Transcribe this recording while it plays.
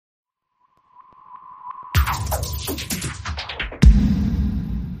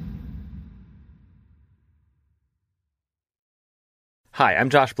Hi, I'm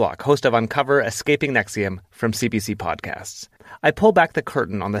Josh Block, host of Uncover Escaping NXIVM from CBC Podcasts. I pull back the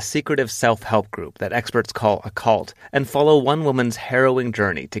curtain on the secretive self-help group that experts call a cult and follow one woman's harrowing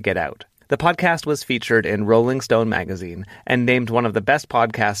journey to get out. The podcast was featured in Rolling Stone magazine and named one of the best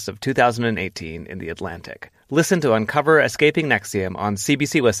podcasts of 2018 in The Atlantic. Listen to Uncover Escaping NXIVM on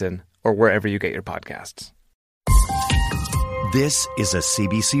CBC Listen or wherever you get your podcasts. This is a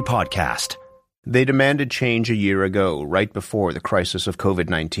CBC podcast. They demanded change a year ago, right before the crisis of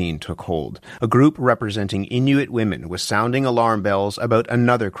COVID-19 took hold. A group representing Inuit women was sounding alarm bells about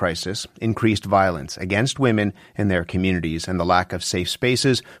another crisis, increased violence against women in their communities and the lack of safe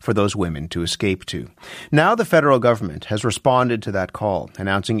spaces for those women to escape to. Now the federal government has responded to that call,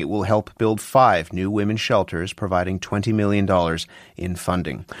 announcing it will help build 5 new women's shelters, providing $20 million in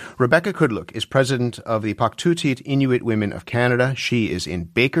funding. Rebecca Kudluk is president of the Paktutit Inuit Women of Canada. She is in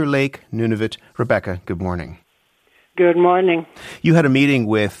Baker Lake, Nunavut. Rebecca, good morning. Good morning. You had a meeting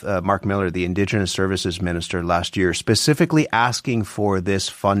with Mark Miller, the Indigenous Services Minister, last year, specifically asking for this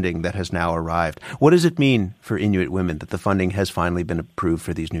funding that has now arrived. What does it mean for Inuit women that the funding has finally been approved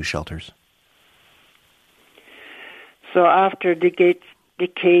for these new shelters? So after decades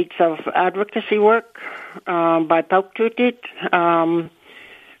of advocacy work by Paktutit,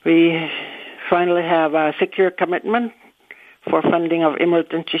 we finally have a secure commitment for funding of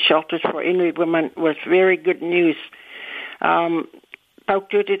emergency shelters for Inuit women was very good news.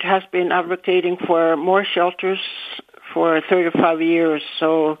 Paktutit has been advocating for more shelters for 35 years.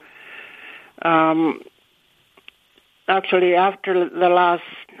 So actually after the last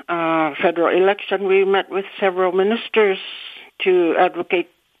federal election, we met with several ministers to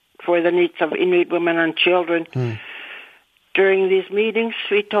advocate for the needs of Inuit women and children. During these meetings,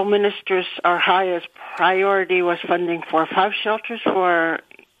 we told ministers our highest priority was funding for 5 shelters for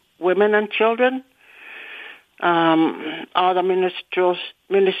women and children. Other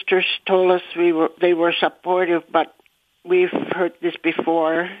ministers told us they were supportive, but we've heard this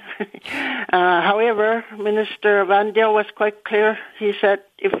before. However, Minister Vandal was quite clear. He said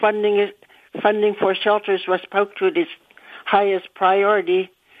if funding for shelters was Paktutit's highest priority,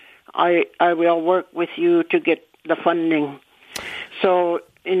 I will work with you to get the funding. So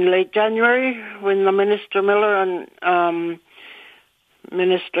in late January, when the Minister Miller and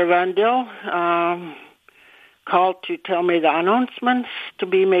Minister Vandal called to tell me the announcements to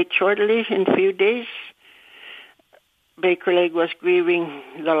be made shortly in a few days, Baker Lake was grieving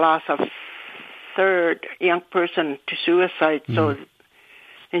the loss of 3rd young person to suicide. So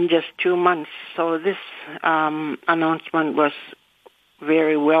in just 2 months. So this announcement was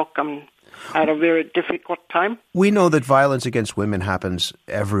very welcome at a very difficult time. We know that violence against women happens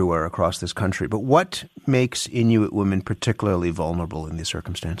everywhere across this country, but what makes Inuit women particularly vulnerable in these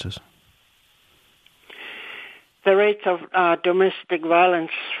circumstances? The rate of domestic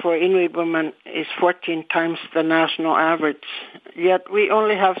violence for Inuit women is 14 times the national average. Yet we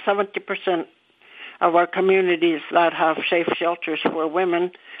only have 70% of our communities that have safe shelters for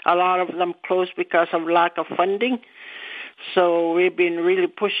women. A lot of them closed because of lack of funding. So we've been really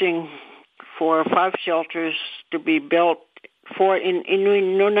pushing for 5 shelters to be built, 4 in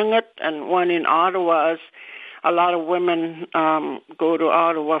Nunavut and 1 in Ottawa. As a lot of women go to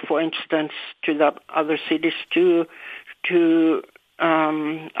Ottawa, for instance, to the other cities too, to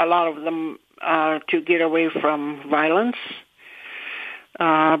a lot of them to get away from violence.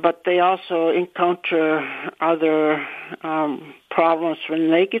 But they also encounter other problems when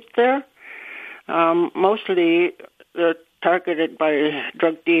they get there. Mostly they're targeted by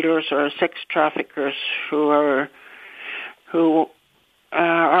drug dealers or sex traffickers who are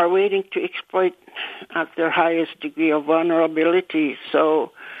waiting to exploit at their highest degree of vulnerability.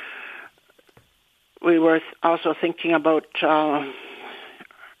 So we were also thinking about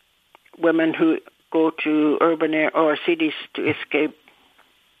women who go to urban or cities to escape.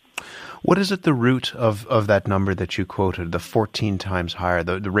 What is at the root of that number that you quoted, the 14 times higher,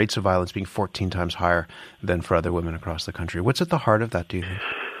 the rates of violence being 14 times higher than for other women across the country? What's at the heart of that, do you think?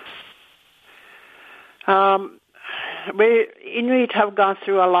 Inuit have gone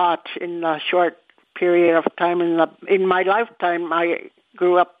through a lot in a short period of time. In my lifetime, I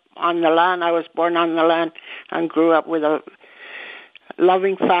grew up on the land. I was born on the land and grew up with a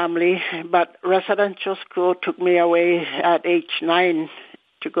loving family. But residential school took me away at age 9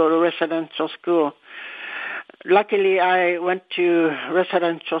 to go to residential school. Luckily, I went to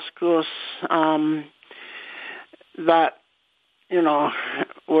residential schools that,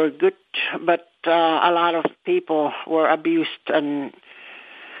 were good, but a lot of people were abused. And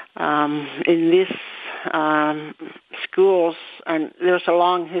in these schools, and there's a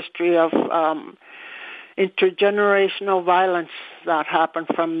long history of intergenerational violence that happen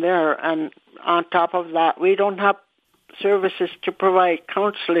from there. And on top of that, we don't have services to provide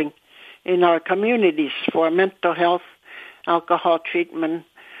counseling in our communities for mental health, alcohol treatment.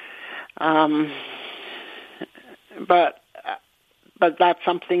 But that's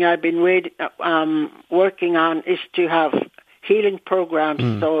something I've been working on, is to have healing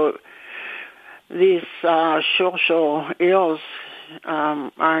programs. So these social ills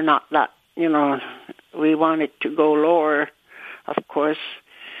are not that, we want it to go lower, of course.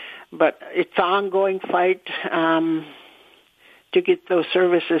 But it's an ongoing fight to get those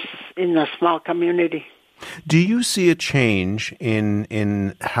services in a small community. Do you see a change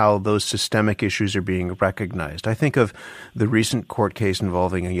in how those systemic issues are being recognized? I think of the recent court case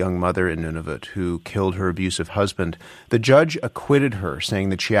involving a young mother in Nunavut who killed her abusive husband. The judge acquitted her, saying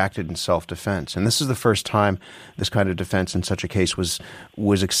that she acted in self-defense. And this is the first time this kind of defense in such a case was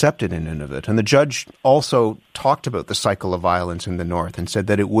accepted in Nunavut. And the judge also talked about the cycle of violence in the North and said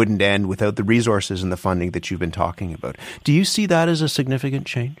that it wouldn't end without the resources and the funding that you've been talking about. Do you see that as a significant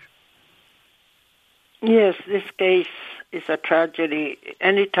change? Yes, this case is a tragedy.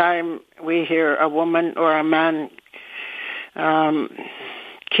 Anytime we hear a woman or a man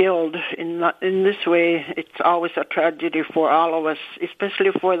killed in this way, it's always a tragedy for all of us, especially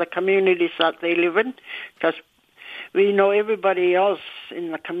for the communities that they live in, because we know everybody else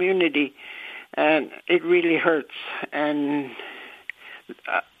in the community, and it really hurts. And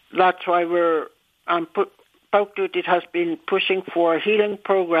that's why we're on Pauktuit. It has been pushing for healing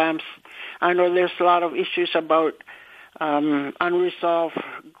programs. I know there's a lot of issues about unresolved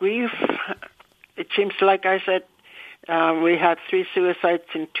grief. It seems like I said, we had 3 suicides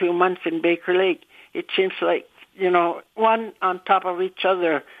in 2 months in Baker Lake. It seems like, one on top of each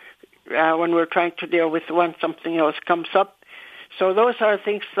other. When we're trying to deal with one, something else comes up. So those are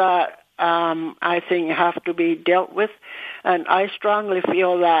things that I think have to be dealt with. And I strongly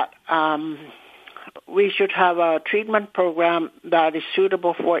feel that we should have a treatment program that is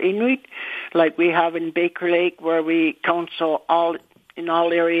suitable for Inuit, like we have in Baker Lake, where we counsel in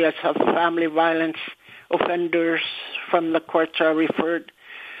all areas of family violence offenders. From the courts are referred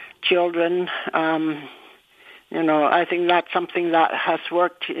children. I think that's something that has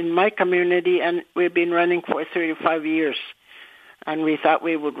worked in my community, and we've been running for 35 years. And we thought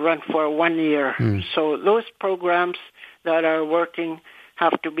we would run for 1 year. So those programs that are working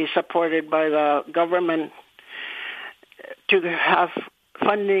have to be supported by the government to have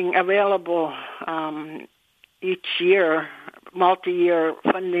funding available each year. Multi-year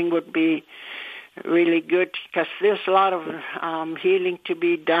funding would be really good, because there's a lot of healing to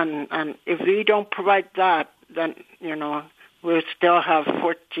be done. And if we don't provide that, then, we'll still have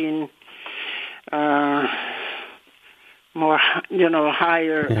 14 more,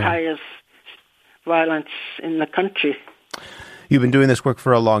 highest violence in the country. You've been doing this work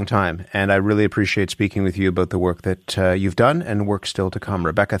for a long time, and I really appreciate speaking with you about the work that you've done and work still to come.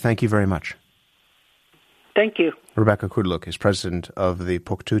 Rebecca, thank you very much. Thank you. Rebecca Kudluk is president of the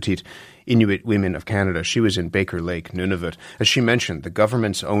Pauktuit Inuit Women of Canada. She was in Baker Lake, Nunavut. As she mentioned, the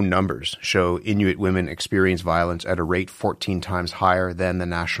government's own numbers show Inuit women experience violence at a rate 14 times higher than the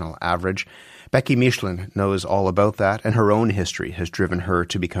national average. Becky Michelin knows all about that, and her own history has driven her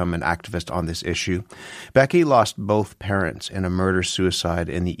to become an activist on this issue. Becky lost both parents in a murder-suicide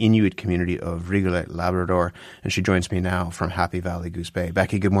in the Inuit community of Rigolet, Labrador, and she joins me now from Happy Valley Goose Bay.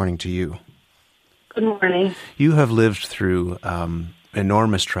 Becky, good morning to you. Good morning. You have lived through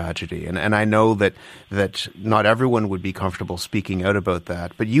enormous tragedy, and I know that not everyone would be comfortable speaking out about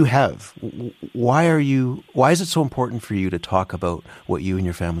that, but you have. Why is it so important for you to talk about what you and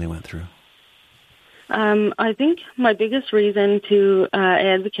your family went through? I think my biggest reason to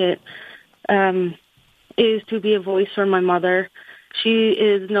advocate is to be a voice for my mother. She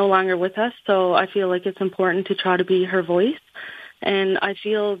is no longer with us, so I feel like it's important to try to be her voice. And I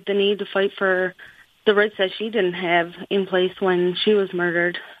feel the need to fight for the rights that she didn't have in place when she was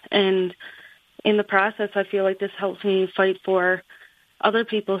murdered. And in the process, I feel like this helps me fight for other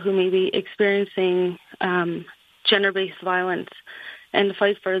people who may be experiencing gender-based violence, and to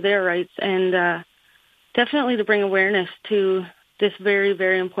fight for their rights, and definitely to bring awareness to this very,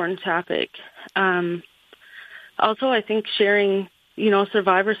 very important topic. Also, I think sharing,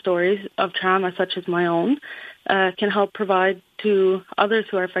 survivor stories of trauma such as my own can help provide to others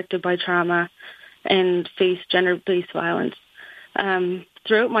who are affected by trauma and face gender-based violence.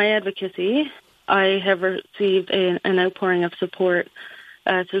 Throughout my advocacy, I have received an outpouring of support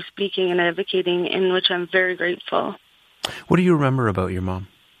through speaking and advocating, in which I'm very grateful. What do you remember about your mom?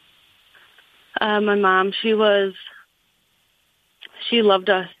 My mom, she loved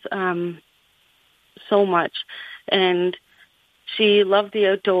us so much, and she loved the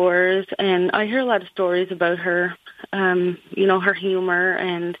outdoors, and I hear a lot of stories about her, her humor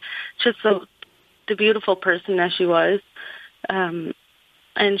and just the beautiful person that she was.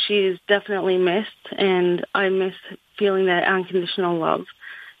 And she's definitely missed, and I miss feeling that unconditional love,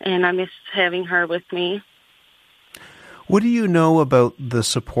 and I miss having her with me. What do you know about the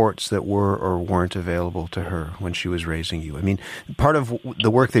supports that were or weren't available to her when she was raising you? I mean, part of the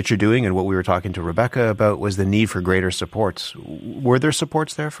work that you're doing and what we were talking to Rebecca about was the need for greater supports. Were there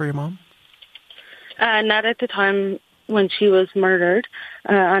supports there for your mom? Not at the time when she was murdered.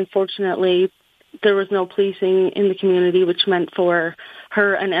 Unfortunately, there was no policing in the community, which meant for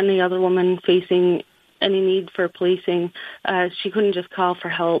her and any other woman facing any need for policing, she couldn't just call for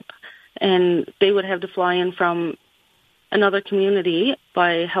help. And they would have to fly in from another community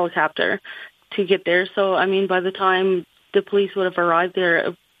by helicopter to get there. So, I mean, by the time the police would have arrived there,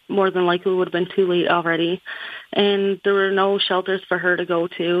 it more than likely would have been too late already. And there were no shelters for her to go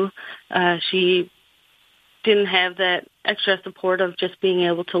to. She didn't have that extra support of just being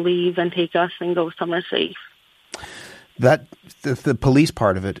able to leave and take us and go somewhere safe. That the police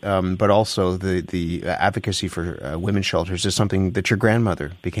part of it, but also the advocacy for women's shelters is something that your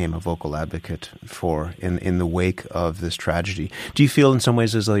grandmother became a vocal advocate for in the wake of this tragedy. Do you feel in some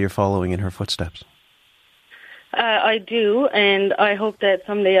ways as though you're following in her footsteps? I do, and I hope that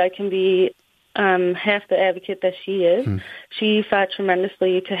someday I can be half the advocate that she is. She fought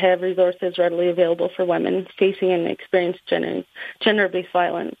tremendously to have resources readily available for women facing and experiencing gender-based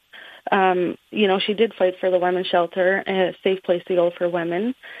violence. She did fight for the women's shelter, a safe place to go for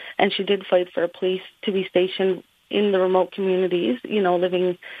women, and she did fight for police to be stationed in the remote communities.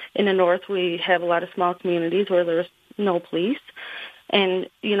 Living in the north, we have a lot of small communities where there's no police. And,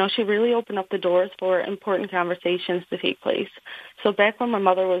 she really opened up the doors for important conversations to take place. So back when my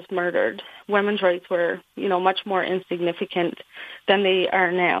mother was murdered, women's rights were, much more insignificant than they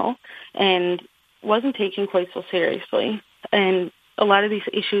are now, and wasn't taken quite so seriously. And a lot of these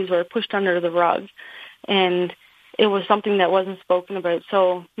issues were pushed under the rug, and it was something that wasn't spoken about.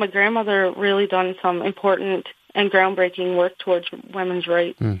 So my grandmother really done some important and groundbreaking work towards women's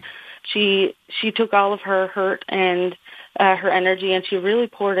rights. She took all of her hurt and her energy, and she really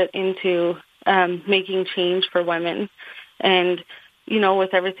poured it into making change for women. And,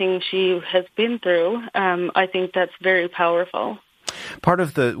 with everything she has been through, I think that's very powerful. Part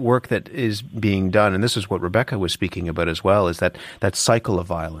of the work that is being done, and this is what Rebecca was speaking about as well, is that cycle of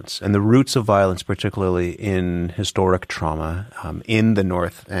violence and the roots of violence, particularly in historic trauma in the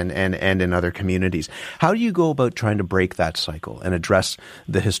North and in other communities. How do you go about trying to break that cycle and address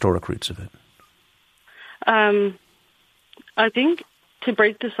the historic roots of it? I think to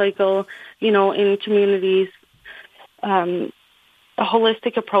break the cycle, in communities, a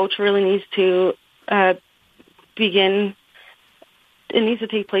holistic approach really needs to begin. It needs to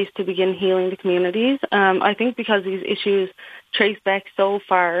take place to begin healing the communities. I think because these issues trace back so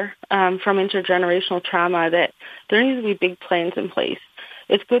far from intergenerational trauma that there needs to be big plans in place.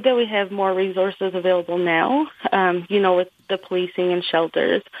 It's good that we have more resources available now, with the policing and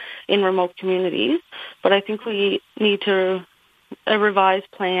shelters in remote communities. But I think we need a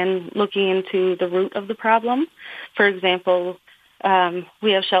revised plan looking into the root of the problem. For example,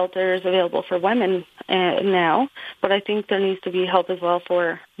 we have shelters available for women now, but I think there needs to be help as well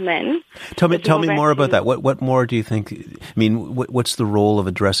for men. Tell me more about that. What more do you think? I mean, what's the role of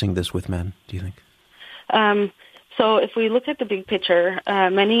addressing this with men, do you think? So if we look at the big picture,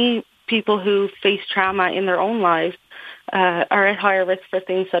 many people who face trauma in their own lives are at higher risk for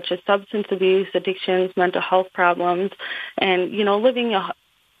things such as substance abuse, addictions, mental health problems, and, living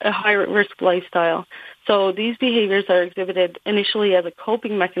a high-risk lifestyle. So these behaviors are exhibited initially as a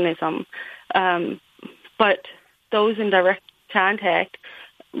coping mechanism, but those in direct contact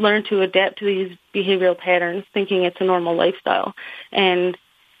learn to adapt to these behavioral patterns, thinking it's a normal lifestyle. And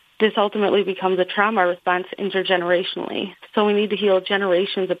this ultimately becomes a trauma response intergenerationally. So we need to heal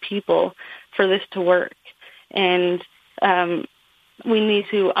generations of people for this to work. And we need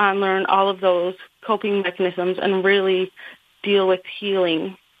to unlearn all of those coping mechanisms and really deal with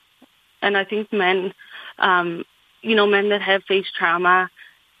healing. And I think men, men that have faced trauma,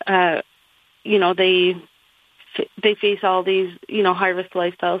 they face all these, high-risk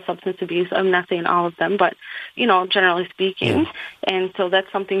lifestyles, substance abuse. I'm not saying all of them, but, generally speaking. Yeah. And so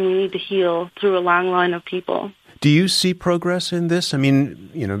that's something we need to heal through a long line of people. Do you see progress in this? I mean,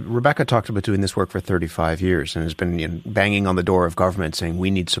 Rebecca talked about doing this work for 35 years and has been banging on the door of government saying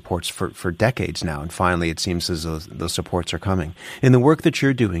we need supports for decades now. And finally, it seems as though those supports are coming. In the work that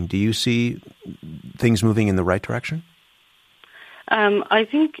you're doing, do you see things moving in the right direction? I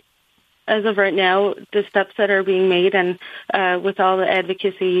think as of right now, the steps that are being made and with all the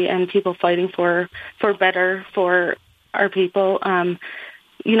advocacy and people fighting for better for our people,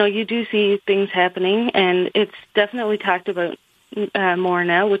 you do see things happening, and it's definitely talked about more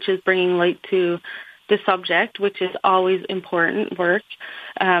now, which is bringing light to the subject, which is always important work.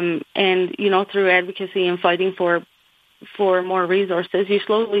 And, through advocacy and fighting for more resources, you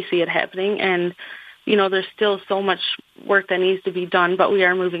slowly see it happening. And, there's still so much work that needs to be done, but we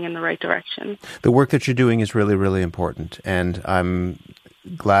are moving in the right direction. The work that you're doing is really, really important. And I'm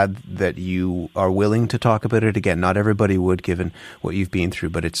glad that you are willing to talk about it again. Not everybody would, given what you've been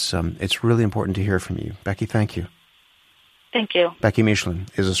through, but it's really important to hear from you. Becky, thank you. Thank you. Becky Michelin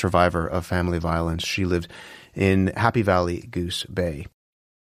is a survivor of family violence. She lived in Happy Valley, Goose Bay.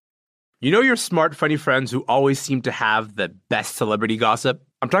 You know your smart, funny friends who always seem to have the best celebrity gossip?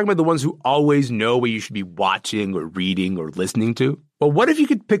 I'm talking about the ones who always know what you should be watching or reading or listening to. Well, what if you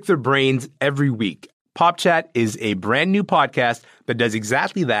could pick their brains every week? Pop Chat is a brand new podcast that does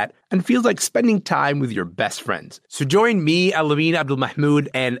exactly that and feels like spending time with your best friends. So join me, Alameen Abdul-Mahmoud,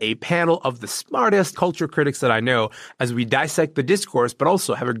 and a panel of the smartest culture critics that I know as we dissect the discourse, but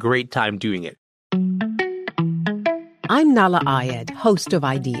also have a great time doing it. I'm Nala Ayed, host of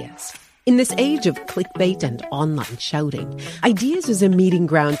Ideas. In this age of clickbait and online shouting, Ideas is a meeting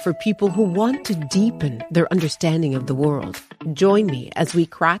ground for people who want to deepen their understanding of the world. Join me as we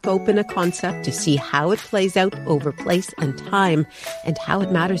crack open a concept to see how it plays out over place and time and how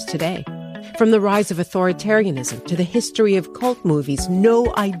it matters today. From the rise of authoritarianism to the history of cult movies,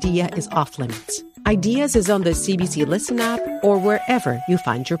 no idea is off limits. Ideas is on the CBC Listen app or wherever you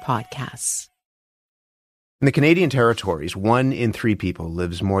find your podcasts. In the Canadian territories, 1 in 3 people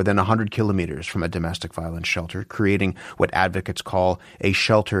lives more than 100 kilometers from a domestic violence shelter, creating what advocates call a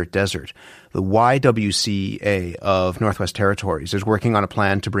shelter desert. The YWCA of Northwest Territories is working on a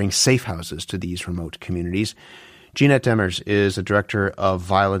plan to bring safe houses to these remote communities. Jeanette Demers is the Director of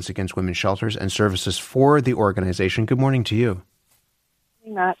Violence Against Women Shelters and Services for the organization. Good morning to you.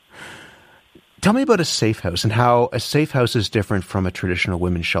 Good morning, Matt. Tell me about a safe house and how a safe house is different from a traditional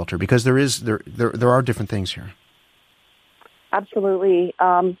women's shelter, because there are different things here. Absolutely.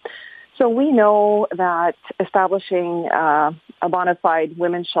 So we know that establishing a bona fide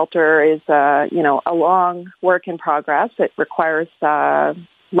women's shelter is, a long work in progress. It requires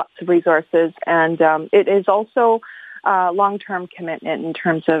lots of resources, and it is also a long-term commitment in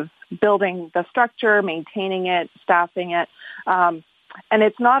terms of building the structure, maintaining it, staffing it. And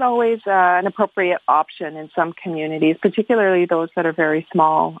it's not always an appropriate option in some communities, particularly those that are very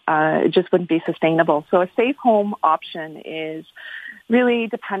small. It just wouldn't be sustainable. So a safe home option is really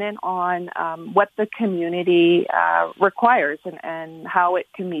dependent on what the community requires and how it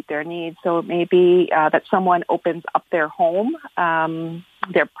can meet their needs. So it may be that someone opens up their home,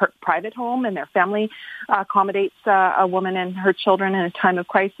 their private home, and their family accommodates a woman and her children in a time of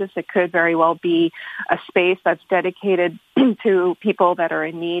crisis. It could very well be a space that's dedicated to people that are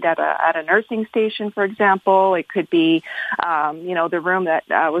in need at a nursing station, for example. It could be, the room that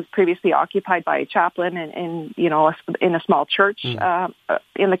was previously occupied by a chaplain in a small church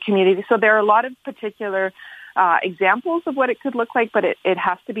in the community. So there are a lot of particular examples of what it could look like, but it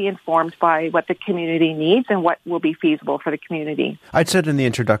has to be informed by what the community needs and what will be feasible for the community. I'd said in the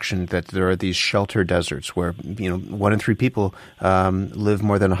introduction that there are these shelter deserts where 1 in 3 people live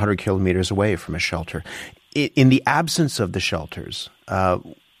more than 100 kilometers away from a shelter. In the absence of the shelters,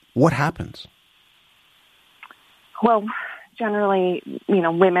 what happens? Well, generally,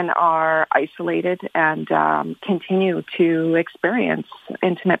 women are isolated and continue to experience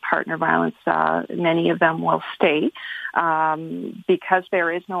intimate partner violence. Many of them will stay because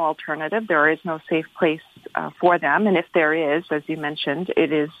there is no alternative. There is no safe place for them. And if there is, as you mentioned,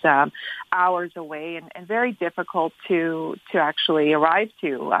 it is hours away and very difficult to actually arrive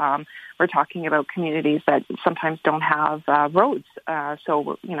to. We're talking about communities that sometimes don't have roads,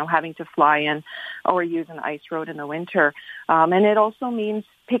 so having to fly in or use an ice road in the winter. And it also means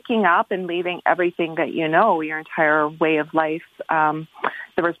picking up and leaving everything that your entire way of life,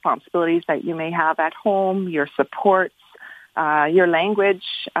 the responsibilities that you may have at home, your supports, your language,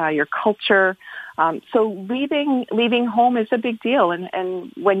 your culture. So leaving home is a big deal.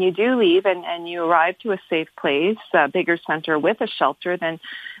 And when you do leave and you arrive to a safe place, a bigger center with a shelter, then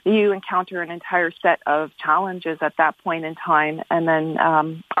you encounter an entire set of challenges at that point in time, and then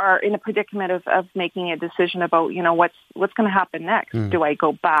are in a predicament of making a decision about, what's going to happen next. Do I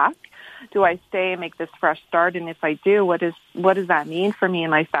go back? Do I stay and make this fresh start? And if I do, what does that mean for me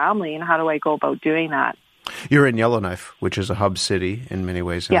and my family, and how do I go about doing that? You're in Yellowknife, which is a hub city in many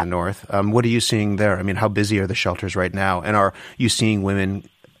ways in the north. What are you seeing there? I mean, how busy are the shelters right now? And are you seeing women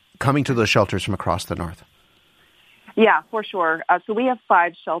coming to those shelters from across the north? Yeah, for sure. So we have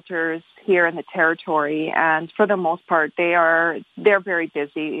 5 shelters here in the territory, and for the most part, they're very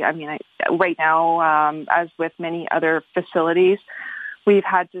busy. I mean, right now, as with many other facilities, we've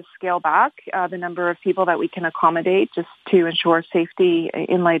had to scale back the number of people that we can accommodate just to ensure safety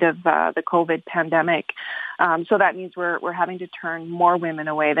in light of the COVID pandemic. So that means we're having to turn more women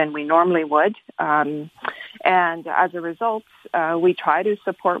away than we normally would. And as a result, we try to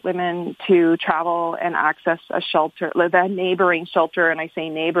support women to travel and access a shelter, the neighboring shelter. And I say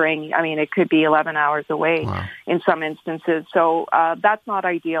neighboring, I mean, it could be 11 hours away in some instances. So that's not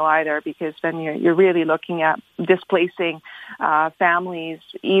ideal either, because then you're really looking at displacing families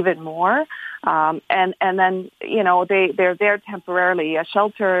even more. And then, you know, they're there temporarily. A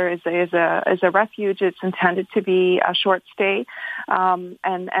shelter is a refuge. It's intended to be a short stay.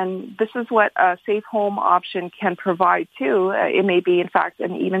 And this is what a safe home option can provide too. It may be, in fact,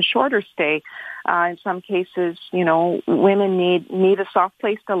 an even shorter stay. In some cases, you know, women need a soft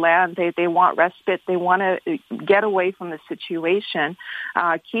place to land. They want respite. They want to get away from the situation,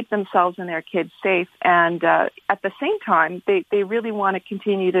 keep themselves and their kids safe. And at the same time, they really want to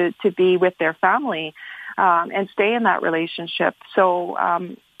continue to be with their family and stay in that relationship. So,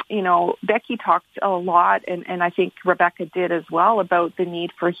 you know, Becky talked a lot, and I think Rebecca did as well, about the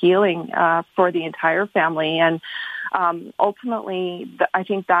need for healing for the entire family. And ultimately, I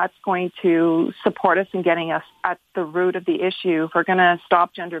think that's going to support us in getting us at the root of the issue. If we're going to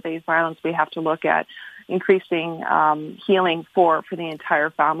stop gender-based violence, we have to look at increasing healing for the entire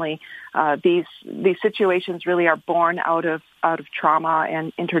family. These situations really are born out of trauma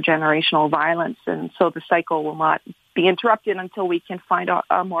and intergenerational violence, and so the cycle will not be interrupted until we can find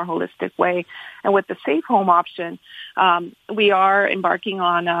a more holistic way. And with the safe home option, we are embarking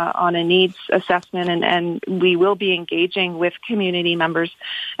on a needs assessment, and we will be engaging with community members.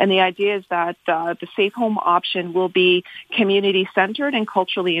 And the idea is that the safe home option will be community-centered and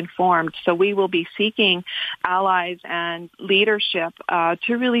culturally informed. So we will be seeking allies and leadership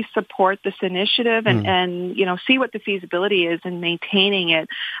to really support this initiative and you know, see what the feasibility is in maintaining it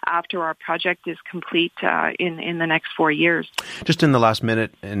after our project is complete in the next 4 years. Just in the last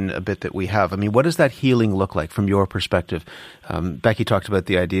minute and a bit that we have, I mean, what does that healing look like from your perspective? Becky talked about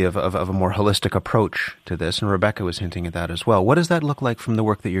the idea of a more holistic approach to this, and Rebecca was hinting at that as well. What does that look like from the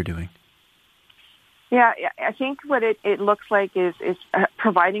work that you're doing? Yeah, I think what it looks like is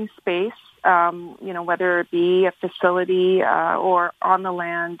providing space, you know, whether it be a facility or on the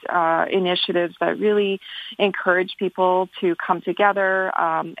land initiatives that really encourage people to come together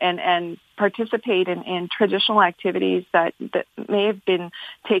and participate in traditional activities that may have been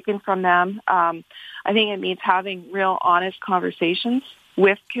taken from them. I think it means having real honest conversations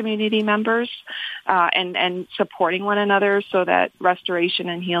with community members and supporting one another so that restoration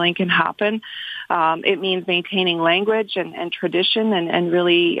and healing can happen. It means maintaining language and tradition and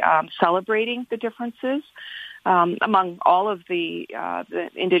really celebrating the differences among all of the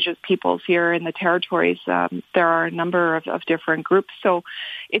Indigenous peoples here in the territories. There are a number of different groups. So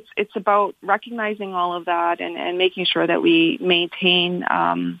it's about recognizing all of that and making sure that we maintain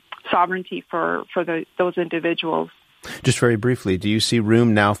sovereignty for those individuals. Just very briefly, do you see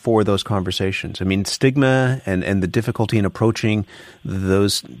room now for those conversations? I mean, stigma and the difficulty in approaching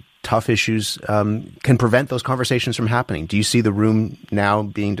those tough issues can prevent those conversations from happening. Do you see the room now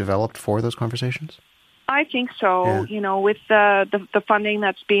being developed for those conversations? I think so. Yeah. You know, with the funding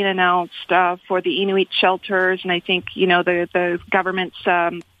that's being announced for the Inuit shelters, and I think, you know, the government's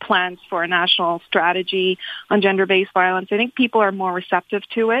plans for a national strategy on gender-based violence, I think people are more receptive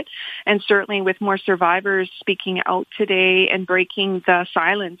to it. And certainly with more survivors speaking out today and breaking the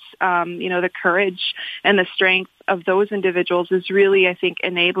silence, you know, the courage and the strength of those individuals is really, I think,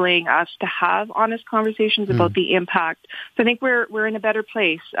 enabling us to have honest conversations about the impact. So I think we're in a better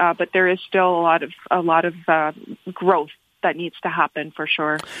place, but there is still a lot of growth that needs to happen for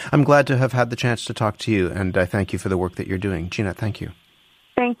sure. I'm glad to have had the chance to talk to you, and I thank you for the work that you're doing. Jeanette, thank you.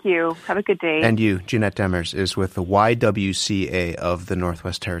 Thank you. Have a good day. And you, Jeanette Demers, is with the YWCA of the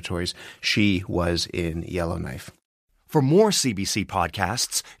Northwest Territories. She was in Yellowknife. For more CBC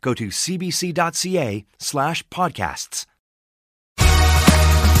podcasts, go to cbc.ca/podcasts.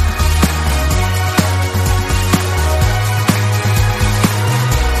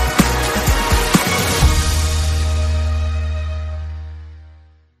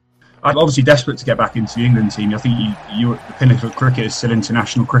 I'm obviously desperate to get back into the England team. I think you're the pinnacle of cricket is still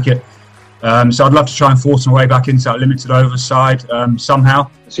international cricket. So I'd love to try and force my way back into that limited over side somehow.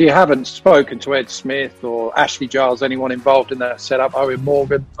 So you haven't spoken to Ed Smith or Ashley Giles, anyone involved in that setup, Owen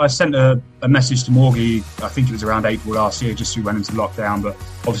Morgan? I sent a message to Morgie, I think it was around April last year, just as we went into lockdown, but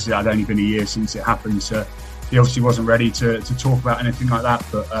obviously that had only been a year since it happened, so he obviously wasn't ready to talk about anything like that.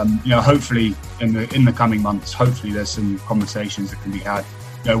 But hopefully in the coming months, hopefully there's some conversations that can be had,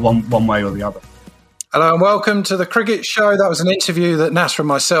 one way or the other. Hello and welcome to the Cricket Show. That was an interview that Nasser and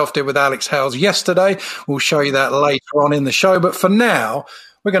myself did with Alex Hales yesterday. We'll show you that later on in the show. But for now,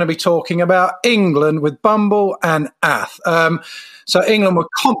 we're going to be talking about England with Bumble and Ath. So England were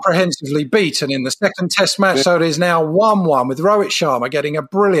comprehensively beaten in the second Test match. So it is now 1-1 with Rohit Sharma getting a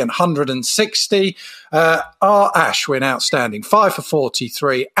brilliant 160. R. Ashwin outstanding, 5 for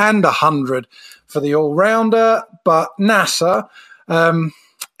 43 and 100 for the all-rounder. But Nasser...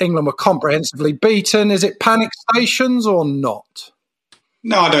 England were comprehensively beaten. Is it panic stations or not?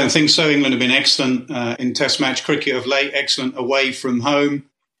 No, I don't think so. England have been excellent in Test match cricket of late, excellent away from home.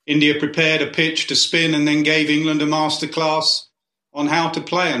 India prepared a pitch to spin and then gave England a masterclass on how to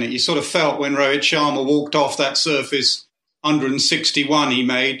play on it. You sort of felt when Rohit Sharma walked off that surface, 161 he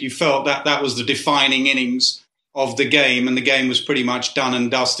made, you felt that was the defining innings of the game, and the game was pretty much done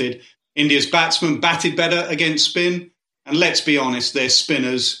and dusted. India's batsmen batted better against spin. And let's be honest, their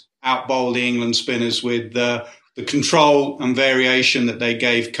spinners out-bowled the England spinners with the control and variation that they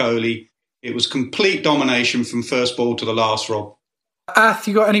gave Kohli. It was complete domination from first ball to the last, Rob. Ath,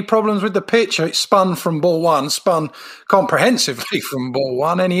 you got any problems with the pitch? It spun from ball one, spun comprehensively from ball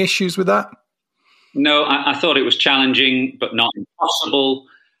one. Any issues with that? No, I thought it was challenging, but not impossible.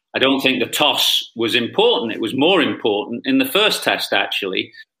 I don't think the toss was important. It was more important in the first test,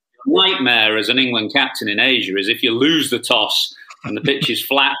 actually. Nightmare as an England captain in Asia is if you lose the toss and the pitch is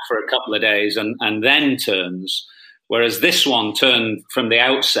flat for a couple of days and then turns, whereas this one turned from the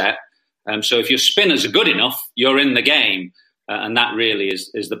outset. So if your spinners are good enough, you're in the game. And that really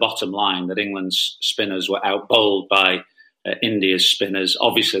is the bottom line, that England's spinners were out-bowled by India's spinners.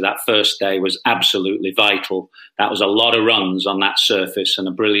 Obviously, that first day was absolutely vital. That was a lot of runs on that surface, and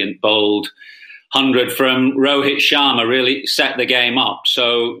a brilliant bowled 100 from Rohit Sharma really set the game up.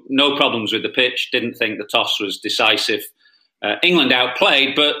 So no problems with the pitch. Didn't think the toss was decisive. England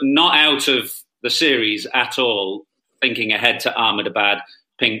outplayed, but not out of the series at all. Thinking ahead to Ahmedabad,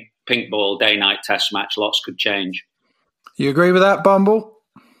 pink ball, day-night test match, lots could change. You agree with that, Bumble?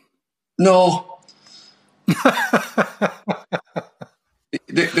 No.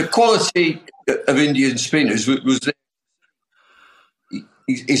 the quality of Indian spinners was there.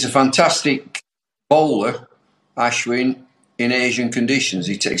 He's a fantastic bowler, Ashwin, in Asian conditions.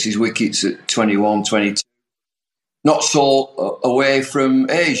 He takes his wickets at 21, 22. Not so away from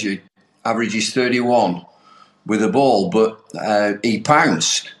Asia, averages 31 with a ball, but he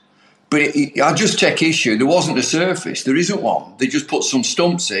pounced. But I just take issue. There wasn't a surface. There isn't one. They just put some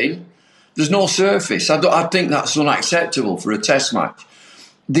stumps in. There's no surface. I think that's unacceptable for a test match.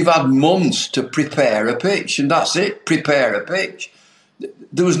 They've had months to prepare a pitch, and that's it, prepare a pitch.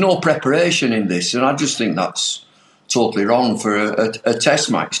 There was no preparation in this, and I just think that's totally wrong for a test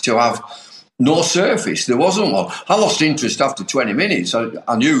match to have no surface. There wasn't one. I lost interest after 20 minutes.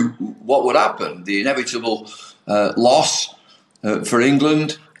 I knew what would happen, the inevitable loss for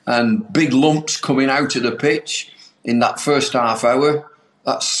England and big lumps coming out of the pitch in that first half hour.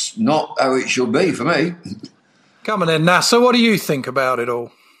 That's not how it should be for me. Come on in, Nasser. What do you think about it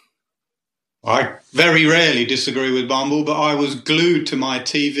all? I very rarely disagree with Bumble, but I was glued to my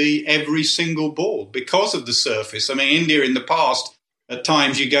TV every single ball because of the surface. I mean, India in the past, at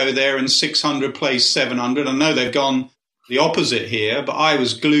times you go there and 600 plays 700. I know they've gone the opposite here, but I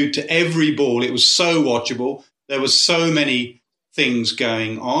was glued to every ball. It was so watchable. There was so many things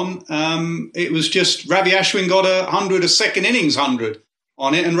going on. It was just Ravi Ashwin got 100, a second innings 100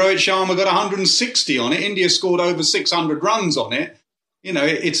 on it, and Rohit Sharma got 160 on it. India scored over 600 runs on it. You know,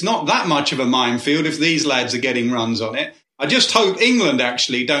 it's not that much of a minefield if these lads are getting runs on it. I just hope England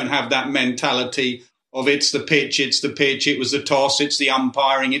actually don't have that mentality of it's the pitch, it was the toss, it's the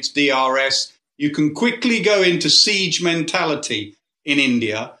umpiring, it's DRS. You can quickly go into siege mentality in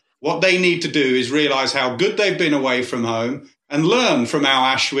India. What they need to do is realise how good they've been away from home and learn from how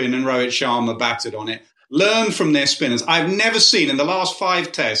Ashwin and Rohit Sharma batted on it. Learn from their spinners. I've never seen, in the last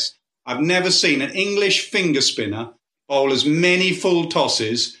 5 tests, I've never seen an English finger spinner bowl as many full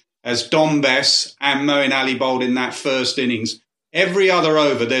tosses as Dom Bess and Moeen Ali bowled in that first innings. Every other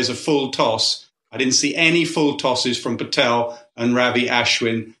over, there's a full toss. I didn't see any full tosses from Patel and Ravi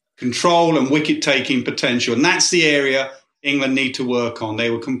Ashwin. Control and wicket-taking potential. And that's the area England need to work on. They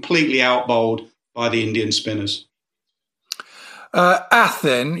were completely out-bowled by the Indian spinners. Ath,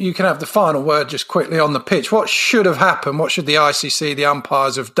 then, you can have the final word just quickly on the pitch. What should have happened? What should the ICC, the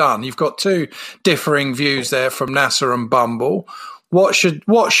umpires, have done? You've got two differing views there from Nasser and Bumble. What should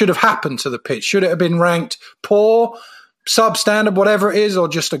have happened to the pitch? Should it have been ranked poor, substandard, whatever it is, or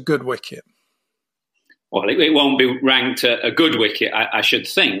just a good wicket? Well, it won't be ranked a good wicket, I should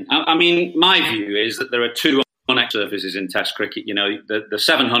think. I mean, my view is that there are two surfaces in Test cricket. You know, the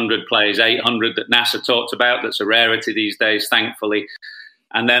 700 plays 800 that Nasser talked about, that's a rarity these days, thankfully.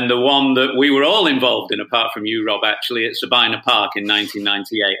 And then the one that we were all involved in, apart from you, Rob, actually, at Sabina Park in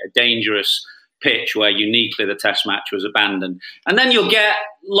 1998, a dangerous pitch where uniquely the Test match was abandoned. And then you'll get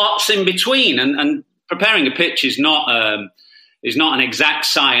lots in between. And preparing a pitch is not an exact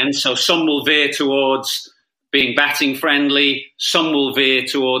science. So some will veer towards being batting friendly, some will veer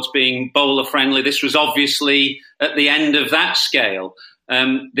towards being bowler friendly. This was obviously at the end of that scale.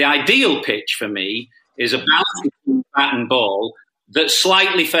 The ideal pitch for me is a balanced bat and ball that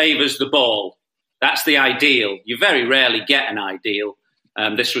slightly favours the ball. That's the ideal. You very rarely get an ideal.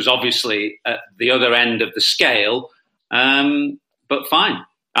 This was obviously at the other end of the scale, but fine.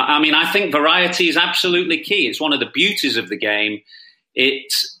 I mean, I think variety is absolutely key. It's one of the beauties of the game.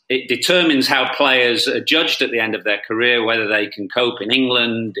 It determines how players are judged at the end of their career, whether they can cope in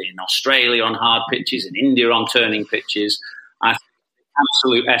England, in Australia on hard pitches, in India on turning pitches. I think it's the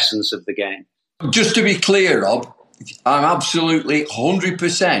absolute essence of the game. Just to be clear, Rob, I'm absolutely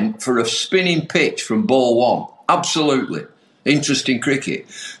 100% for a spinning pitch from ball one. Absolutely. Interesting cricket.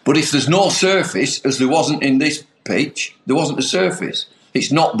 But if there's no surface, as there wasn't in this pitch, there wasn't a surface.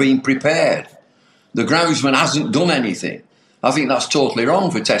 It's not been prepared. The groundsman hasn't done anything. I think that's totally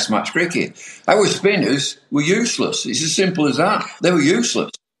wrong for Test match cricket. Our spinners were useless. It's as simple as that. They were useless.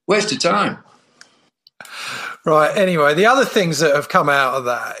 Waste of time. Right, anyway, the other things that have come out of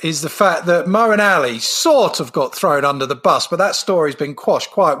that is the fact that Moeen Ali sort of got thrown under the bus, but that story's been quashed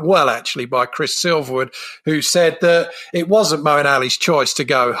quite well, actually, by Chris Silverwood, who said that it wasn't Moeen Ali's choice to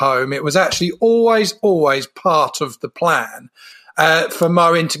go home. It was actually always part of the plan for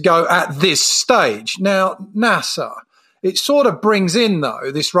Moeen to go at this stage. Now, Nasser, it sort of brings in,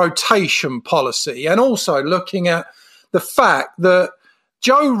 though, this rotation policy, and also looking at the fact that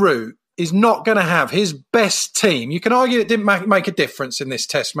Joe Root is not going to have his best team. You can argue it didn't make a difference in this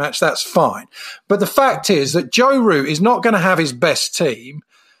Test match. That's fine. But the fact is that Joe Root is not going to have his best team,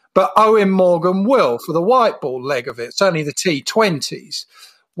 but Owen Morgan will for the white ball leg of it. It's only the T20s.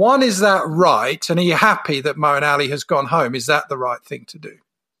 One, is that right? And are you happy that Moeen Ali has gone home? Is that the right thing to do?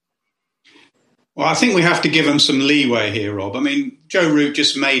 Well, I think we have to give him some leeway here, Rob. I mean, Joe Root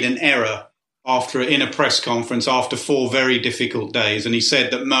just made an error in a press conference after 4 very difficult days, and he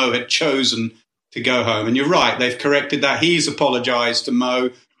said that Mo had chosen to go home. And you're right, they've corrected that. He's apologised to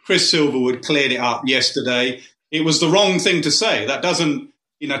Mo. Chris Silverwood cleared it up yesterday. It was the wrong thing to say. That doesn't,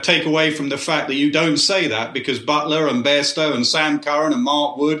 take away from the fact that you don't say that, because Butler and Bairstow and Sam Curran and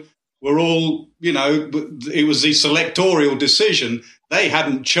Mark Wood were all, it was the selectorial decision. They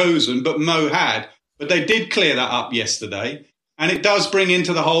hadn't chosen, but Mo had. But they did clear that up yesterday. And it does bring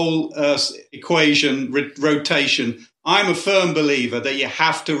into the whole equation rotation. I'm a firm believer that you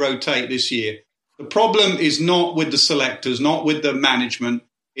have to rotate this year. The problem is not with the selectors, not with the management.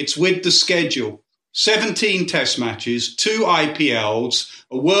 It's with the schedule. 17 Test matches, 2 IPLs,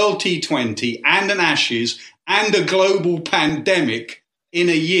 a World T20 and an Ashes and a global pandemic in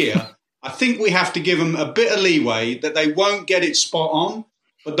a year. I think we have to give them a bit of leeway that they won't get it spot on.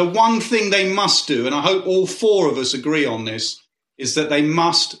 But the one thing they must do, and I hope all 4 of us agree on this, is that they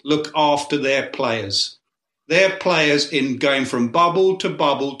must look after their players. Their players in going from bubble to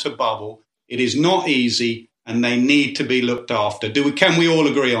bubble to bubble. It is not easy, and they need to be looked after. Can we all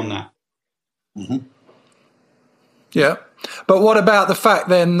agree on that? Mm-hmm. Yeah. But what about the fact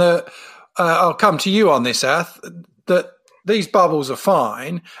then that, I'll come to you on this, Ath, that these bubbles are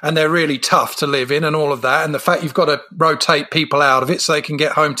fine and they're really tough to live in and all of that, and the fact you've got to rotate people out of it so they can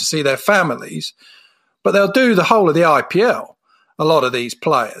get home to see their families, but they'll do the whole of the IPL, a lot of these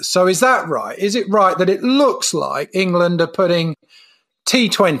players. So is that right? Is it right that it looks like England are putting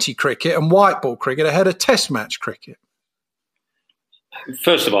T20 cricket and white ball cricket ahead of Test match cricket?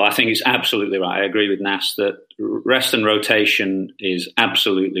 First of all, I think it's absolutely right. I agree with Nas that rest and rotation is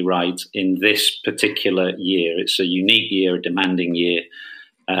absolutely right in this particular year. It's a unique year, a demanding year,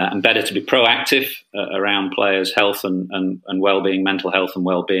 and better to be proactive around players' health and well-being, mental health and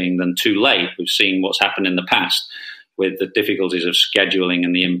well-being, than too late. We've seen what's happened in the past with the difficulties of scheduling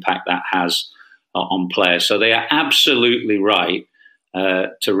and the impact that has on players. So they are absolutely right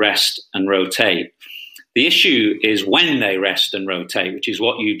to rest and rotate. The issue is when they rest and rotate, which is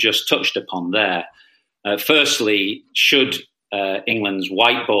what you just touched upon there. Firstly, should England's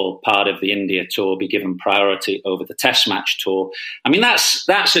white ball part of the India tour be given priority over the Test match tour. I mean, that's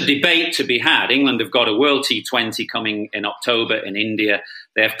a debate to be had. England have got a World T20 coming in October in India.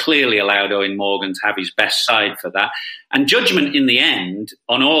 They have clearly allowed Owen Morgan to have his best side for that. And judgment in the end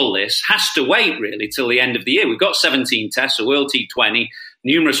on all this has to wait really till the end of the year. We've got 17 tests, a World T20,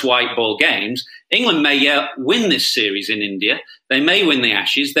 numerous white ball games. England may win this series in India. They may win the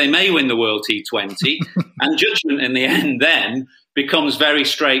Ashes. They may win the World T20. And judgment in the end then becomes very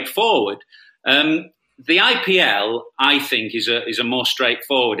straightforward. The IPL, I think, is a more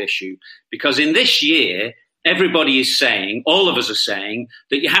straightforward issue because in this year, everybody is saying, all of us are saying,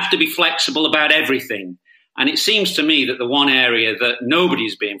 that you have to be flexible about everything. And it seems to me that the one area that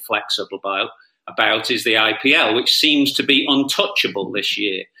nobody's being flexible about is the IPL, which seems to be untouchable this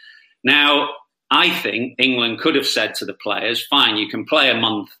year. Now, I think England could have said to the players, fine, you can play a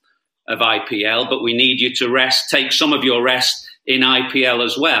month of IPL, but we need you to take some of your rest in IPL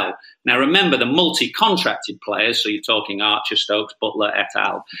as well. Now, remember, the multi-contracted players, so you're talking Archer, Stokes, Butler, et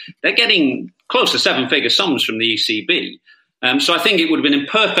al., they're getting close to seven-figure sums from the ECB. So I think it would have been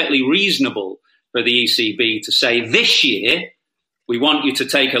perfectly reasonable for the ECB to say, this year, we want you to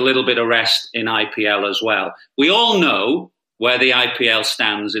take a little bit of rest in IPL as well. We all know where the IPL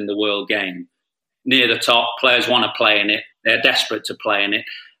stands in the world game. Near the top, players want to play in it. They're desperate to play in it.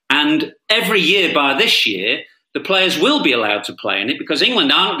 And every year by this year, the players will be allowed to play in it because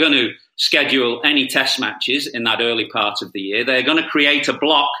England aren't going to schedule any test matches in that early part of the year. They're going to create a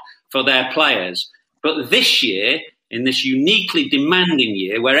block for their players. But this year, in this uniquely demanding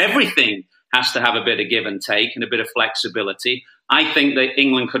year where everything has to have a bit of give and take and a bit of flexibility, I think that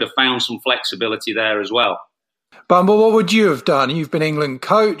England could have found some flexibility there as well. Bumble, what would you have done? You've been England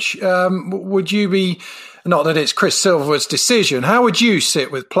coach. Would you be, not that it's Chris Silverwood's decision, how would you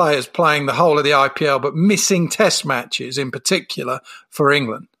sit with players playing the whole of the IPL but missing test matches in particular for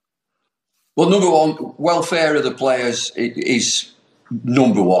England? Well, number one, welfare of the players is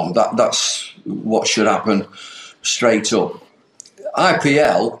number one. That's what should happen straight up.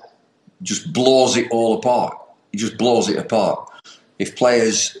 IPL just blows it all apart. It just blows it apart. If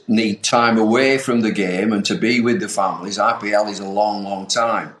players need time away from the game and to be with the families, IPL is a long, long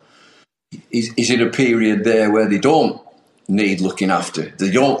time. Is it a period there where they don't need looking after? They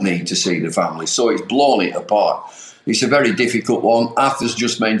don't need to see the families. So it's blown it apart. It's a very difficult one. Arthur's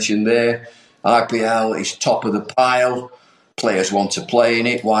just mentioned there, IPL is top of the pile. Players want to play in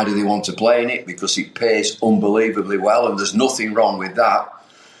it. Why do they want to play in it? Because it pays unbelievably well, and there's nothing wrong with that.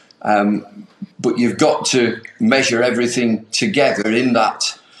 But you've got to measure everything together in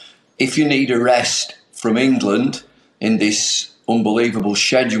that if you need a rest from England in this unbelievable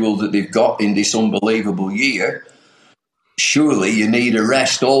schedule that they've got in this unbelievable year, surely you need a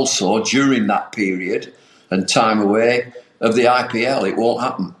rest also during that period and time away of the IPL. It won't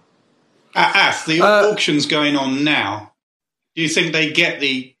happen. The auction's going on now. Do you think they get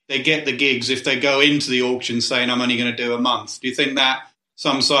the gigs if they go into the auction saying, I'm only going to do a month? Do you think that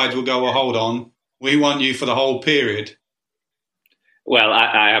some sides will go, well, hold on, we want you for the whole period? Well,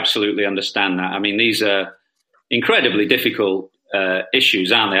 I absolutely understand that. I mean, these are incredibly difficult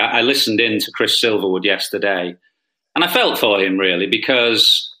issues, aren't they? I listened in to Chris Silverwood yesterday, and I felt for him, really,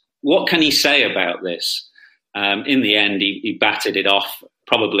 because what can he say about this? In the end, he batted it off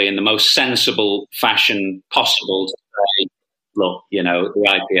probably in the most sensible fashion possible to say, look, the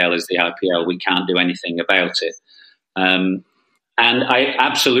IPL is the IPL. We can't do anything about it. And I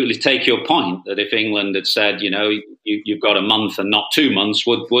absolutely take your point that if England had said, you've got a month and not 2 months,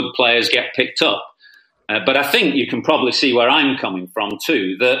 would players get picked up? But I think you can probably see where I'm coming from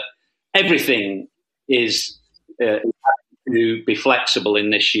too, that everything is to be flexible in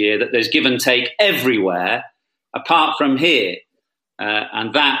this year, that there's give and take everywhere apart from here.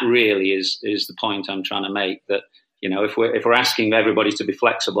 And that really is the point I'm trying to make, that, if we're asking everybody to be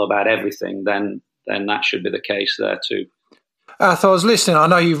flexible about everything, then that should be the case there too. Arthur, I was listening, I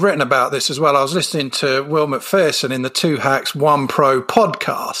know you've written about this as well. I was listening to Will McPherson in the Two Hacks One Pro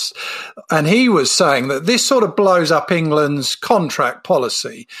podcast, and he was saying that this sort of blows up England's contract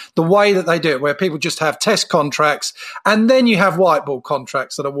policy, the way that they do it, where people just have test contracts, and then you have white ball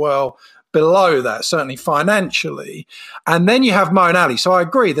contracts that are well below that, certainly financially. And then you have Moeen Ali. So I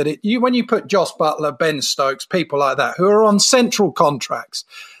agree that when you put Jos Buttler, Ben Stokes, people like that, who are on central contracts,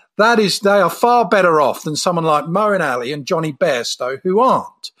 they are far better off than someone like Moeen Ali and Johnny Bairstow, who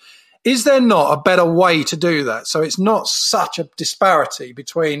aren't. Is there not a better way to do that? So it's not such a disparity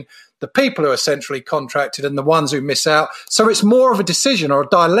between the people who are centrally contracted and the ones who miss out. So it's more of a decision or a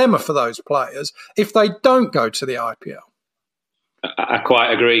dilemma for those players if they don't go to the IPL. I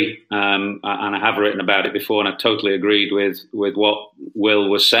quite agree, and I have written about it before, and I totally agreed with what Will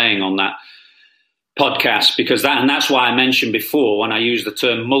was saying on that podcast, because that's why I mentioned before when I use the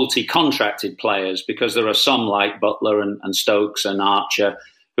term multi-contracted players, because there are some like Butler and Stokes and Archer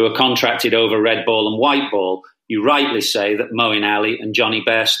who are contracted over red ball and white ball. You rightly say that Moeen Ali and Johnny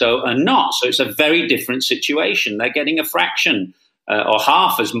Bairstow are not. So it's a very different situation. They're getting a fraction or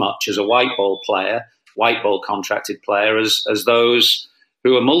half as much as a white ball contracted player as those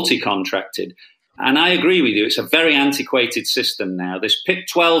who are multi-contracted. And I agree with you. It's a very antiquated system now. This pick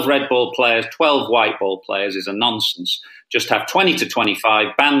 12 red ball players, 12 white ball players is a nonsense. Just have 20 to 25,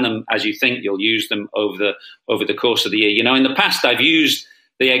 ban them as you think you'll use them over the course of the year. You know, in the past, I've used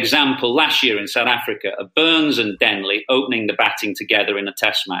the example last year in South Africa of Burns and Denley opening the batting together in a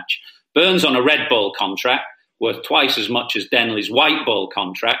test match. Burns on a red ball contract, worth twice as much as Denley's white ball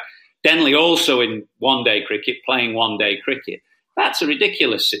contract. Denley also in one-day cricket, playing one-day cricket. That's a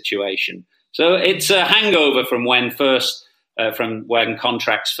ridiculous situation. So it's a hangover from when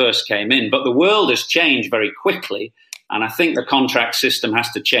contracts first came in. But the world has changed very quickly, and I think the contract system has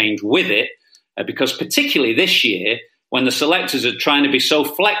to change with it, because particularly this year, when the selectors are trying to be so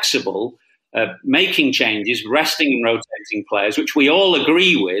flexible, making changes, resting and rotating players, which we all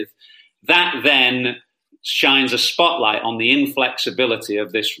agree with, that then shines a spotlight on the inflexibility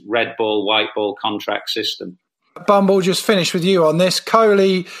of this red ball, white ball contract system. Bumble, just finish with you on this.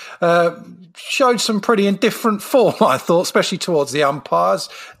 Kohli showed some pretty indifferent form, I thought, especially towards the umpires.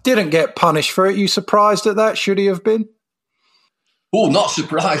 Didn't get punished for it. You surprised at that? Should he have been? Oh, not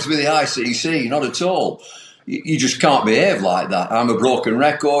surprised with the ICC, not at all. You just can't behave like that. I'm a broken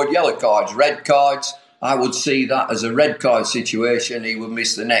record, yellow cards, red cards. I would see that as a red card situation. He would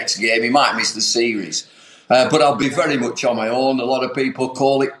miss the next game. He might miss the series. But I'll be very much on my own. A lot of people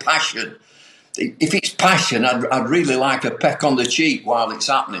call it passion. If it's passion, I'd really like a peck on the cheek while it's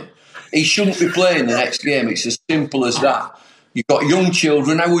happening. He shouldn't be playing the next game. It's as simple as that. You've got young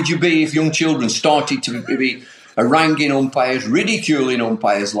children. How would you be if young children started to be haranguing umpires, ridiculing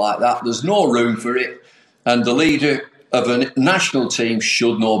umpires like that? There's no room for it. And the leader of a national team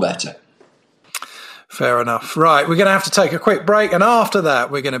should know better. Fair enough. Right, we're going to have to take a quick break, and after that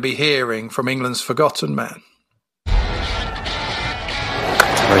we're going to be hearing from England's forgotten man.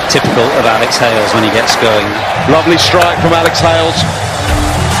 Very typical of Alex Hales when he gets going. Lovely strike from Alex Hales.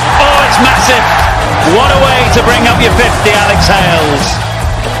 Oh, it's massive. What a way to bring up your 50, Alex Hales.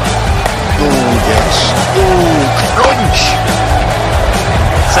 Oh, yes. Oh, crunch.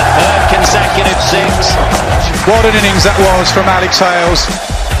 It's a third consecutive six. What an innings that was from Alex Hales.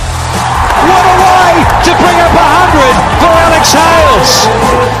 What a way to bring up 100 for Alex Hales.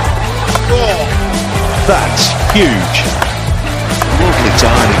 Oh, that's huge. Lovely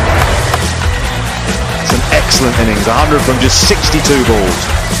timing. It's an excellent innings. 100 from just 62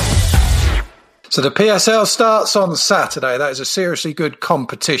 balls. So the PSL starts on Saturday. That is a seriously good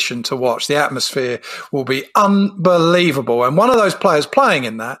competition to watch. The atmosphere will be unbelievable. And one of those players playing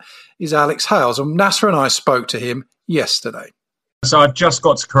in that is Alex Hales. And Nasser and I spoke to him yesterday. So I just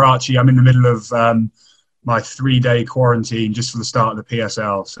got to Karachi. I'm in the middle of my 3-day quarantine just for the start of the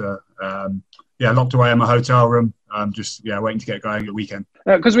PSL. So, locked away in my hotel room. Waiting to get going at the weekend.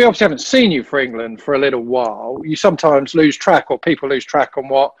 Because we obviously haven't seen you for England for a little while. You sometimes lose track, or people lose track on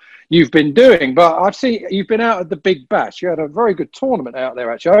what you've been doing. But I've seen you've been out at the Big Bash. You had a very good tournament out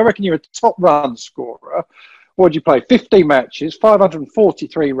there, actually. I reckon you're a top run scorer. What did you play? 15 matches,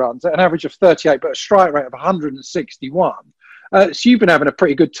 543 runs at an average of 38, but a strike rate of 161. So you've been having a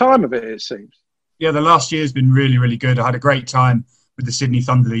pretty good time of it, it seems. Yeah, the last year's been really, really good. I had a great time with the Sydney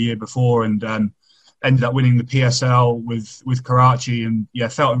Thunder the year before, and ended up winning the PSL with Karachi, and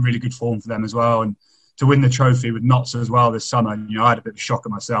felt in really good form for them as well. And to win the trophy with Notts as well this summer, I had a bit of a shocker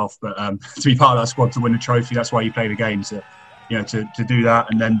myself, but to be part of that squad to win the trophy, that's why you play the game, to do that,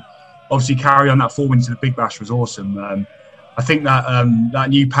 and then obviously carry on that form into the Big Bash was awesome. I think that that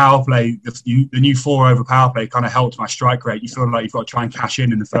new power play, the new 4-over power play, kind of helped my strike rate. You feel like you've got to try and cash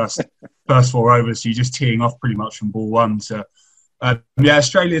in the first 4 overs, so you're just teeing off pretty much from ball one. So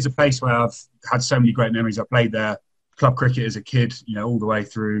Australia is a place where I've had so many great memories. I played there club cricket as a kid, all the way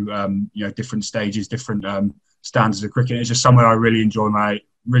through, different stages, different standards of cricket. It's just somewhere I really enjoy my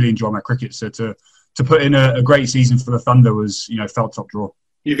cricket. So to put in a great season for the Thunder was, felt top draw.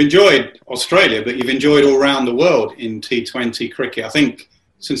 You've enjoyed Australia, but you've enjoyed all around the world in T20 cricket. I think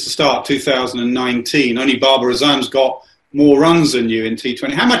since the start, 2019, only Babar Azam's got more runs than you in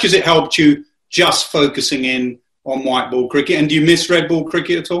T20. How much has it helped you just focusing in on white ball cricket? And do you miss red ball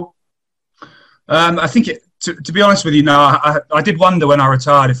cricket at all? I think To be honest with you, no, I did wonder when I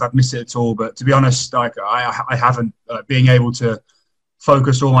retired if I'd miss it at all. But to be honest, like I haven't. Being able to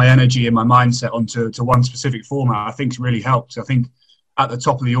focus all my energy and my mindset onto one specific format, I think really helped. I think at the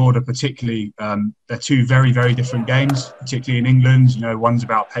top of the order, particularly, they're two very, very different games, particularly in England. You know, one's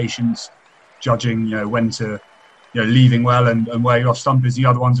about patience, judging, you know, when to, you know, leaving well and where your off stump is. The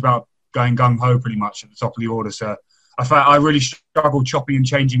other one's about going gung-ho pretty much at the top of the order. So I really struggled chopping and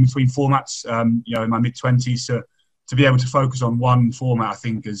changing between formats, you know, in my mid-20s. So to be able to focus on one format, I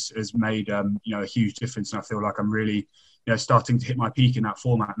think has made, you know, a huge difference. And I feel like I'm really, you know, starting to hit my peak in that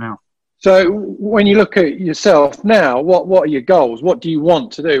format now. So when you look at yourself now, what are your goals? What do you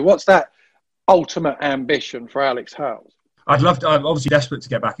want to do? What's that ultimate ambition for Alex Hales? I'm obviously desperate to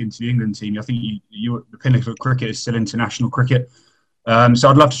get back into the England team. I think the pinnacle of cricket is still international cricket. So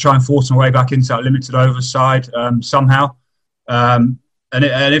I'd love to try and force my way back into that limited overs side somehow. And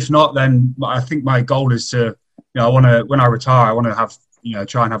if not, then I think my goal is to, you know, when I retire, I want to have, you know,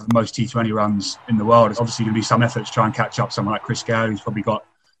 try and have the most T20 runs in the world. It's obviously going to be some effort to try and catch up someone like Chris Gale, who's probably got,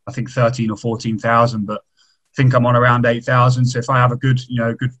 I think, 13 or 14,000, but I think I'm on around 8,000. So if I have a good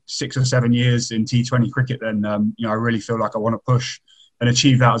 6 or 7 years in T20 cricket, then, you know, I really feel like I want to push and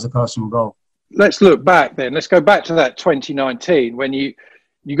achieve that as a personal goal. Let's look back then. Let's go back to that 2019 when you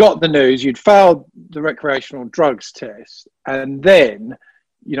got the news, you'd failed the recreational drugs test, and then,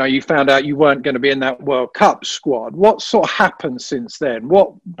 you know, you found out you weren't going to be in that World Cup squad. What sort of happened since then?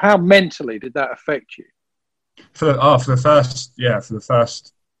 How mentally did that affect you? For the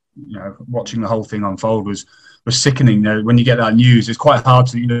first, you know, watching the whole thing unfold was sickening. You know, when you get that news, it's quite hard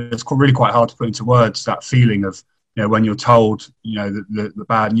to, you know, it's really quite hard to put into words that feeling of, you know, when you're told, you know, the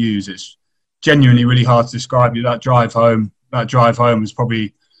bad news. It's genuinely really hard to describe. That drive home was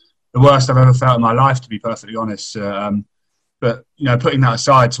probably the worst I've ever felt in my life, to be perfectly honest. But, you know, putting that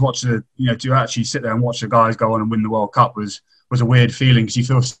aside, to actually sit there and watch the guys go on and win the World Cup was a weird feeling, because you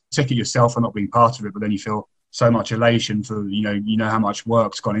feel sick at yourself for not being part of it, but then you feel so much elation for, you know how much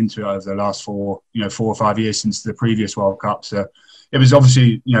work's gone into it over the last 4 or 5 years since the previous World Cup. So it was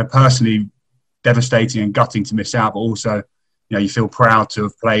obviously, you know, personally devastating and gutting to miss out, but also, you know, you feel proud to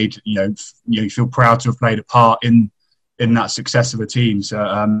have played, you feel proud to have played a part in that success of a team. So,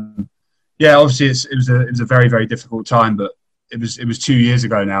 obviously it was a very, very difficult time, but it was 2 years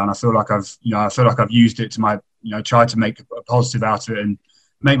ago now, and I feel like I've used it to my, you know, tried to make a positive out of it and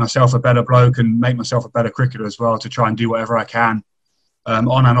make myself a better bloke and make myself a better cricketer as well, to try and do whatever I can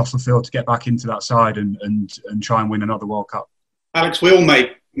on and off the field to get back into that side and try and win another World Cup. Alex, we all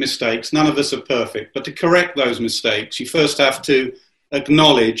make mistakes. None of us are perfect. But to correct those mistakes, you first have to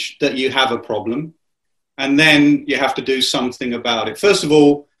acknowledge that you have a problem, and then you have to do something about it. First of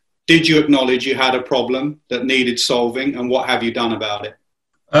all, did you acknowledge you had a problem that needed solving, and what have you done about it?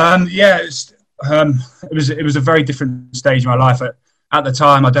 It was a very different stage in my life. At the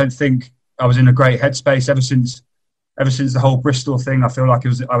time, I don't think I was in a great headspace. Ever since the whole Bristol thing, I feel like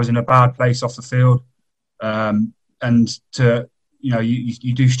I was in a bad place off the field. And to, you know,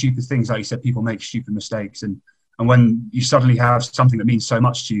 you do stupid things, like you said, people make stupid mistakes, and when you suddenly have something that means so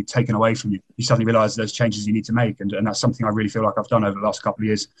much to you taken away from you, you suddenly realise there's changes you need to make, and that's something I really feel like I've done over the last couple of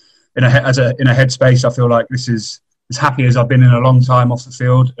years. In a headspace, I feel like this is as happy as I've been in a long time off the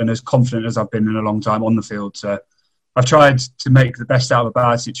field, and as confident as I've been in a long time on the field. So I've tried to make the best out of a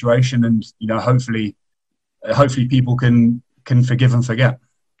bad situation, and, you know, hopefully people can forgive and forget.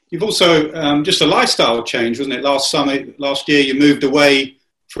 You've also just a lifestyle change, wasn't it? Last year, you moved away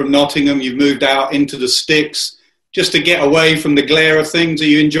from Nottingham. You've moved out into the sticks just to get away from the glare of things. Are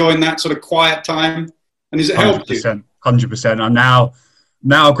you enjoying that sort of quiet time? And has it helped you? 100%. I'm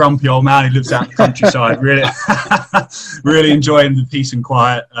now a grumpy old man who lives out in the countryside, really enjoying the peace and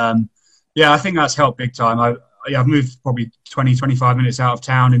quiet. I think that's helped big time. I've moved probably 20, 25 minutes out of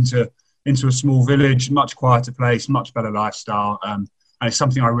town into a small village, much quieter place, much better lifestyle. And it's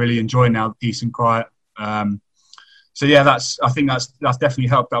something I really enjoy now, peace and quiet. I think that's definitely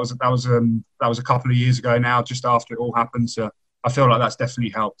helped. That was a couple of years ago now, just after it all happened. So I feel like that's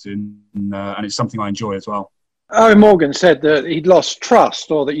definitely helped, and it's something I enjoy as well. Owen Morgan said that he'd lost trust,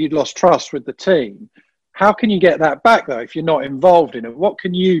 or that you'd lost trust with the team. How can you get that back, though, if you're not involved in it? What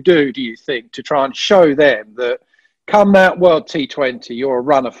can you do you think, to try and show them that come that World T20, you're a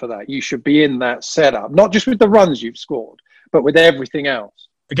runner for that? You should be in that setup, not just with the runs you've scored, but with everything else.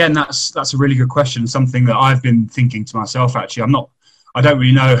 Again, that's a really good question. Something that I've been thinking to myself, actually. I don't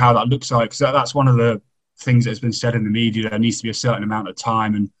really know how that looks like, because that's one of the things that's been said in the media. There needs to be a certain amount of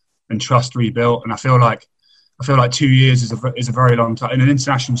time and trust rebuilt. And I feel like 2 years is a very long time in an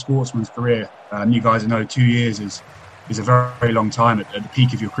international sportsman's career. You guys know 2 years is a very, very long time at the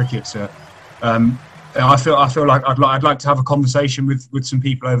peak of your cricket. So I feel like I'd like to have a conversation with some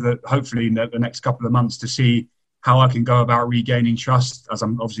people over hopefully in the next couple of months to see how I can go about regaining trust, as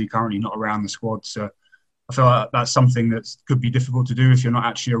I'm obviously currently not around the squad. So I feel like that's something that could be difficult to do if you're not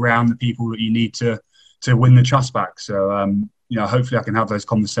actually around the people that you need to win the trust back. So hopefully I can have those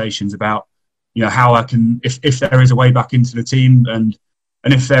conversations about how I can, if there is a way back into the team, and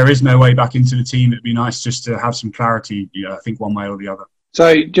if there is no way back into the team, it'd be nice just to have some clarity. I think one way or the other.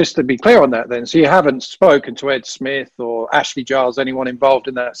 So just to be clear on that then, so you haven't spoken to Ed Smith or Ashley Giles, anyone involved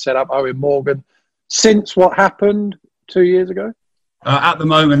in that setup, Owen Morgan, since what happened 2 years ago? At the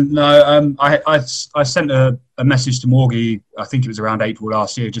moment, no. I sent a message to Morgie, I think it was around April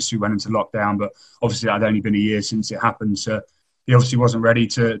last year, just as we went into lockdown, but obviously it had only been a year since it happened, so he obviously wasn't ready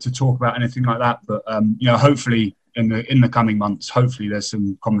to talk about anything like that. But, hopefully in the coming months, hopefully there's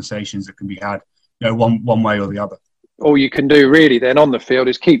some conversations that can be had, one way or the other. All you can do really then on the field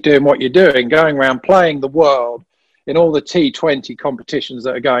is keep doing what you're doing, going around playing the world in all the T20 competitions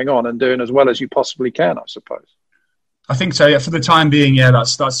that are going on and doing as well as you possibly can, I suppose. I think so, yeah. For the time being, yeah,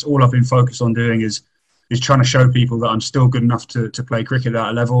 that's all I've been focused on doing is trying to show people that I'm still good enough to play cricket at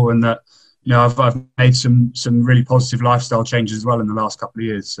a level, and that I've made some really positive lifestyle changes as well in the last couple of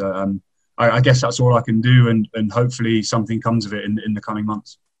years. So, I guess that's all I can do, and hopefully something comes of it in the coming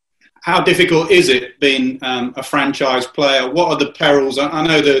months. How difficult is it being a franchise player? What are the perils? I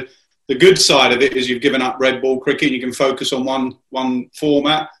know the good side of it is you've given up red ball cricket and you can focus on one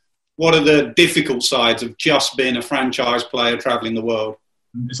format. What are the difficult sides of just being a franchise player travelling the world?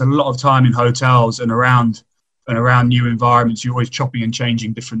 It's a lot of time in hotels and around new environments. You're always chopping and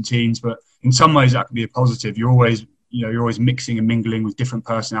changing different teams, but in some ways that can be a positive. You're always mixing and mingling with different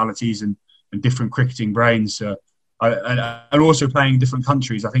personalities and different cricketing brains, and also playing in different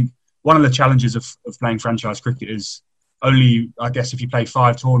countries. I think one of the challenges of playing franchise cricket is only, I guess, if you play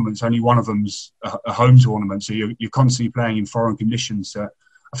 5 tournaments, only one of them's a home tournament. So you're constantly playing in foreign conditions. So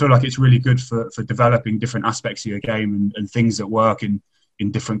I feel like it's really good for developing different aspects of your game and things that work in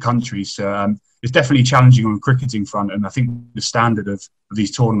different countries. So it's definitely challenging on the cricketing front. And I think the standard of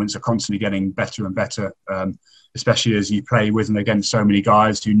these tournaments are constantly getting better and better, especially as you play with and against so many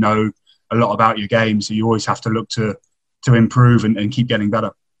guys who know a lot about your game. So you always have to look to improve and keep getting better.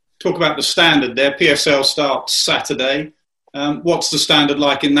 Talk about the standard there. PSL starts Saturday. What's the standard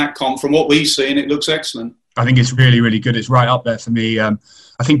like in that comp? From what we've seen, it looks excellent. I think it's really, really good. It's right up there for me.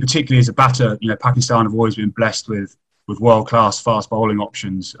 I think particularly as a batter, Pakistan have always been blessed with world-class fast bowling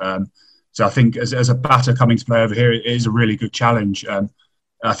options. So I think as a batter coming to play over here, it is a really good challenge.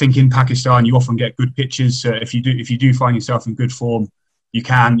 I think in Pakistan, you often get good pitches. If you do find yourself in good form, you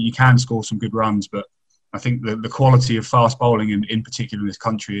can score some good runs. But I think the quality of fast bowling, in particular in this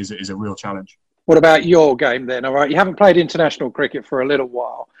country, is a real challenge. What about your game then? All right, you haven't played international cricket for a little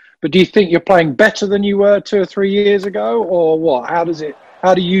while, but do you think you're playing better than you were 2 or 3 years ago, or what? How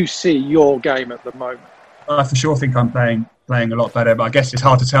do you see your game at the moment? I for sure think I'm playing a lot better, but I guess it's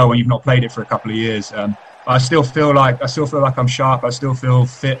hard to tell when you've not played it for a couple of years. I still feel like I'm sharp. I still feel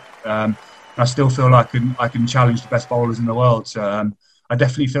fit. I still feel like I can challenge the best bowlers in the world. So I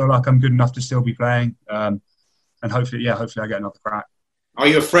definitely feel like I'm good enough to still be playing, and hopefully I get another crack. Are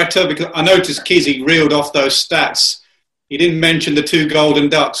you a fretter? Because I noticed Kizzy reeled off those stats. He didn't mention the 2 golden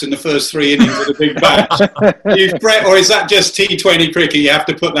ducks in the first 3 innings of the big bash. Do you fret, or is that just T20 cricket? You have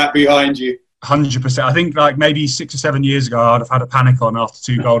to put that behind you. 100%. I think like maybe 6 or 7 years ago, I'd have had a panic on after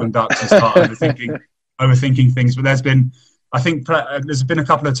 2 golden ducks and start overthinking things. But there's been a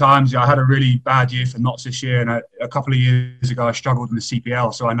couple of times. I had a really bad year for Notts this year, and a couple of years ago I struggled in the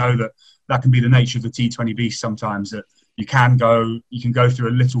CPL. So I know that can be the nature of the T20 beast sometimes. That you can go through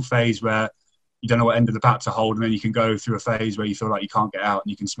a little phase where you don't know what end of the bat to hold, and then you can go through a phase where you feel like you can't get out and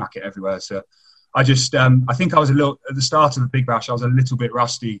you can smack it everywhere. So I just I think I was a little at the start of the Big Bash. I was a little bit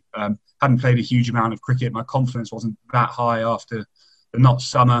rusty. Hadn't played a huge amount of cricket. My confidence wasn't that high after the Notts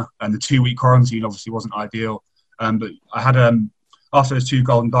summer, and the 2-week quarantine obviously wasn't ideal. But I had after those 2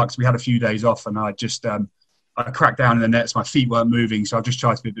 golden ducks, we had a few days off, and I just I cracked down in the nets. My feet weren't moving, so I've just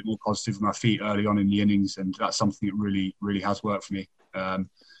tried to be a bit more positive with my feet early on in the innings, and that's something that really, really has worked for me. And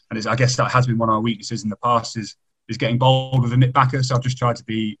I guess that has been one of our weaknesses in the past is getting bowled with a nip backer. So I've just tried to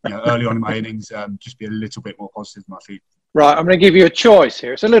be early on in my innings, just be a little bit more positive with my feet. Right, I'm going to give you a choice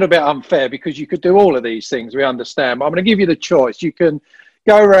here. It's a little bit unfair because you could do all of these things, we understand. But I'm going to give you the choice. You can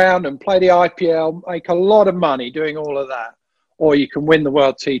go around and play the IPL, make a lot of money doing all of that, or you can win the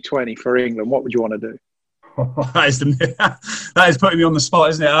World T20 for England. What would you want to do? That is putting me on the spot,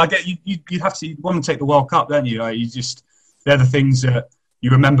 isn't it? I get you'd have to want to take the World Cup, don't you? They're the things that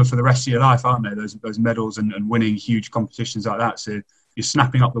you remember for the rest of your life, aren't they? Those medals and winning huge competitions like that. So you're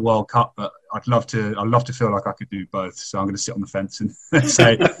snapping up the World Cup, but I'd love to feel like I could do both. So I'm going to sit on the fence and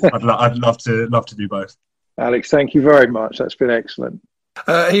say I'd love to do both. Alex, thank you very much. That's been excellent.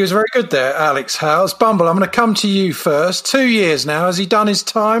 He was very good there, Alex Hales. Bumble, I'm going to come to you first. 2 years now. Has he done his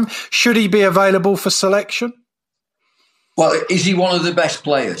time? Should he be available for selection? Well, is he one of the best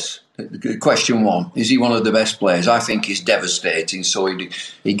players? Question one. Is he one of the best players? I think he's devastating, so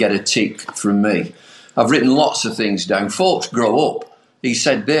he'd get a tick from me. I've written lots of things down. Folks grow up. He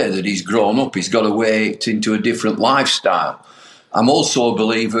said there that he's grown up. He's got away into a different lifestyle. I'm also a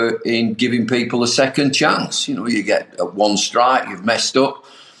believer in giving people a second chance. You know, you get one strike, you've messed up,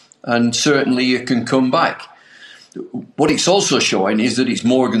 and certainly you can come back. What it's also showing is that it's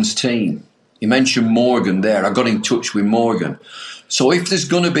Morgan's team. You mentioned Morgan there. I got in touch with Morgan. So if there's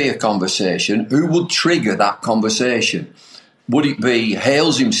going to be a conversation, who would trigger that conversation? Would it be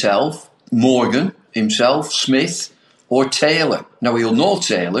Hales himself, Morgan himself, Smith, or Taylor? Now, he'll know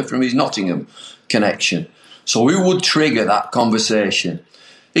Taylor from his Nottingham connection. So who would trigger that conversation?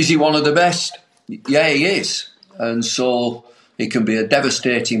 Is he one of the best? Yeah, he is. And so he can be a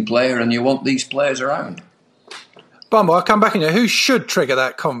devastating player, and you want these players around. Bumble, I'll come back in here. Who should trigger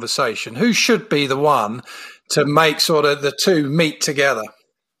that conversation? Who should be the one to make sort of the two meet together?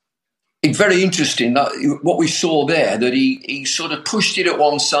 It's very interesting that what we saw there, that he sort of pushed it at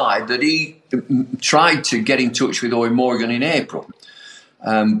one side, that he tried to get in touch with Owen Morgan in April.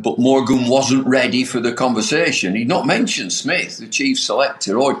 But Morgan wasn't ready for the conversation. He'd not mentioned Smith, the chief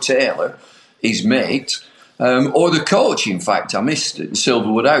selector, or Taylor, his mate, or the coach, in fact. I missed it.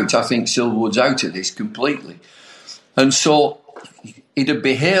 Silverwood out. I think Silverwood's out of this completely. And so it'd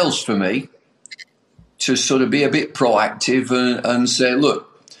be Hales for me to sort of be a bit proactive and say, look,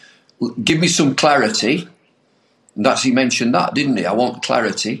 give me some clarity. And he mentioned that, didn't he? I want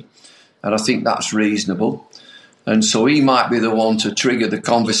clarity. And I think that's reasonable. And so he might be the one to trigger the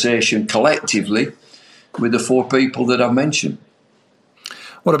conversation collectively with the four people that I've mentioned.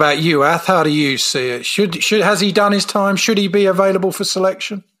 What about you, Ath? How do you see it? Has he done his time? Should he be available for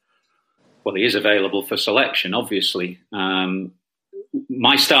selection? Well, he is available for selection, obviously.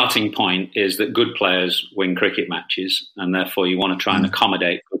 My starting point is that good players win cricket matches, and therefore you want to try and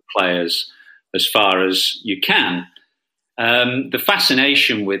accommodate good players as far as you can. The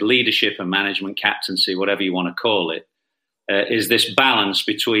fascination with leadership and management, captaincy, whatever you want to call it, is this balance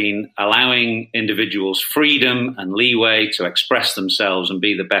between allowing individuals freedom and leeway to express themselves and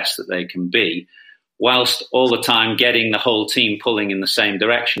be the best that they can be, whilst all the time getting the whole team pulling in the same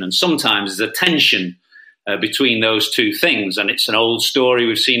direction. And sometimes there's a tension between those two things. And it's an old story.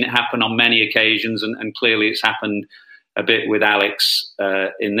 We've seen it happen on many occasions, and clearly it's happened a bit with Alex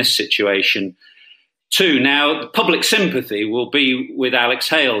in this situation too. Now, public sympathy will be with Alex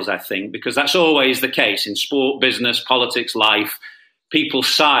Hales, I think, because that's always the case in sport, business, politics, life. People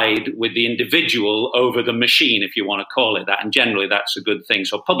side with the individual over the machine, if you want to call it that. And generally that's a good thing.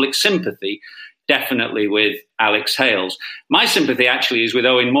 So public sympathy, definitely with Alex Hales. My sympathy actually is with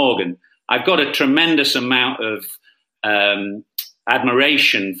Owen Morgan. I've got a tremendous amount of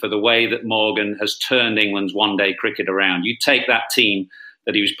admiration for the way that Morgan has turned England's one-day cricket around. You take that team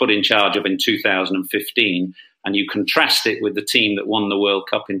that he was put in charge of in 2015 and you contrast it with the team that won the World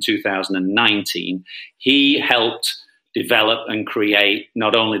Cup in 2019. He helped develop and create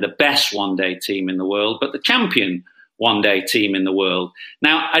not only the best one-day team in the world, but the champion one-day team in the world.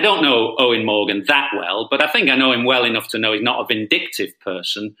 Now, I don't know Owen Morgan that well, but I think I know him well enough to know he's not a vindictive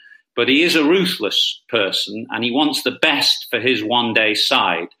person, but he is a ruthless person and he wants the best for his one-day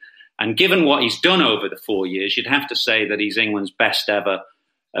side. And given what he's done over the 4 years, you'd have to say that he's England's best ever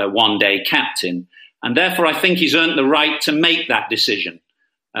one-day captain. And therefore, I think he's earned the right to make that decision.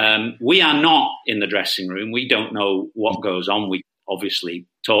 We are not in the dressing room. We don't know what goes on. We obviously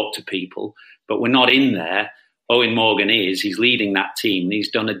talk to people, but we're not in there. Owen Morgan is. He's leading that team. He's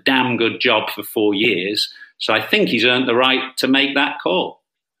done a damn good job for 4 years. So I think he's earned the right to make that call.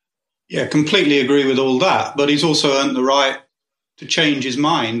 Yeah, completely agree with all that. But he's also earned the right to change his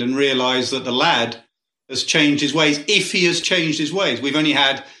mind and realise that the lad has changed his ways, if he has changed his ways. We've only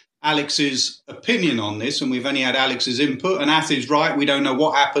had Alex's opinion on this and we've only had Alex's input. And Ath is right, we don't know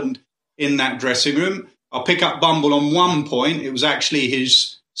what happened in that dressing room. I'll pick up Bumble on one point. It was actually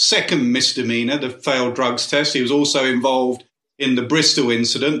his second misdemeanour, the failed drugs test. He was also involved in the Bristol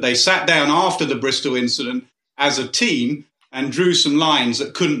incident. They sat down after the Bristol incident as a team and drew some lines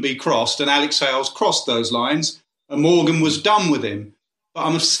that couldn't be crossed, and Alex Hales crossed those lines, and Morgan was done with him. But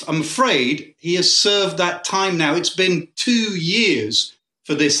I'm afraid he has served that time now. It's been 2 years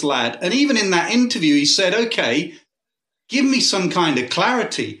for this lad. And even in that interview, he said, OK, give me some kind of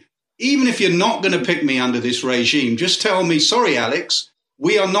clarity. Even if you're not going to pick me under this regime, just tell me, sorry, Alex,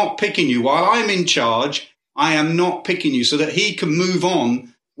 we are not picking you. While I'm in charge, I am not picking you, so that he can move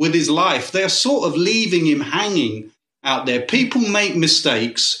on with his life. They're sort of leaving him hanging out there. People make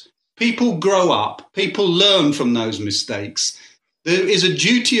mistakes. People grow up. People learn from those mistakes. There is a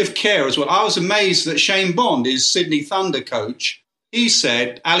duty of care as well. I was amazed that Shane Bond, his Sydney Thunder coach, he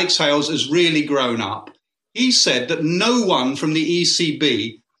said Alex Hales has really grown up. He said that no one from the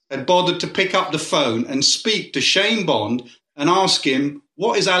ECB had bothered to pick up the phone and speak to Shane Bond and ask him,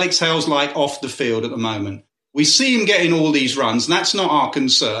 what is Alex Hales like off the field at the moment? We see him getting all these runs, and that's not our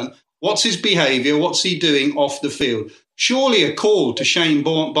concern. What's his behaviour? What's he doing off the field? Surely a call to Shane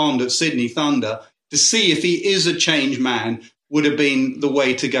Bond at Sydney Thunder to see if he is a changed man would have been the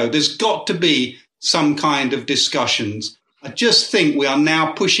way to go. There's got to be some kind of discussions. I just think we are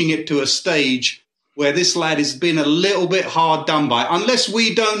now pushing it to a stage where this lad has been a little bit hard done by, unless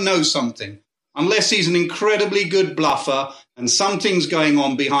we don't know something, unless he's an incredibly good bluffer and something's going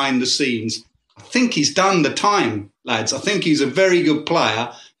on behind the scenes. I think he's done the time, lads. I think he's a very good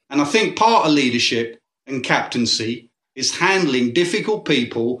player. And I think part of leadership and captaincy is handling difficult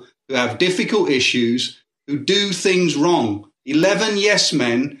people who have difficult issues, who do things wrong. 11 yes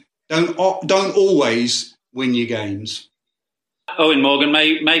men don't always win your games. Owen Morgan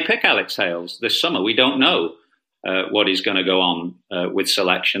may pick Alex Hales this summer. We don't know what is going to go on with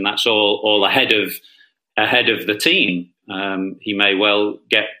selection. That's all ahead of the team. He may well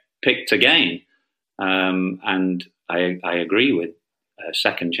get picked again. And I agree with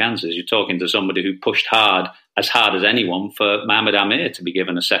second chances. You're talking to somebody who pushed hard as anyone for Mohamed Amir to be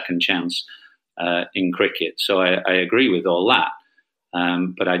given a second chance in cricket. So I agree with all that.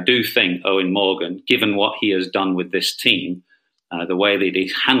 But I do think Owen Morgan, given what he has done with this team, the way that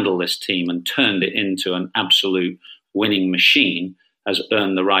he handled this team and turned it into an absolute winning machine, has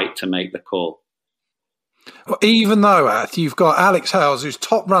earned the right to make the call. Well, even though, you've got Alex Hales, who's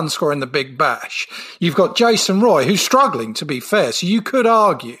top run scorer in the Big Bash, you've got Jason Roy, who's struggling, to be fair. So you could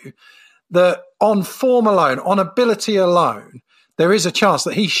argue that on form alone, on ability alone, there is a chance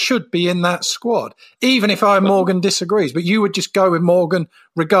that he should be in that squad, even if Owen Morgan disagrees. But you would just go with Morgan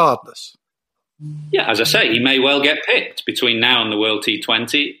regardless. Yeah, as I say, he may well get picked between now and the World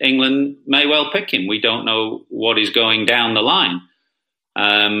T20. England may well pick him. We don't know what is going down the line.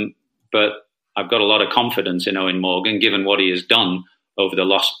 But I've got a lot of confidence in Owen Morgan, given what he has done over the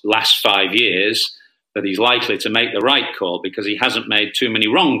last 5 years, that he's likely to make the right call, because he hasn't made too many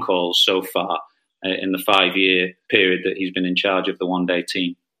wrong calls so far in the 5-year period that he's been in charge of the one-day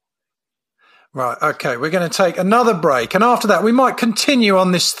team. Right, okay, we're going to take another break. And after that, we might continue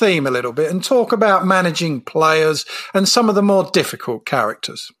on this theme a little bit and talk about managing players and some of the more difficult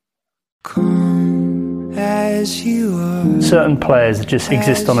characters. As you are, certain players just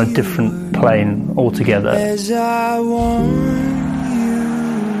exist on a different plane altogether.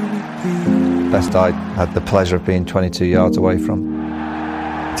 Best I had the pleasure of being 22 yards away from.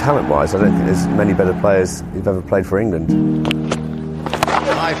 Talent-wise, I don't think there's many better players who've ever played for England.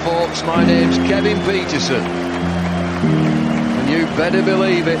 Hi folks, my name's Kevin Peterson, and you better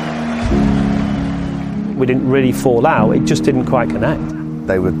believe it. We didn't really fall out, it just didn't quite connect.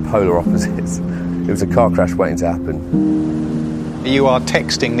 They were polar opposites. It was a car crash waiting to happen. You are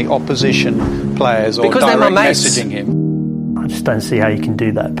texting the opposition players or because direct messaging him. I just don't see how you can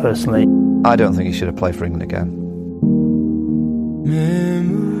do that personally. I don't think he should have played for England again.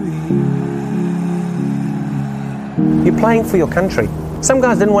 You're playing for your country. Some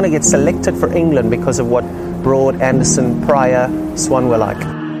guys didn't want to get selected for England because of what Broad, Anderson, Pryor, Swan were like.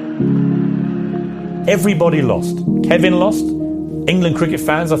 Everybody lost. Kevin lost. England cricket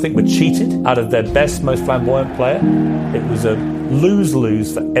fans, I think, were cheated out of their best, most flamboyant player. It was a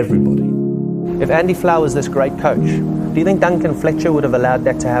lose-lose for everybody. If Andy Flower was this great coach, do you think Duncan Fletcher would have allowed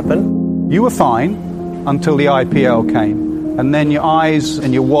that to happen? You were fine until the IPL came, and then your eyes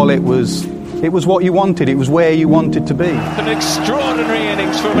and your wallet was what you wanted. It was where you wanted to be. An extraordinary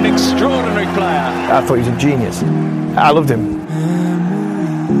innings from an extraordinary player. I thought he was a genius. I loved him.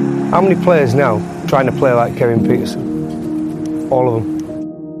 How many players now trying to play like Kevin Peterson? All of them.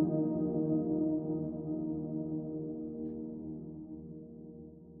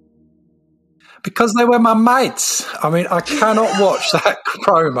 Because they were my mates. I mean, I cannot watch that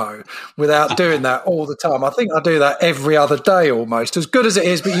promo without doing that all the time. I think I do that every other day almost, as good as it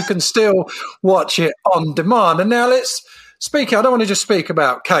is, but you can still watch it on demand. And now let's speak. I don't want to just speak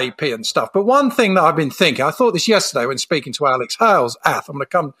about KP and stuff, but one thing that I've been thinking, I thought this yesterday when speaking to Alex Hales, I'm going to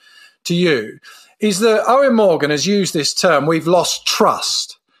come to you, is that Owen Morgan has used this term, we've lost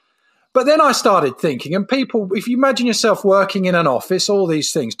trust. But then I started thinking, and people, if you imagine yourself working in an office, all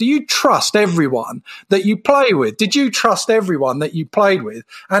these things, do you trust everyone that you play with? Did you trust everyone that you played with?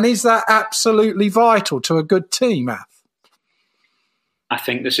 And is that absolutely vital to a good team, Ath? I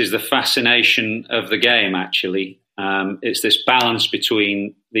think this is the fascination of the game, actually. It's this balance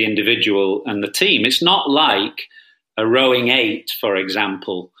between the individual and the team. It's not like a rowing 8, for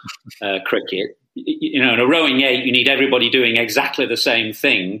example, cricket. In a rowing 8, you need everybody doing exactly the same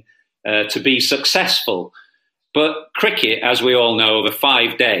thing to be successful. But cricket, as we all know, over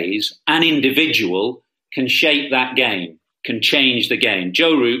 5 days, an individual can shape that game, can change the game.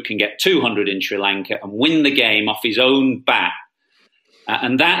 Joe Root can get 200 in Sri Lanka and win the game off his own bat.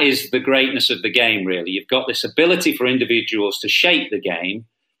 And that is the greatness of the game, really. You've got this ability for individuals to shape the game,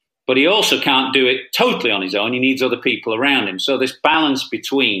 but he also can't do it totally on his own. He needs other people around him. So this balance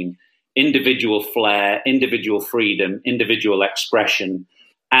between individual flair, individual freedom, individual expression,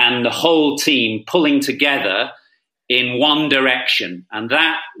 and the whole team pulling together in one direction. And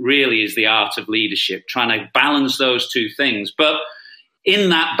that really is the art of leadership, trying to balance those two things. But in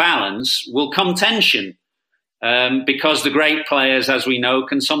that balance will come tension, because the great players, as we know,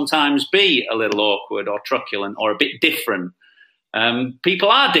 can sometimes be a little awkward or truculent or a bit different. People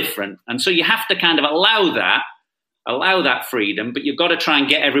are different. And so you have to kind of allow that freedom, but you've got to try and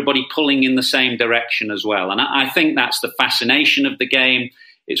get everybody pulling in the same direction as well. And I think that's the fascination of the game.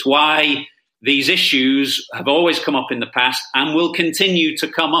 It's why these issues have always come up in the past and will continue to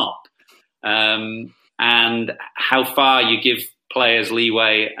come up. And how far you give players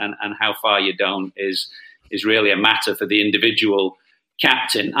leeway and how far you don't is really a matter for the individual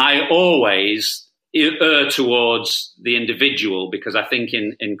captain. I always err towards the individual because I think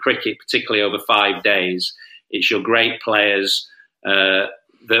in cricket, particularly over 5 days, it's your great players that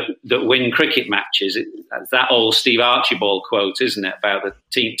win cricket matches. That old Steve Archibald quote, isn't it, about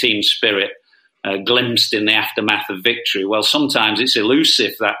the team spirit glimpsed in the aftermath of victory? Well, sometimes it's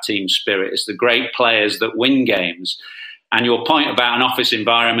elusive, that team spirit. It's the great players that win games. And your point about an office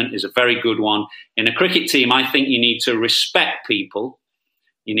environment is a very good one. In a cricket team, I think you need to respect people.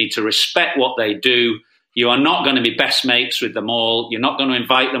 You need to respect what they do. You are not going to be best mates with them all. You're not going to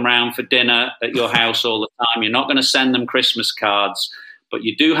invite them round for dinner at your house all the time. You're not going to send them Christmas cards. But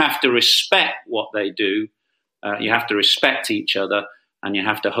you do have to respect what they do. You have to respect each other. And you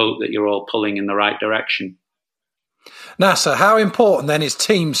have to hope that you're all pulling in the right direction. Nasser, how important then is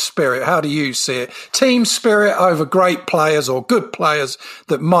team spirit? How do you see it? Team spirit over great players or good players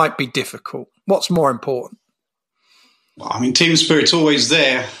that might be difficult. What's more important? Well, I mean, team spirit's always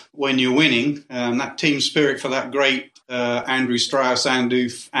there when you're winning. That team spirit for that great Andrew Strauss, Andy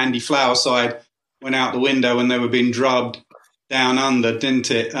Flower side went out the window when they were being drubbed down under,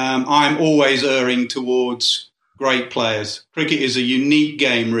 didn't it? I'm always erring towards great players. Cricket is a unique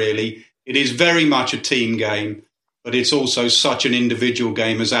game, really. It is very much a team game, but it's also such an individual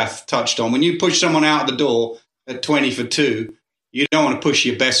game, as Ath touched on. When you push someone out the door at 20 for 2, you don't want to push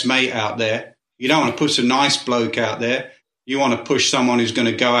your best mate out there. You don't want to push a nice bloke out there. You want to push someone who's going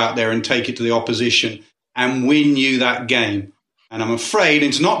to go out there and take it to the opposition and win you that game. And I'm afraid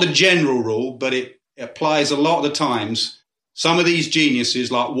it's not the general rule, but it applies a lot of the times. Some of these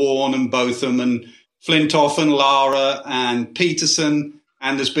geniuses like Warne and Botham and Flintoff and Lara and Peterson,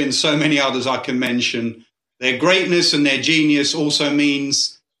 and there's been so many others I can mention, their greatness and their genius also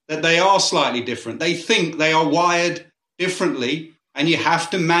means that they are slightly different. They think they are wired differently, and you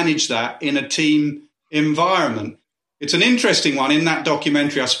have to manage that in a team environment. It's an interesting one. In that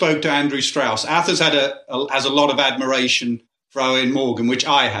documentary, I spoke to Andrew Strauss. Ath has a lot of admiration for Owen Morgan, which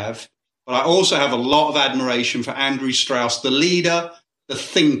I have, but I also have a lot of admiration for Andrew Strauss, the leader, the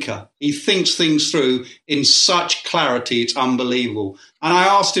thinker. He thinks things through in such clarity, it's unbelievable. And I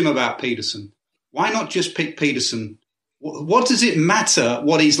asked him about Peterson. Why not just pick Peterson? What does it matter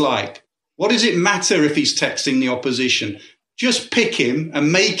what he's like? What does it matter if he's texting the opposition? Just pick him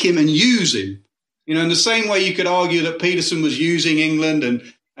and make him and use him. You know, in the same way you could argue that Peterson was using England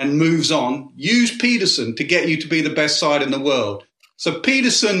and moves on, use Peterson to get you to be the best side in the world. So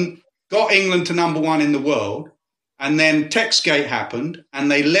Peterson got England to number 1 in the world, and then Texgate happened, and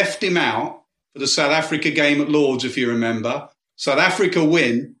they left him out for the South Africa game at Lord's, if you remember. South Africa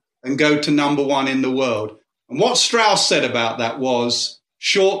win and go to number 1 in the world. And what Strauss said about that was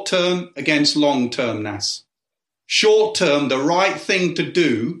short term against long term, Nas. Short term, the right thing to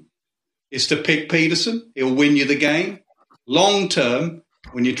do is to pick Peterson. He'll win you the game. Long term,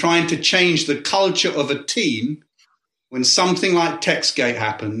 when you're trying to change the culture of a team, when something like Texgate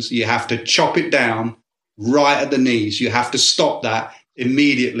happens, you have to chop it down right at the knees. You have to stop that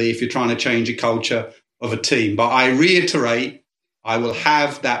immediately if you're trying to change a culture of a team. But I reiterate, I will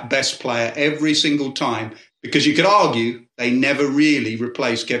have that best player every single time, because you could argue they never really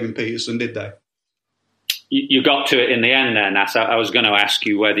replaced Kevin Pietersen, did they? You got to it in the end there, Nass. I was going to ask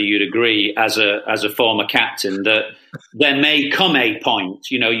you whether you'd agree as a former captain that there may come a point,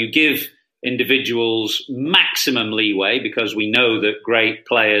 you give individuals maximum leeway because we know that great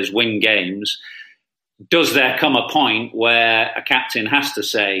players win games. Does there come a point where a captain has to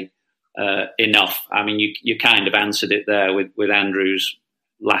say enough? I mean, you kind of answered it there with Andrew's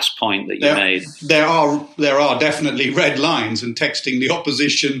last point that you made. There are definitely red lines, and texting the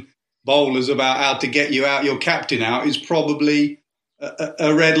opposition bowlers about how to get you out, your captain out, is probably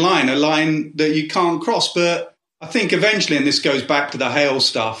a red line, a line that you can't cross. But I think eventually, and this goes back to the Hale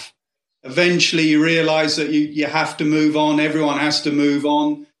stuff, eventually you realise that you have to move on, everyone has to move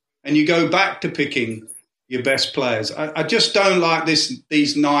on, and you go back to picking your best players. I just don't like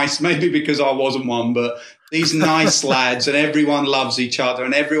these nice, maybe because I wasn't one, but these nice lads, and everyone loves each other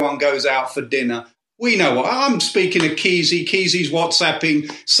and everyone goes out for dinner. We know what I'm speaking of. Keezy's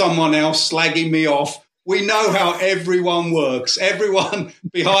WhatsApping someone else, slagging me off. We know how everyone works. Everyone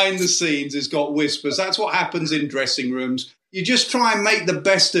behind the scenes has got whispers. That's what happens in dressing rooms. You just try and make the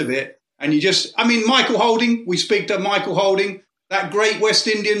best of it. And Michael Holding, we speak to Michael Holding, that great West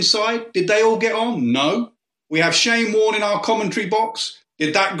Indian side, did they all get on? No. We have Shane Warne in our commentary box.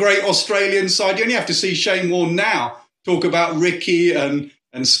 Did that great Australian side, you only have to see Shane Warne now talk about Ricky and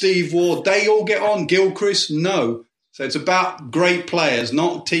Steve Ward, they all get on. Gilchrist, no. So it's about great players,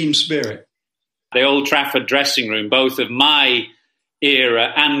 not team spirit. The Old Trafford dressing room, both of my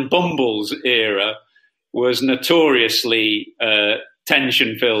era and Bumble's era, was notoriously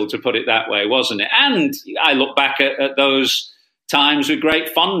tension-filled, to put it that way, wasn't it? And I look back at those times with great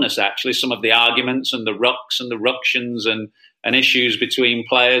fondness, actually. Some of the arguments and the rucks and the ructions and issues between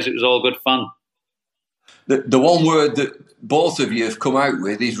players, it was all good fun. The one word that both of you have come out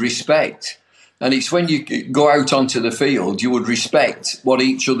with is respect. And it's when you go out onto the field, you would respect what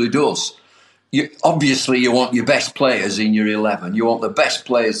each other does. Obviously, you want your best players in your 11. You want the best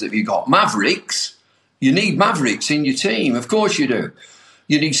players that you've got. Mavericks, you need Mavericks in your team. Of course you do.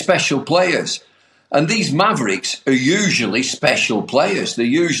 You need special players. And these Mavericks are usually special players. They're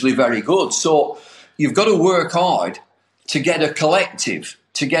usually very good. So you've got to work hard to get a collective,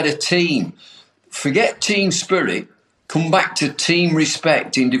 to get a team. Forget team spirit, come back to team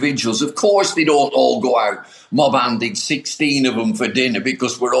respect, individuals. Of course they don't all go out mob-handed, 16 of them for dinner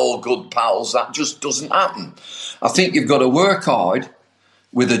because we're all good pals. That just doesn't happen. I think you've got to work hard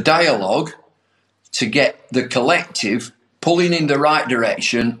with a dialogue to get the collective pulling in the right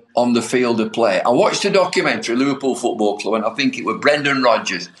direction on the field of play. I watched a documentary, Liverpool Football Club, and I think it was Brendan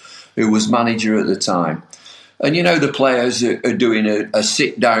Rodgers, who was manager at the time. And the players are doing a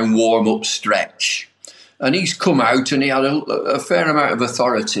sit-down warm-up stretch. And he's come out and he had a fair amount of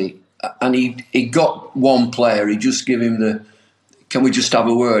authority. And he got one player, he just gave him can we just have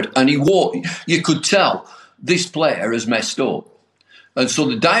a word? And you could tell this player has messed up. And so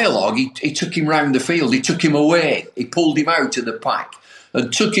the dialogue, he took him round the field, he took him away, he pulled him out of the pack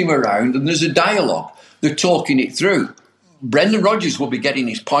and took him around, and there's a dialogue. They're talking it through. Brendan Rodgers will be getting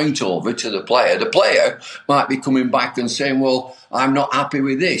his point over to the player. The player might be coming back and saying, well, I'm not happy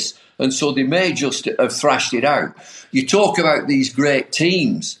with this. And so they may just have thrashed it out. You talk about these great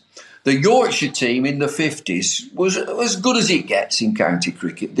teams. The Yorkshire team in the 50s was as good as it gets in county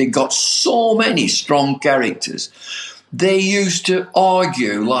cricket. They got so many strong characters. They used to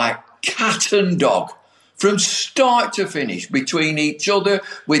argue like cat and dog from start to finish between each other,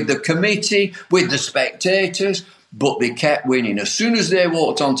 with the committee, with the spectators. But they kept winning. As soon as they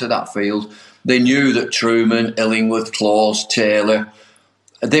walked onto that field, they knew that Truman, Illingworth, Claus, Taylor,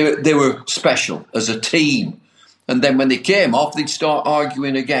 they were special as a team. And then when they came off, they'd start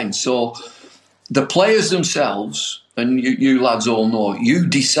arguing again. So the players themselves, and you lads all know, you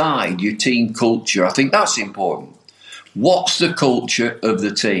decide your team culture. I think that's important. What's the culture of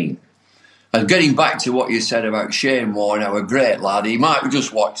the team? And getting back to what you said about Shane Warne, our great lad, he might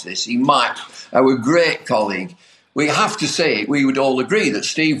just watch this, our great colleague. We have to say it, we would all agree that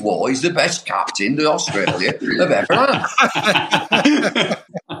Steve Waugh is the best captain that Australia have ever had.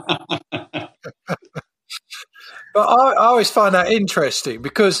 But I always find that interesting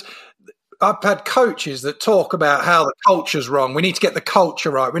because I've had coaches that talk about how the culture's wrong. We need to get the culture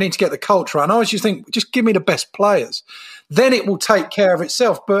right. We need to get the culture right. And I always just think, just give me the best players. Then it will take care of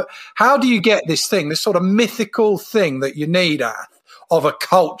itself. But how do you get this sort of mythical thing that you need of a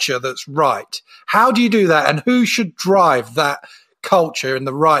culture that's right? How do you do that? And who should drive that culture in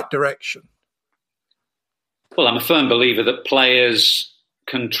the right direction? Well, I'm a firm believer that players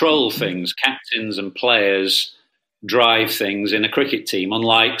control things. Captains and players drive things in a cricket team,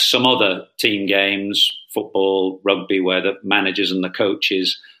 unlike some other team games, football, rugby, where the managers and the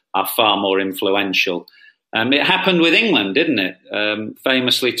coaches are far more influential. It happened with England, didn't it?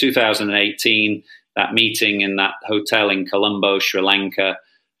 Famously, 2018, that meeting in that hotel in Colombo, Sri Lanka,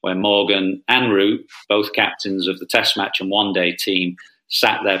 where Morgan and Root, both captains of the Test match and one-day team,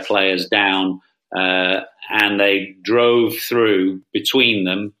 sat their players down and they drove through, between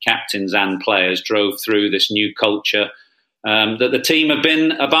them, captains and players, drove through this new culture that the team have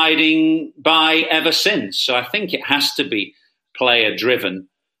been abiding by ever since. So I think it has to be player-driven.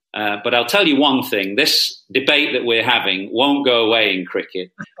 But I'll tell you one thing, this debate that we're having won't go away in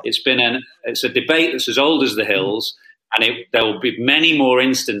cricket. It's a debate that's as old as the hills, and there will be many more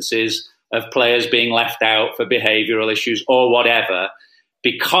instances of players being left out for behavioural issues or whatever,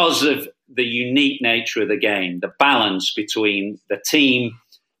 because of the unique nature of the game, the balance between the team,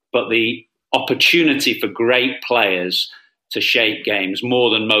 but the opportunity for great players to shape games more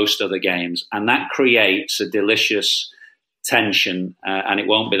than most other games. And that creates a delicious tension, and it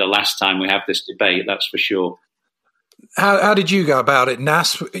won't be the last time we have this debate, that's for sure. How did you go about it,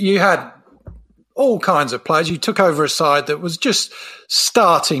 Nas? You had all kinds of players. You took over a side that was just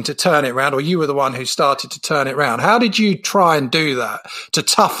starting to turn it around, or you were the one who started to turn it around. How did you try and do that to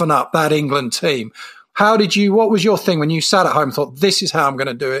toughen up that England team? What was your thing when you sat at home and thought, this is how I'm going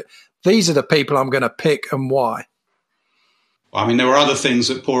to do it? These are the people I'm going to pick, and why? I mean, there were other things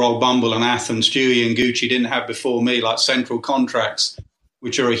that poor old Bumble and Athens, Stewie and Gucci didn't have before me, like central contracts,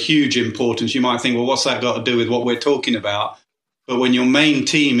 which are a huge importance. You might think, well, what's that got to do with what we're talking about? But when your main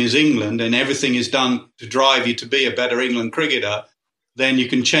team is England and everything is done to drive you to be a better England cricketer, then you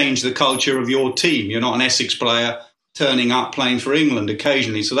can change the culture of your team. You're not an Essex player turning up playing for England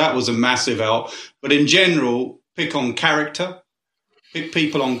occasionally. So that was a massive help. But in general, pick on character, pick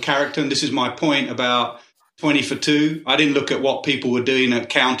people on character. And this is my point about 20 for 2. I didn't look at what people were doing at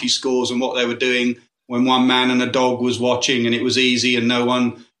county scores and what they were doing when one man and a dog was watching and it was easy and no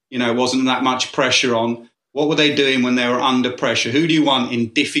one, wasn't that much pressure on. What were they doing when they were under pressure? Who do you want in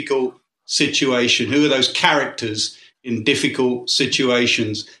difficult situation? Who are those characters in difficult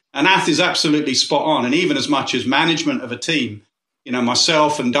situations? And Ath is absolutely spot on. And even as much as management of a team,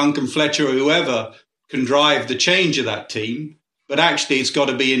 myself and Duncan Fletcher or whoever can drive the change of that team, but actually it's got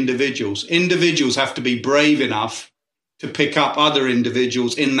to be individuals. Individuals have to be brave enough to pick up other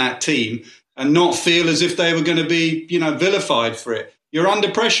individuals in that team and not feel as if they were going to be, vilified for it. You're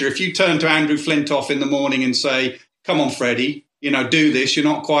under pressure. If you turn to Andrew Flintoff in the morning and say, come on, Freddie, do this, you're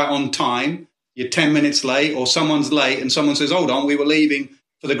not quite on time, you're 10 minutes late, or someone's late and someone says, hold on, we were leaving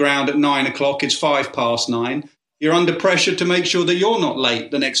for the ground at 9 o'clock, it's 9:05. You're under pressure to make sure that you're not late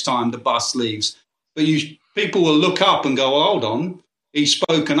the next time the bus leaves. But people will look up and go, well, hold on, he's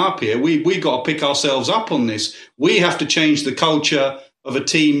spoken up here. We got to pick ourselves up on this. We have to change the culture of a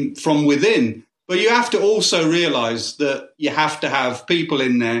team from within. But you have to also realise that you have to have people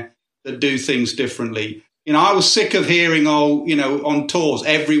in there that do things differently. I was sick of hearing, on tours,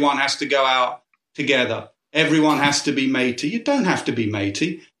 everyone has to go out together. Everyone has to be matey. You don't have to be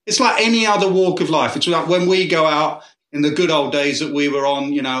matey. It's like any other walk of life. It's like when we go out in the good old days that we were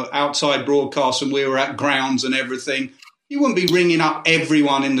on, outside broadcasts and we were at grounds and everything. You wouldn't be ringing up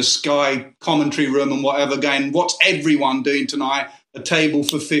everyone in the Sky commentary room and whatever, going, what's everyone doing tonight? A table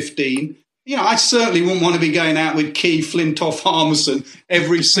for 15. I certainly wouldn't want to be going out with Key, Flintoff, Harmison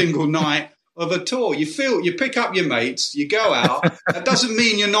every single night of a tour. You pick up your mates, you go out. That doesn't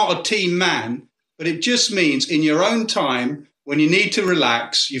mean you're not a team man, but it just means in your own time, when you need to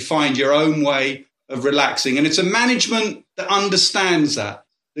relax, you find your own way of relaxing. And it's a management that understands that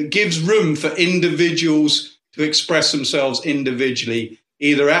gives room for individuals to express themselves individually,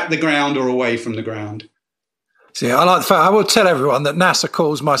 either at the ground or away from the ground. See, I like the fact, I will tell everyone that NASA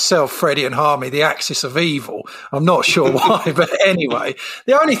calls myself, Freddie and Harmy, the axis of evil. I'm not sure why, but anyway,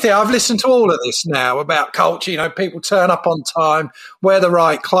 the only thing, I've listened to all of this now about culture, people turn up on time, wear the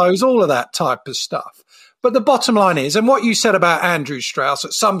right clothes, all of that type of stuff. But the bottom line is, and what you said about Andrew Strauss,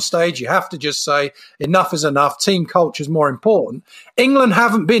 at some stage you have to just say enough is enough, team culture is more important. England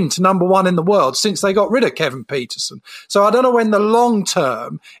haven't been to number one in the world since they got rid of Kevin Pietersen. So I don't know when the long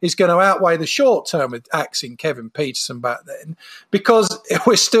term is going to outweigh the short term with axing Kevin Pietersen back then, because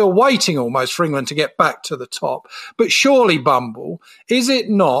we're still waiting almost for England to get back to the top. But surely, Bumble, is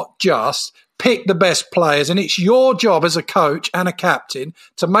it not just pick the best players, and it's your job as a coach and a captain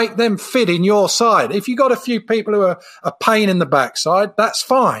to make them fit in your side. If you've got a few people who are a pain in the backside, that's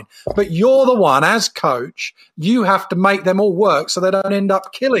fine. But you're the one, as coach, you have to make them all work so they don't end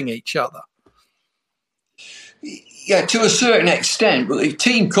up killing each other. Yeah, to a certain extent, but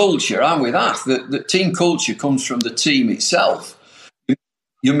team culture, I'm with that. The team culture comes from the team itself.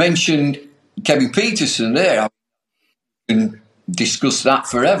 You mentioned Kevin Pietersen there. I can discuss that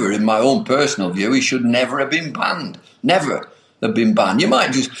forever. In my own personal view, he should never have been banned. Never have been banned. You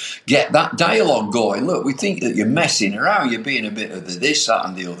might just get that dialogue going. Look, we think that you're messing around. You're being a bit of the this, that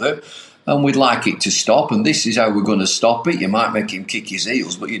and the other. And we'd like it to stop, and this is how we're going to stop it. You might make him kick his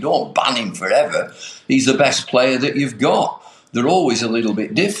heels, but you don't ban him forever. He's the best player that you've got. They're always a little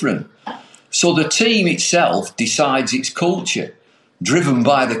bit different. So the team itself decides its culture, driven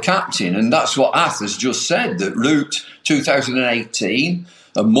by the captain, and that's what Ath has just said, that Root 2018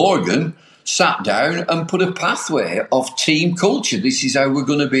 and Morgan sat down and put a pathway of team culture. This is how we're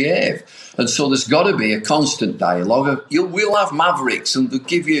going to behave. And so there's got to be a constant dialogue. We'll have mavericks, and they'll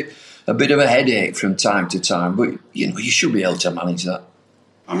give you a bit of a headache from time to time, but you should be able to manage that.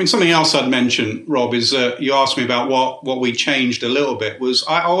 I mean, something else I'd mention, Rob, is you asked me about what we changed a little bit. Was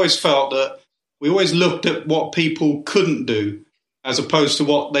I always felt that we always looked at what people couldn't do as opposed to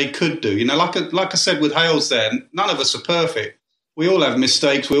what they could do. Like I said with Hales there, none of us are perfect. We all have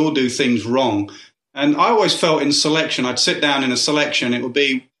mistakes. We all do things wrong. And I always felt in selection, I'd sit down in a selection, it would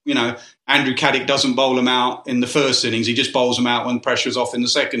be, Andrew Caddick doesn't bowl them out in the first innings. He just bowls them out when pressure's off in the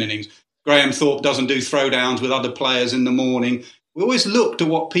second innings. Graham Thorpe doesn't do throwdowns with other players in the morning. We always looked at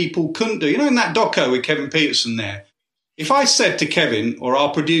what people couldn't do. In that doco with Kevin Pietersen there, if I said to Kevin, or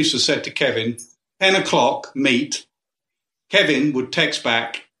our producer said to Kevin, 10 o'clock, meet, Kevin would text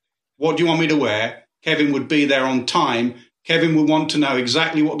back, what do you want me to wear? Kevin would be there on time. Kevin would want to know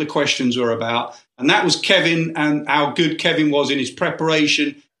exactly what the questions were about. And that was Kevin, and how good Kevin was in his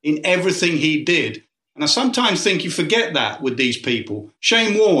preparation, in everything he did. And I sometimes think you forget that with these people.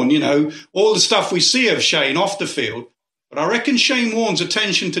 Shane Warne, all the stuff we see of Shane off the field. But I reckon Shane Warne's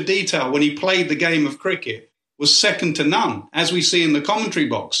attention to detail when he played the game of cricket was second to none, as we see in the commentary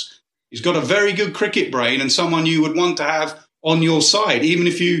box. He's got a very good cricket brain and someone you would want to have on your side, even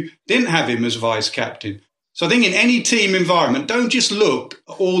if you didn't have him as vice-captain. So I think in any team environment, don't just look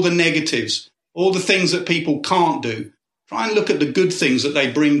at all the negatives, all the things that people can't do. Try and look at the good things that they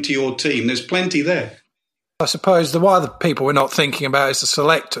bring to your team. There's plenty there. I suppose the other people we're not thinking about is the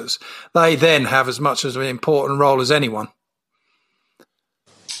selectors. They then have as much of an important role as anyone.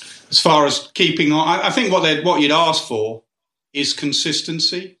 As far as keeping on, I think what you'd ask for is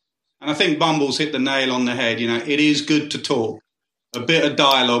consistency. And I think Bumble's hit the nail on the head. It is good to talk, a bit of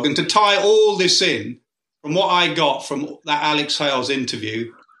dialogue. And to tie all this in, from what I got from that Alex Hales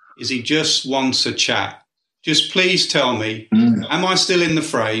interview, is he just wants a chat. Just please tell me, am I still in the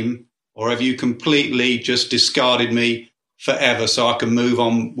frame, or have you completely just discarded me forever so I can move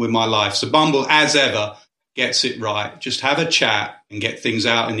on with my life? So Bumble, as ever, gets it right. Just have a chat and get things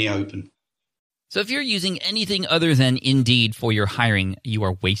out in the open. So if you're using anything other than Indeed for your hiring, you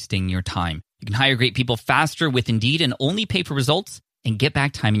are wasting your time. You can hire great people faster with Indeed and only pay for results and get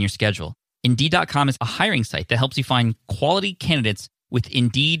back time in your schedule. Indeed.com is a hiring site that helps you find quality candidates with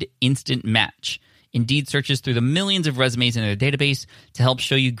Indeed Instant Match. Indeed searches through the millions of resumes in their database to help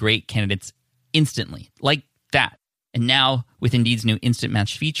show you great candidates instantly, like that. And now, with Indeed's new Instant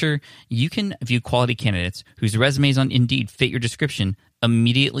Match feature, you can view quality candidates whose resumes on Indeed fit your description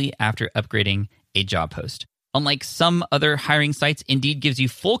immediately after upgrading a job post. Unlike some other hiring sites, Indeed gives you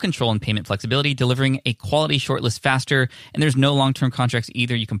full control and payment flexibility, delivering a quality shortlist faster, and there's no long-term contracts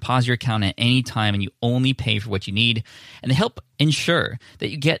either. You can pause your account at any time, and you only pay for what you need. And they help ensure that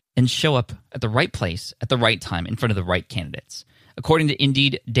you get and show up at the right place at the right time in front of the right candidates. According to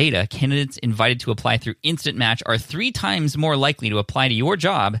Indeed data, candidates invited to apply through Instant Match are 3 times more likely to apply to your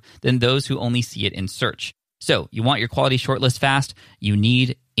job than those who only see it in search. So, you want your quality shortlist fast? You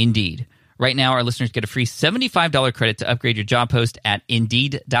need Indeed. Right now, our listeners get a free $75 credit to upgrade your job post at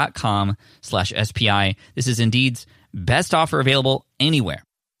Indeed.com/SPI. This is Indeed's best offer available anywhere.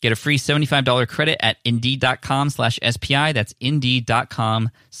 Get a free $75 credit at Indeed.com/SPI. That's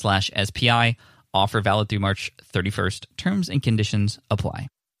Indeed.com/SPI. Offer valid through March 31st. Terms and conditions apply.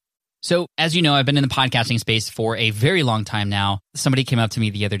 So, as you know, I've been in the podcasting space for a very long time now. Somebody came up to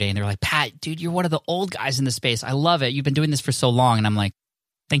me the other day and they were like, Pat, dude, you're one of the old guys in the space. I love it. You've been doing this for so long. And I'm like,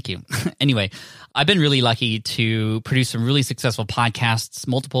 thank you. Anyway, I've been really lucky to produce some really successful podcasts,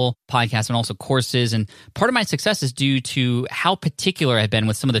 multiple podcasts, and also courses. And part of my success is due to how particular I've been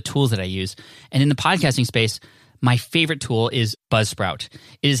with some of the tools that I use. And in the podcasting space, my favorite tool is Buzzsprout.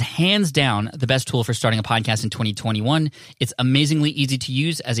 It is hands down the best tool for starting a podcast in 2021. It's amazingly easy to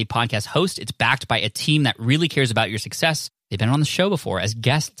use as a podcast host. It's backed by a team that really cares about your success. They've been on the show before as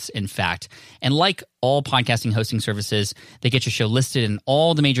guests, in fact. And like all podcasting hosting services, they get your show listed in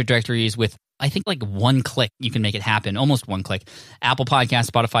all the major directories with, I think, like one click. You can make it happen, almost one click. Apple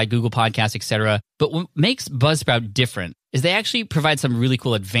Podcasts, Spotify, Google Podcasts, etc. But what makes Buzzsprout different is they actually provide some really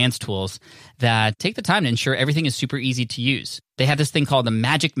cool advanced tools that take the time to ensure everything is super easy to use. They have this thing called the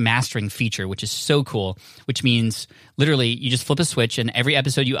Magic Mastering feature, which is so cool, which means literally you just flip a switch and every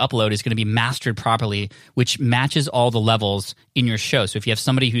episode you upload is going to be mastered properly, which matches all the levels in your show. So if you have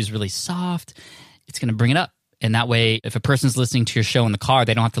somebody who's really soft, it's going to bring it up. And that way, if a person's listening to your show in the car,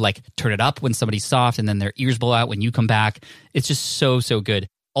 they don't have to like turn it up when somebody's soft and then their ears blow out when you come back. It's just so good.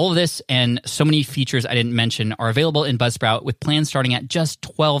 All of this and so many features I didn't mention are available in Buzzsprout with plans starting at just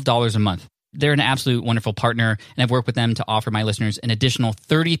 $12 a month. They're an absolute wonderful partner, and I've worked with them to offer my listeners an additional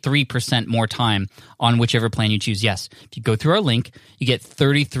 33% more time on whichever plan you choose. Yes, if you go through our link, you get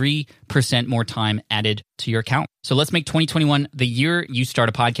 33% more time added to your account. So let's make 2021 the year you start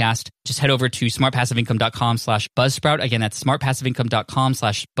a podcast. Just head over to smartpassiveincome.com/Buzzsprout. Again, that's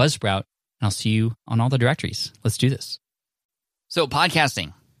smartpassiveincome.com/Buzzsprout, and I'll see you on all the directories. Let's do this. So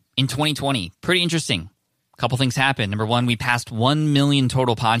podcasting in 2020, pretty interesting. A couple things happened. Number one, we passed 1 million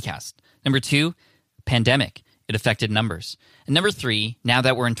total podcasts. Number two, pandemic. It affected numbers. And number three, now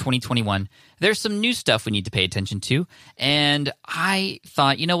that we're in 2021, there's some new stuff we need to pay attention to. And I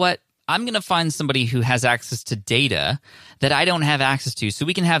thought, you know what? I'm going to find somebody who has access to data that I don't have access to so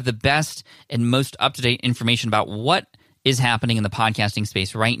we can have the best and most up-to-date information about what is happening in the podcasting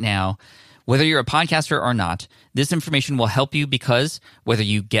space right now. Whether you're a podcaster or not, this information will help you because whether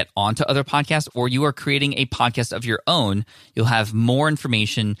you get onto other podcasts or you are creating a podcast of your own, you'll have more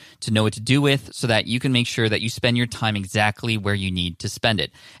information to know what to do with so that you can make sure that you spend your time exactly where you need to spend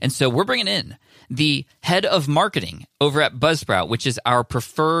it. And so we're bringing in the head of marketing over at Buzzsprout, which is our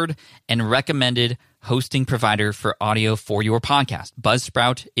preferred and recommended hosting provider for audio for your podcast.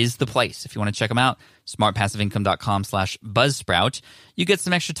 Buzzsprout is the place. If you want to check them out, smartpassiveincome.com/Buzzsprout. You get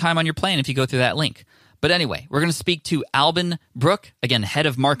some extra time on your plan if you go through that link. But anyway, we're going to speak to Albin Brooke, again, head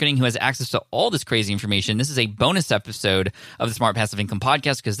of marketing, who has access to all this crazy information. This is a bonus episode of the Smart Passive Income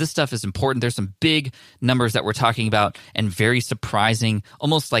podcast because this stuff is important. There's some big numbers that we're talking about and very surprising,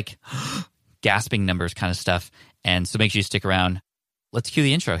 almost like gasping numbers kind of stuff. And so make sure you stick around. Let's cue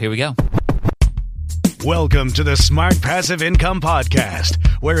the intro. Here we go. Welcome to the Smart Passive Income Podcast,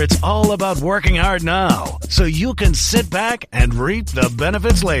 where it's all about working hard now so you can sit back and reap the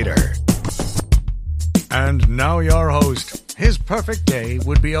benefits later. And now your host. His perfect day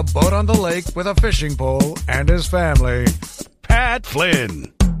would be a boat on the lake with a fishing pole and his family, Pat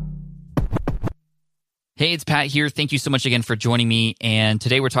Flynn. Hey, it's Pat here. Thank you so much again for joining me. And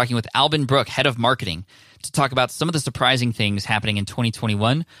today we're talking with Albin Brooke, head of marketing, to talk about some of the surprising things happening in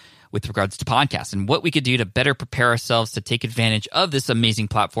 2021 with regards to podcasts and what we could do to better prepare ourselves to take advantage of this amazing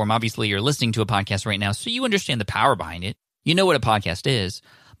platform. Obviously, you're listening to a podcast right now, so you understand the power behind it. You know what a podcast is,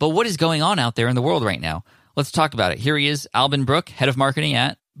 but what is going on out there in the world right now? Let's talk about it. Here he is, Albin Brooke, head of marketing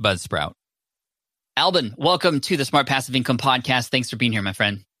at Buzzsprout. Albin, welcome to the Smart Passive Income Podcast. Thanks for being here, my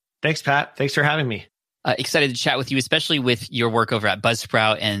friend. Thanks, Pat. Thanks for having me. Excited to chat with you, especially with your work over at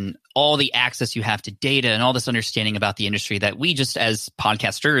Buzzsprout and all the access you have to data and all this understanding about the industry that we just as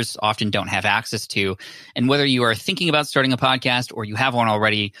podcasters often don't have access to. And whether you are thinking about starting a podcast or you have one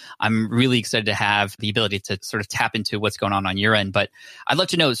already, I'm really excited to have the ability to sort of tap into what's going on your end. But I'd love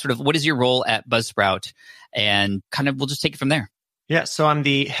to know sort of what is your role at Buzzsprout, and kind of we'll just take it from there. Yeah, so I'm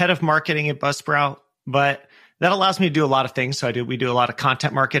the head of marketing at Buzzsprout, but that allows me to do a lot of things. So we do a lot of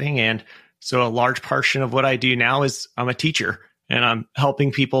content marketing, and so a large portion of what I do now is I'm a teacher, and I'm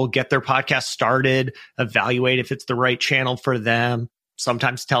helping people get their podcast started, evaluate if it's the right channel for them,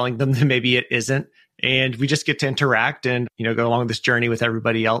 sometimes telling them that maybe it isn't. And we just get to interact and, go along this journey with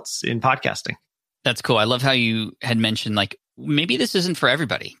everybody else in podcasting. That's cool. I love how you had mentioned, like, maybe this isn't for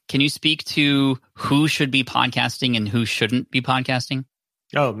everybody. Can you speak to who should be podcasting and who shouldn't be podcasting?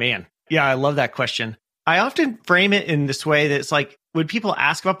 Oh, man. Yeah, I love that question. I often frame it in this way that it's like, when people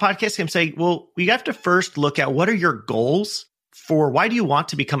ask about podcasting, I'm saying, well, we have to first look at what are your goals for why do you want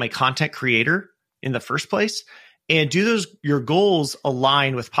to become a content creator in the first place? And do your goals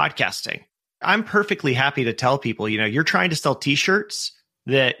align with podcasting? I'm perfectly happy to tell people, you're trying to sell t-shirts,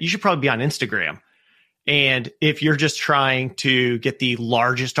 that you should probably be on Instagram. And if you're just trying to get the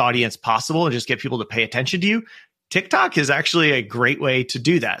largest audience possible and just get people to pay attention to you, TikTok is actually a great way to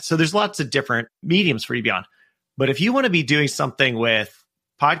do that. So there's lots of different mediums for you to be on. But if you want to be doing something with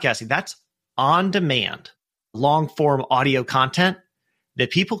podcasting, that's on demand, long form audio content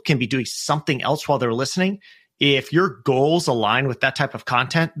that people can be doing something else while they're listening. If your goals align with that type of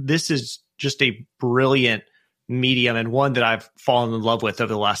content, this is just a brilliant medium and one that I've fallen in love with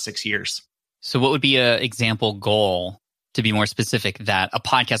over the last 6 years. So what would be an example goal, to be more specific, that a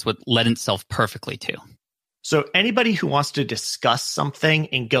podcast would lend itself perfectly to? So anybody who wants to discuss something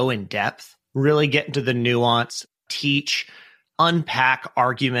and go in depth, really get into the nuance, teach, unpack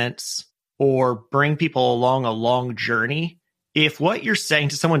arguments, or bring people along a long journey, if what you're saying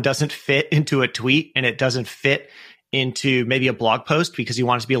to someone doesn't fit into a tweet and it doesn't fit into maybe a blog post because you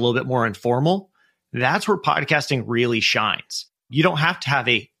want it to be a little bit more informal, that's where podcasting really shines. You don't have to have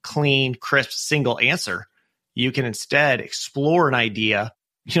a clean, crisp, single answer. You can instead explore an idea.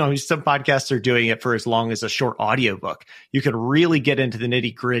 Some podcasts are doing it for as long as a short audiobook. You can really get into the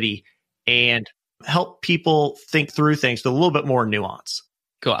nitty gritty and help people think through things with a little bit more nuance.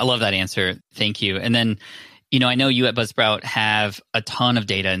 Cool. I love that answer. Thank you. And then, I know you at Buzzsprout have a ton of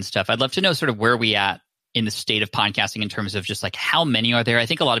data and stuff. I'd love to know sort of where we at in the state of podcasting in terms of just like how many are there? I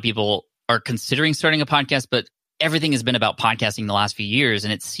think a lot of people are considering starting a podcast, but everything has been about podcasting the last few years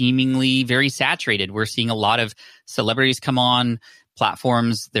and it's seemingly very saturated. We're seeing a lot of celebrities come on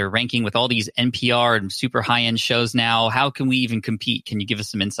platforms. They're ranking with all these NPR and super high-end shows now. How can we even compete? Can you give us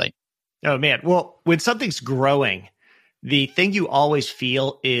some insight? Oh, man. Well, when something's growing, the thing you always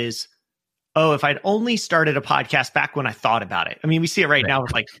feel is, oh, if I'd only started a podcast back when I thought about it. I mean, we see it right now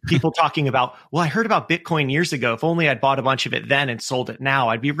with like people talking about, well, I heard about Bitcoin years ago. If only I'd bought a bunch of it then and sold it now,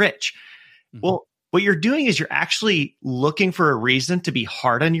 I'd be rich. Mm-hmm. Well, what you're doing is you're actually looking for a reason to be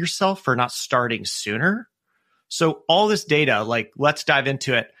hard on yourself for not starting sooner. So all this data, like, let's dive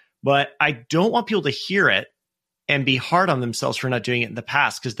into it. But I don't want people to hear it and be hard on themselves for not doing it in the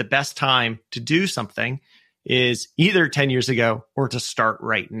past, because the best time to do something is either 10 years ago or to start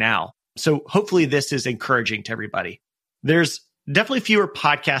right now. So hopefully this is encouraging to everybody. There's definitely fewer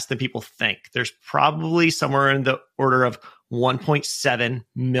podcasts than people think. There's probably somewhere in the order of 1.7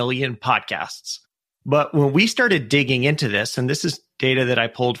 million podcasts. But when we started digging into this, and this is data that I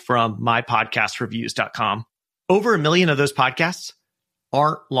pulled from mypodcastreviews.com, over 1 million of those podcasts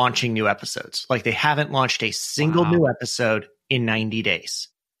aren't launching new episodes. Like they haven't launched a single new episode in 90 days.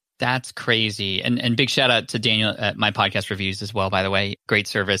 That's crazy. And big shout out to Daniel at My Podcast Reviews as well, by the way. Great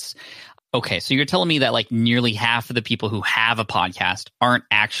service. Okay, so you're telling me that like nearly half of the people who have a podcast aren't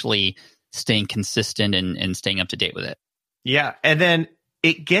actually staying consistent and staying up to date with it. Yeah. And then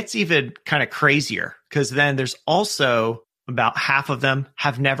it gets even kind of crazier because then there's also about half of them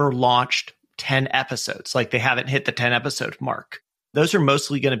have never launched 10 episodes. Like they haven't hit the 10 episode mark. Those are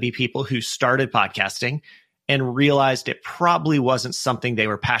mostly going to be people who started podcasting and realized it probably wasn't something they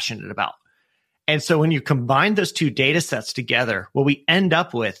were passionate about. And so when you combine those two data sets together, what we end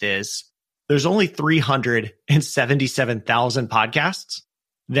up with is there's only 377,000 podcasts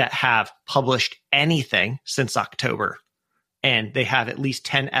that have published anything since October, and they have at least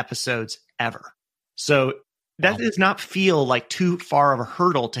 10 episodes ever. So that does not feel like too far of a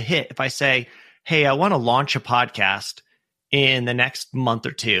hurdle to hit. If I say, hey, I want to launch a podcast in the next month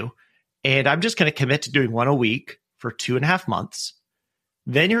or two, and I'm just going to commit to doing one a week for 2.5 months,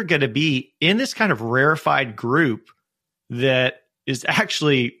 then you're going to be in this kind of rarefied group that is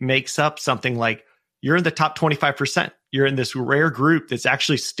actually makes up something like you're in the top 25%. You're in this rare group that's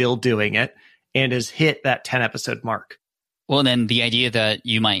actually still doing it and has hit that 10 episode mark. Well, and then the idea that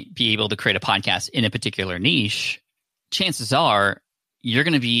you might be able to create a podcast in a particular niche, chances are you're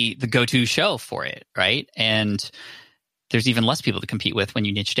going to be the go-to show for it, right? And there's even less people to compete with when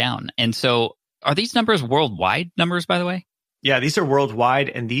you niche down. And so are these numbers worldwide numbers, by the way? Yeah, these are worldwide.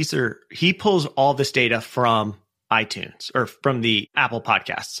 And he pulls all this data from iTunes or from the Apple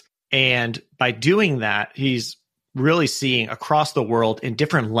Podcasts. And by doing that, he's really seeing across the world in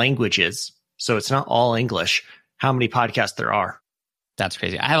different languages. So it's not all English, how many podcasts there are. That's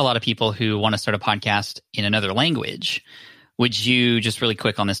crazy. I have a lot of people who want to start a podcast in another language. Would you just really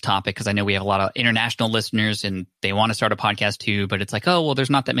quick on this topic, because I know we have a lot of international listeners and they want to start a podcast too, but it's like, oh, well, there's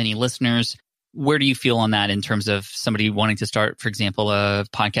not that many listeners. Where do you feel on that in terms of somebody wanting to start, for example, a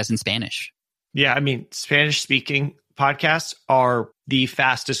podcast in Spanish? Yeah, I mean, Spanish-speaking podcasts are the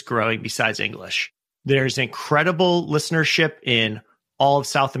fastest growing besides English. There's incredible listenership in all of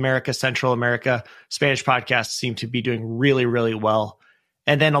South America, Central America. Spanish podcasts seem to be doing really, really well.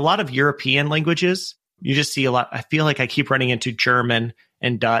 And then a lot of European languages, you just see a lot. I feel like I keep running into German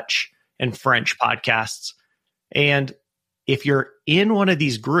and Dutch and French podcasts. And if you're in one of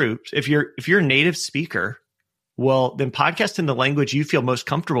these groups, if you're a native speaker, well, then podcast in the language you feel most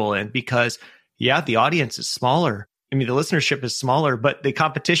comfortable in, because yeah, the audience is smaller. I mean, the listenership is smaller, but the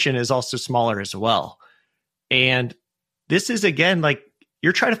competition is also smaller as well. And this is, again, like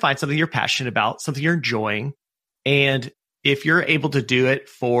you're trying to find something you're passionate about, something you're enjoying. And if you're able to do it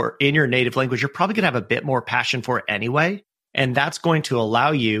in your native language, you're probably going to have a bit more passion for it anyway. And that's going to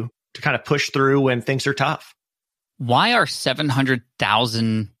allow you to kind of push through when things are tough. Why are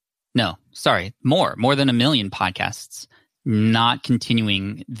 700,000, more than 1 million podcasts not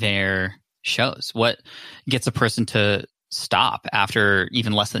continuing their shows? What gets a person to stop after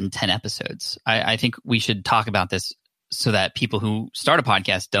even less than 10 episodes? I think we should talk about this so that people who start a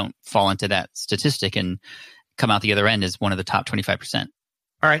podcast don't fall into that statistic and come out the other end as one of the top 25%.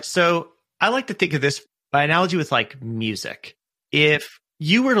 All right. So I like to think of this by analogy with like music. If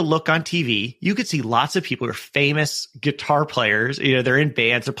you were to look on TV, you could see lots of people who are famous guitar players. You know, they're in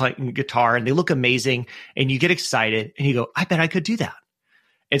bands, they're playing guitar and they look amazing. And you get excited and you go, I bet I could do that.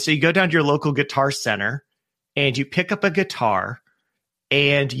 And so you go down to your local guitar center and you pick up a guitar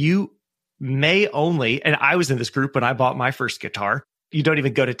and you may only, and I was in this group when I bought my first guitar, you don't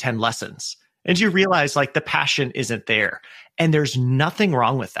even go to 10 lessons. And you realize like the passion isn't there. And there's nothing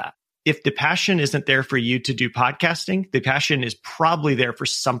wrong with that. If the passion isn't there for you to do podcasting, the passion is probably there for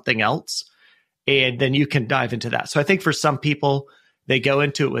something else. And then you can dive into that. So I think for some people, they go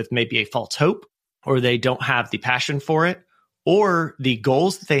into it with maybe a false hope, or they don't have the passion for it, or the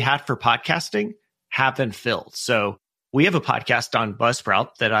goals that they had for podcasting have been filled. So we have a podcast on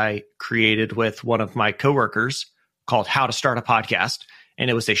Buzzsprout that I created with one of my coworkers called How to Start a Podcast. And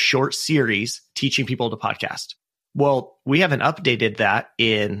it was a short series teaching people to podcast. Well, we haven't updated that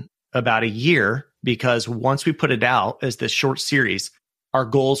in about a year because once we put it out as this short series, our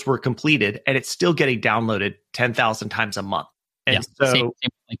goals were completed and it's still getting downloaded 10,000 times a month. And so same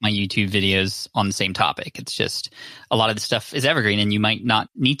like my YouTube videos on the same topic. It's just a lot of the stuff is evergreen and you might not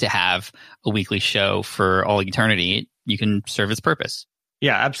need to have a weekly show for all eternity. You can serve its purpose.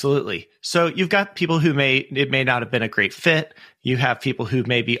 Yeah, absolutely. So you've got people who it may not have been a great fit. You have people who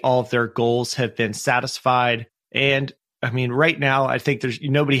maybe all of their goals have been satisfied. And I mean, right now, I think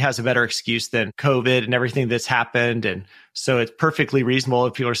nobody has a better excuse than COVID and everything that's happened. And so it's perfectly reasonable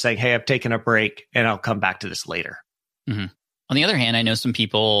if people are saying, hey, I've taken a break and I'll come back to this later. Mm-hmm. On the other hand, I know some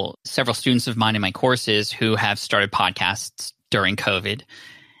people, several students of mine in my courses who have started podcasts during COVID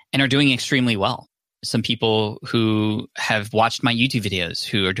and are doing extremely well. Some people who have watched my YouTube videos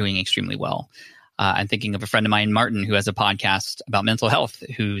who are doing extremely well. I'm thinking of a friend of mine, Martin, who has a podcast about mental health,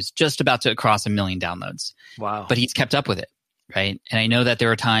 who's just about to cross 1 million downloads. Wow. But he's kept up with it, right? And I know that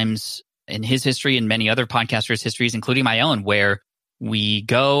there are times in his history and many other podcasters' histories, including my own, where we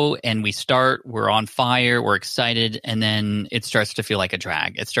go and we start, we're on fire, we're excited, and then it starts to feel like a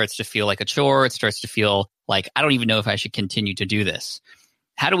drag. It starts to feel like a chore. It starts to feel like, I don't even know if I should continue to do this.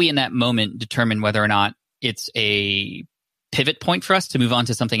 How do we in that moment determine whether or not it's a pivot point for us to move on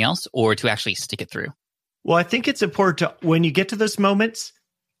to something else or to actually stick it through? Well, I think it's important to, when you get to those moments,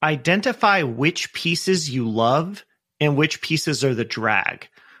 identify which pieces you love and which pieces are the drag.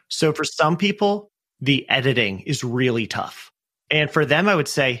 So for some people, the editing is really tough. And for them, I would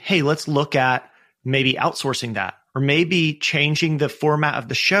say, hey, let's look at maybe outsourcing that or maybe changing the format of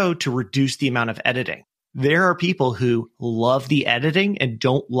the show to reduce the amount of editing. There are people who love the editing and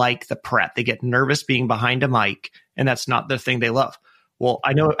don't like the prep. They get nervous being behind a mic, and that's not the thing they love. Well,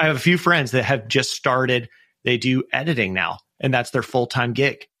 I know I have a few friends that have just started. They do editing now, and that's their full-time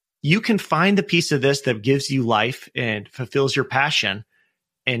gig. You can find the piece of this that gives you life and fulfills your passion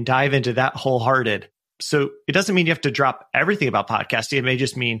and dive into that wholehearted. So it doesn't mean you have to drop everything about podcasting. It may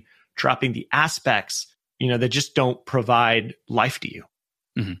just mean dropping the aspects, that just don't provide life to you.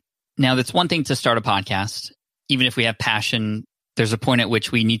 Mm-hmm. Now, that's one thing to start a podcast. Even if we have passion, there's a point at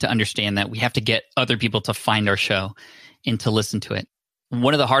which we need to understand that we have to get other people to find our show and to listen to it.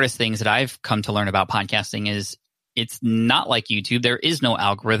 One of the hardest things that I've come to learn about podcasting is it's not like YouTube. There is no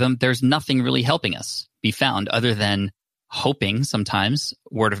algorithm. There's nothing really helping us be found other than hoping sometimes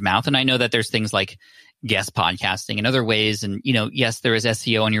word of mouth. And I know that there's things like guest podcasting and other ways. And, yes, there is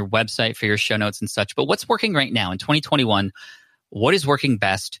SEO on your website for your show notes and such. But what's working right now in 2021? What is working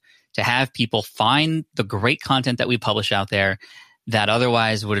best to have people find the great content that we publish out there that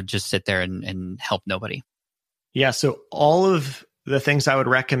otherwise would have just sit there and help nobody? Yeah. So all of the things I would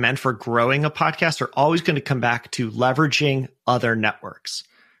recommend for growing a podcast are always going to come back to leveraging other networks.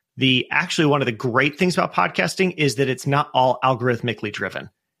 Actually, one of the great things about podcasting is that it's not all algorithmically driven.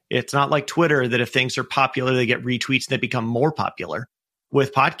 It's not like Twitter that if things are popular, they get retweets and they become more popular.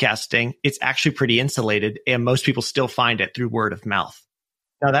 With podcasting, it's actually pretty insulated and most people still find it through word of mouth.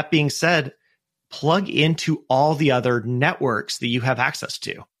 Now, that being said, plug into all the other networks that you have access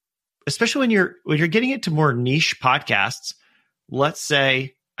to, especially when you're getting into more niche podcasts. Let's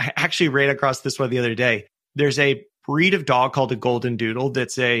say, I actually ran across this one the other day. There's a breed of dog called a golden doodle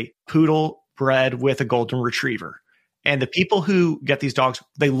that's a poodle bred with a golden retriever. And the people who get these dogs,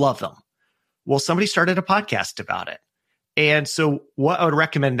 they love them. Well, somebody started a podcast about it. And so what I would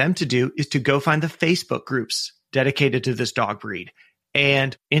recommend them to do is to go find the Facebook groups dedicated to this dog breed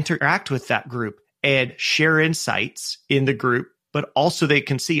and interact with that group and share insights in the group, but also they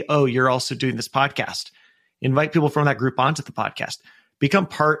can see, oh, you're also doing this podcast. Invite people from that group onto the podcast. Become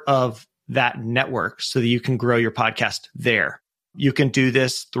part of that network so that you can grow your podcast there. You can do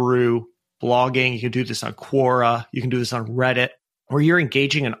this through blogging. You can do this on Quora. You can do this on Reddit, where you're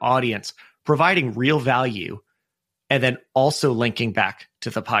engaging an audience, providing real value, and then also linking back to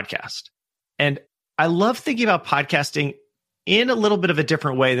the podcast. And I love thinking about podcasting in a little bit of a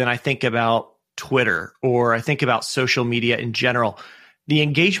different way than I think about Twitter or I think about social media in general. The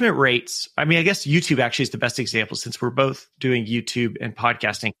engagement rates, I mean, I guess YouTube actually is the best example since we're both doing YouTube and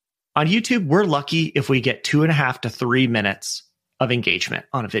podcasting. On YouTube, we're lucky if we get 2.5 to 3 minutes of engagement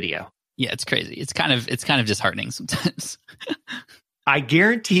on a video. Yeah, it's crazy. It's kind of disheartening sometimes. I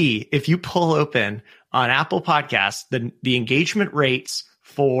guarantee if you pull open on Apple Podcasts, the engagement rates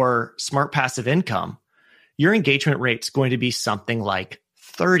for Smart Passive Income, your engagement rate's going to be something like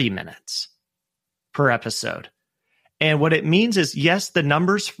 30 minutes per episode. And what it means is, yes, the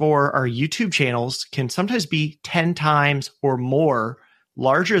numbers for our YouTube channels can sometimes be 10 times or more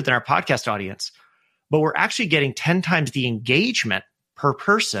larger than our podcast audience, but we're actually getting 10 times the engagement per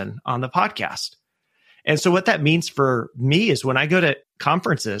person on the podcast. And so what that means for me is when I go to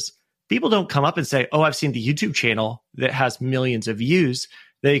conferences, people don't come up and say, oh, I've seen the YouTube channel that has millions of views.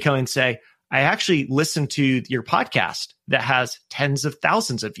 They come and say, I actually listened to your podcast that has tens of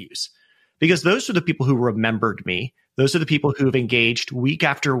thousands of views. Because those are the people who remembered me. Those are the people who have engaged week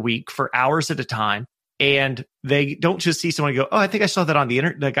after week for hours at a time. And they don't just see someone go, oh, I think I saw that on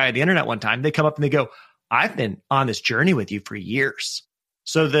the guy on the internet one time. They come up and they go, I've been on this journey with you for years.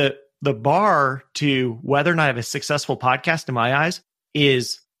 So the bar to whether or not I have a successful podcast in my eyes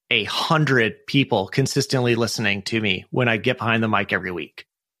is 100 people consistently listening to me when I get behind the mic every week.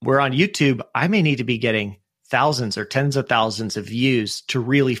 Where on YouTube, I may need to be getting thousands or tens of thousands of views to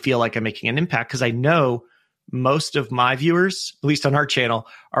really feel like I'm making an impact, because I know most of my viewers, at least on our channel,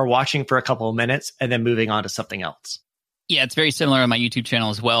 are watching for a couple of minutes and then moving on to something else. Yeah, it's very similar on my YouTube channel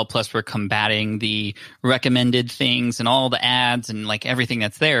as well. Plus, we're combating the recommended things and all the ads and like everything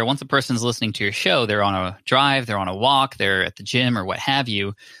that's there. Once a person's listening to your show, they're on a drive, they're on a walk, they're at the gym or what have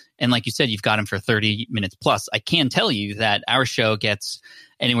you. And like you said, you've got them for 30 minutes plus. I can tell you that our show gets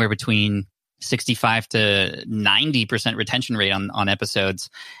anywhere between 65 to 90% retention rate on episodes.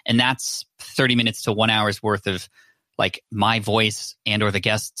 And that's 30 minutes to 1 hour's worth of like my voice and or the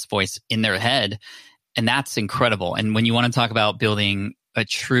guest's voice in their head. And that's incredible. And when you want to talk about building a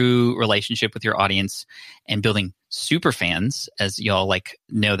true relationship with your audience and building super fans, as y'all like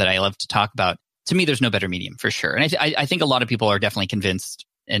know that I love to talk about, to me, there's no better medium for sure. And I think a lot of people are definitely convinced.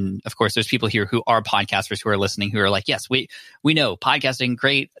 And of course, there's people here who are podcasters who are listening who are like, yes, we know podcasting,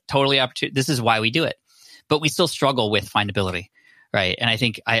 great, totally opportunity. This is why we do it. But we still struggle with findability, right? And I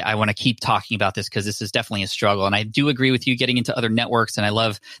think I want to keep talking about this because this is definitely a struggle. And I do agree with you getting into other networks. And I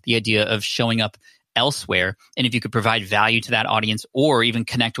love the idea of showing up elsewhere. And if you could provide value to that audience or even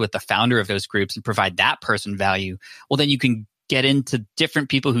connect with the founder of those groups and provide that person value, well, then you can get into different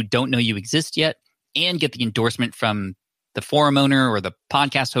people who don't know you exist yet and get the endorsement from the forum owner or the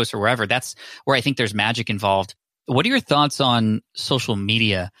podcast host or wherever. That's where I think there's magic involved. What are your thoughts on social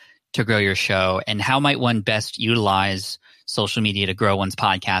media to grow your show, and how might one best utilize social media to grow one's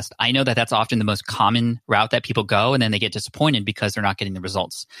podcast? I know that that's often the most common route that people go, and then they get disappointed because they're not getting the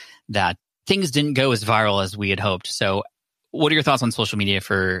results, that things didn't go as viral as we had hoped. So what are your thoughts on social media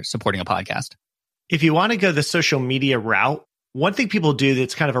for supporting a podcast? If you want to go the social media route, one thing people do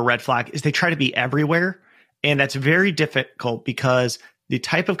that's kind of a red flag is they try to be everywhere. And that's very difficult because the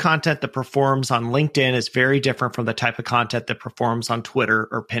type of content that performs on LinkedIn is very different from the type of content that performs on Twitter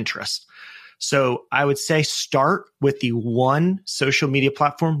or Pinterest. So I would say start with the one social media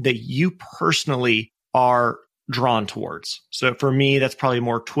platform that you personally are drawn towards. So for me, that's probably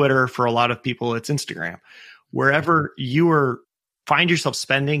more Twitter. For a lot of people, it's Instagram. Wherever you find yourself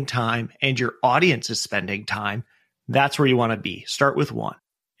spending time and your audience is spending time, that's where you want to be. Start with one.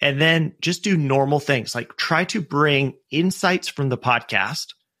 And then just do normal things, like try to bring insights from the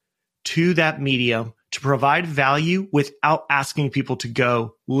podcast to that medium to provide value without asking people to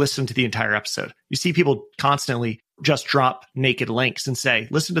go listen to the entire episode. You see people constantly just drop naked links and say,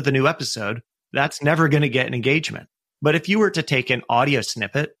 listen to the new episode. That's never going to get an engagement. But if you were to take an audio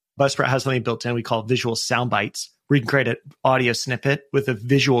snippet, Buzzsprout has something built in we call visual sound bites, where you can create an audio snippet with a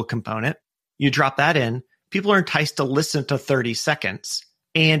visual component. You drop that in, people are enticed to listen to 30 seconds.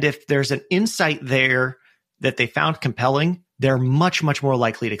 And if there's an insight there that they found compelling, they're much, much more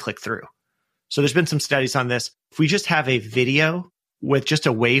likely to click through. So there's been some studies on this. If we just have a video with just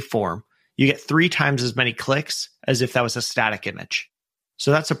a waveform, you get 3 times as many clicks as if that was a static image.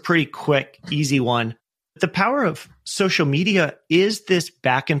 So that's a pretty quick, easy one. The power of social media is this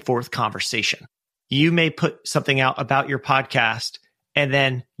back and forth conversation. You may put something out about your podcast, and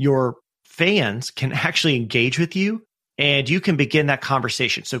then your fans can actually engage with you, and you can begin that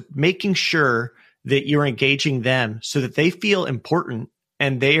conversation. So making sure that you're engaging them so that they feel important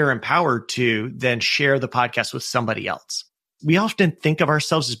and they are empowered to then share the podcast with somebody else. We often think of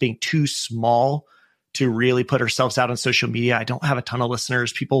ourselves as being too small to really put ourselves out on social media. I don't have a ton of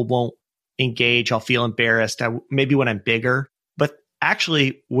listeners. People won't engage. I'll feel embarrassed. Maybe when I'm bigger. But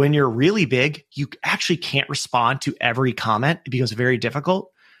actually, when you're really big, you actually can't respond to every comment. It becomes very difficult.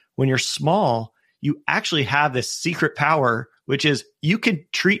 When you're small, you actually have this secret power, which is you can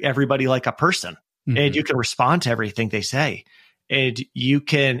treat everybody like a person, and you can respond to everything they say, and you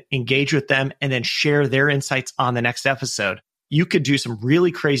can engage with them and then share their insights on the next episode. You could do some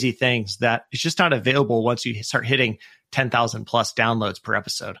really crazy things that is just not available once you start hitting 10,000 plus downloads per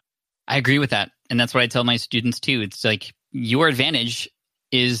episode. I agree with that. And that's what I tell my students too. It's like your advantage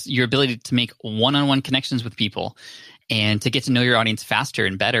is your ability to make one-on-one connections with people and to get to know your audience faster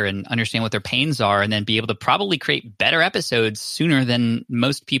and better and understand what their pains are, and then be able to probably create better episodes sooner than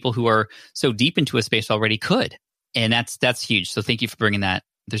most people who are so deep into a space already could. And that's huge. So thank you for bringing that.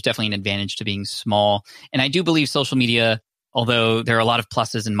 There's definitely an advantage to being small. And I do believe social media, although there are a lot of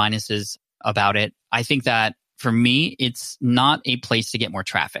pluses and minuses about it, I think that for me, it's not a place to get more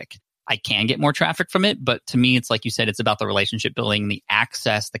traffic. I can get more traffic from it, but to me, it's like you said, it's about the relationship building, the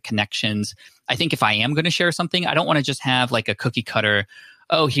access, the connections. I think if I am going to share something, I don't want to just have like a cookie cutter,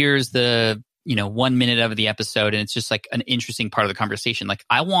 oh, here's the 1 minute of the episode, and it's just like an interesting part of the conversation. Like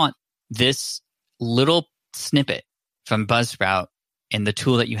I want this little snippet from Buzzsprout and the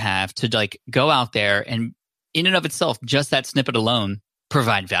tool that you have to like go out there and in and of itself, just that snippet alone,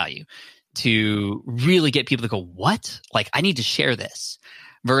 provide value to really get people to go, what? Like I need to share this,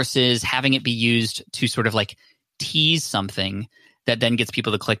 versus having it be used to sort of like tease something that then gets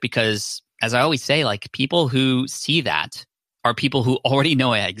people to click. Because as I always say, like people who see that are people who already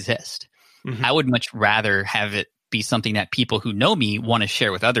know I exist. Mm-hmm. I would much rather have it be something that people who know me want to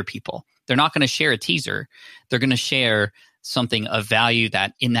share with other people. They're not going to share a teaser. They're going to share something of value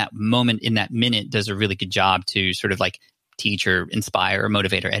that in that moment, in that minute, does a really good job to sort of like teach or inspire or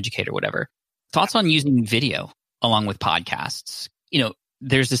motivate or educate or whatever. Thoughts on using video along with podcasts?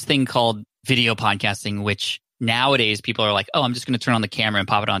 There's this thing called video podcasting, which nowadays people are like, oh, I'm just going to turn on the camera and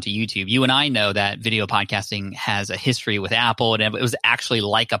pop it onto YouTube. You and I know that video podcasting has a history with Apple, and it was actually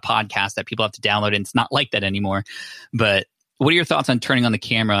like a podcast that people have to download, and it's not like that anymore. But what are your thoughts on turning on the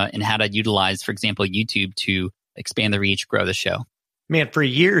camera and how to utilize, for example, YouTube to expand the reach, grow the show? Man, for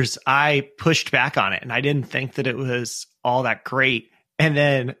years, I pushed back on it, and I didn't think that it was all that great. And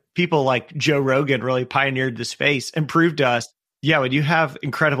then people like Joe Rogan really pioneered the space and proved to us, yeah, when you have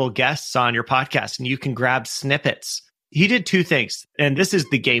incredible guests on your podcast and you can grab snippets, he did 2 things. And this is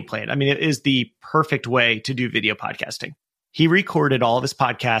the game plan. I mean, it is the perfect way to do video podcasting. He recorded all of his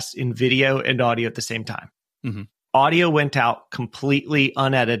podcasts in video and audio at the same time. Mm-hmm. Audio went out completely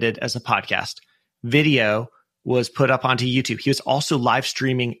unedited as a podcast. Video was put up onto YouTube. He was also live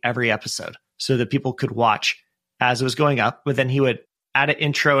streaming every episode so that people could watch as it was going up. But then he would add an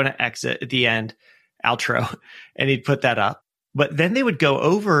intro and an exit at the end, outro, and he'd put that up. But then they would go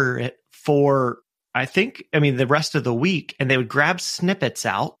over it for, the rest of the week, and they would grab snippets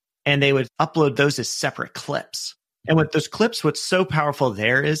out and they would upload those as separate clips. And with those clips, what's so powerful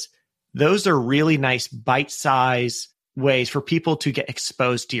there is those are really nice bite-size ways for people to get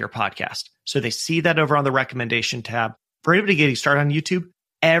exposed to your podcast. So they see that over on the recommendation tab. For anybody getting started on YouTube,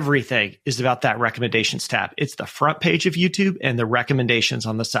 everything is about that recommendations tab. It's the front page of YouTube and the recommendations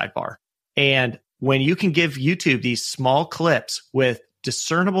on the sidebar. And when you can give YouTube these small clips with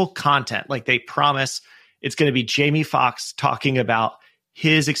discernible content, like they promise it's going to be Jamie Foxx talking about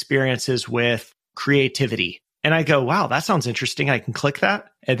his experiences with creativity. And I go, wow, that sounds interesting. I can click that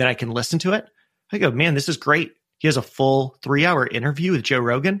and then I can listen to it. I go, man, this is great. He has a full 3-hour interview with Joe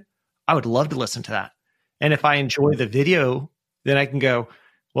Rogan. I would love to listen to that. And if I enjoy the video, then I can go,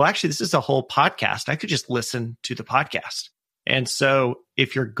 well, actually, this is a whole podcast. I could just listen to the podcast. And so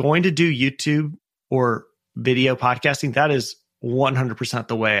if you're going to do YouTube or video podcasting, that is 100%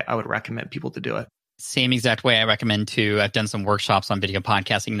 the way I would recommend people to do it. Same exact way I recommend too. I've done some workshops on video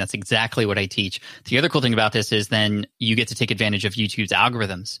podcasting. That's exactly what I teach. The other cool thing about this is then you get to take advantage of YouTube's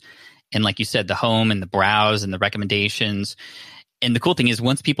algorithms. And like you said, the home and the browse and the recommendations. And the cool thing is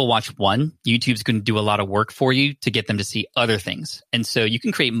once people watch one, YouTube's going to do a lot of work for you to get them to see other things. And so you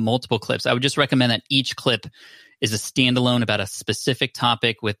can create multiple clips. I would just recommend that each clip is a standalone about a specific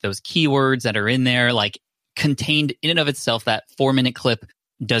topic with those keywords that are in there, like contained in and of itself. That 4-minute clip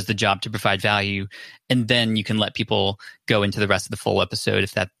does the job to provide value. And then you can let people go into the rest of the full episode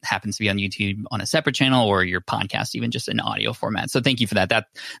if that happens to be on YouTube on a separate channel, or your podcast, even just in audio format. So thank you for that.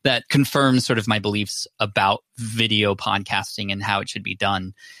 That confirms sort of my beliefs about video podcasting and how it should be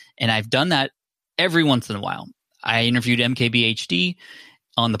done. And I've done that every once in a while. I interviewed MKBHD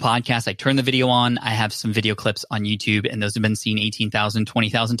on the podcast. I turned the video on. I have some video clips on YouTube, and those have been seen 18,000,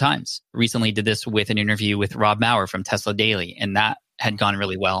 20,000 times. Recently did this with an interview with Rob Maurer from Tesla Daily, and that had gone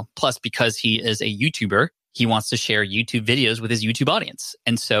really well. Plus, because he is a YouTuber, he wants to share YouTube videos with his YouTube audience.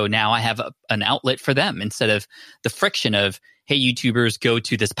 And so now I have an outlet for them instead of the friction of, hey, YouTubers, go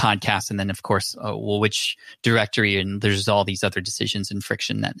to this podcast. And then, of course, which directory? And there's all these other decisions and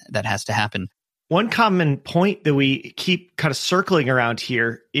friction that has to happen. One common point that we keep kind of circling around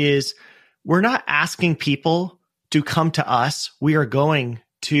here is we're not asking people to come to us. We are going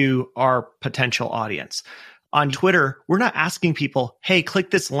to our potential audience. On Twitter, we're not asking people, hey,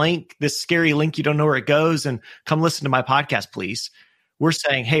 click this link, this scary link, you don't know where it goes, and come listen to my podcast, please. We're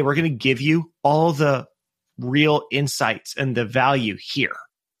saying, hey, we're going to give you all the real insights and the value here.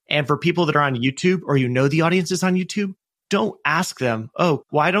 And for people that are on YouTube, or the audience is on YouTube, don't ask them, oh,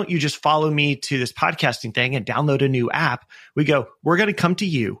 why don't you just follow me to this podcasting thing and download a new app? We go, we're going to come to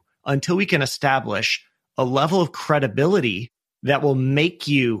you until we can establish a level of credibility that will make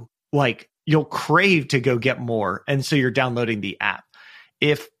you you'll crave to go get more. And so you're downloading the app.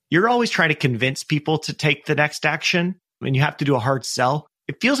 If you're always trying to convince people to take the next action and you have to do a hard sell,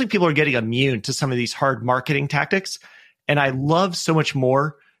 it feels like people are getting immune to some of these hard marketing tactics. And I love so much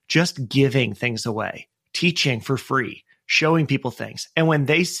more just giving things away, teaching for free, showing people things. And when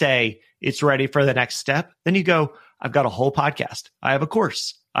they say it's ready for the next step, then you go, I've got a whole podcast. I have a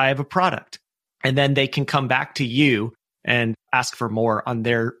course. I have a product. And then they can come back to you and ask for more on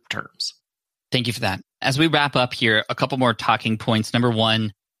their terms. Thank you for that. As we wrap up here, a couple more talking points. Number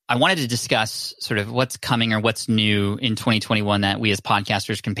one, I wanted to discuss sort of what's coming or what's new in 2021 that we as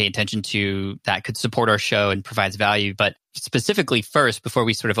podcasters can pay attention to that could support our show and provides value. But specifically first, before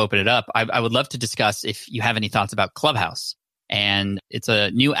we sort of open it up, I would love to discuss if you have any thoughts about Clubhouse. And it's a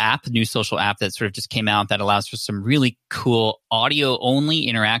new social app that sort of just came out that allows for some really cool audio-only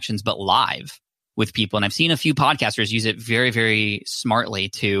interactions, but live with people. And I've seen a few podcasters use it very, very smartly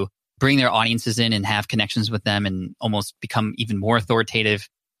to bring their audiences in and have connections with them and almost become even more authoritative.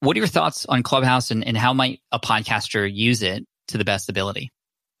 What are your thoughts on Clubhouse and how might a podcaster use it to the best ability?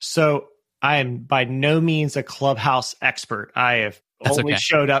 So I am by no means a Clubhouse expert. I have only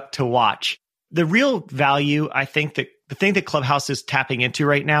showed up to watch. The real value, I think that the thing that Clubhouse is tapping into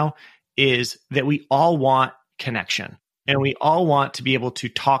right now is that we all want connection and we all want to be able to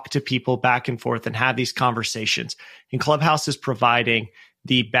talk to people back and forth and have these conversations. And Clubhouse is providing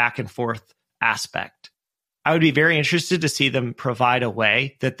the back and forth aspect. I would be very interested to see them provide a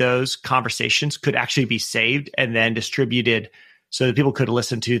way that those conversations could actually be saved and then distributed so that people could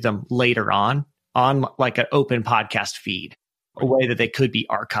listen to them later on like an open podcast feed, a way that they could be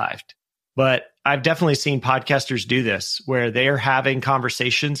archived. But I've definitely seen podcasters do this where they are having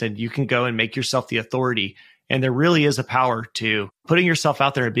conversations and you can go and make yourself the authority. And there really is a power to putting yourself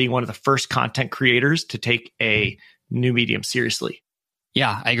out there and being one of the first content creators to take a new medium seriously.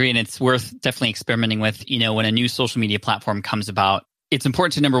 Yeah, I agree. And it's worth definitely experimenting with, when a new social media platform comes about, it's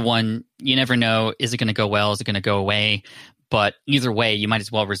important to, number one, you never know, is it going to go well? Is it going to go away? But either way, you might as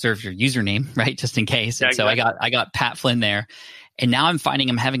well reserve your username, right? Just in case. And so I got Pat Flynn there. And now I'm finding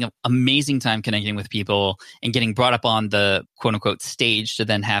I'm having an amazing time connecting with people and getting brought up on the quote unquote stage to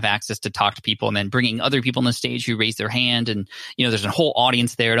then have access to talk to people and then bringing other people on the stage who raise their hand. And, there's a whole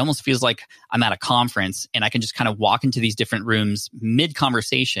audience there. It almost feels like I'm at a conference and I can just kind of walk into these different rooms mid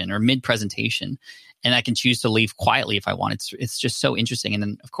conversation or mid presentation. And I can choose to leave quietly if I want. It's just so interesting. And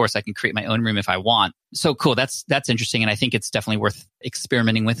then, of course, I can create my own room if I want. So cool. That's interesting. And I think it's definitely worth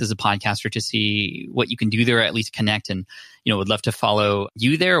experimenting with as a podcaster to see what you can do there, or at least connect. And, would love to follow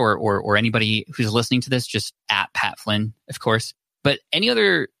you there or anybody who's listening to this, just at Pat Flynn, of course. But any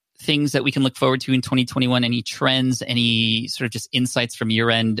other things that we can look forward to in 2021? Any trends, any sort of just insights from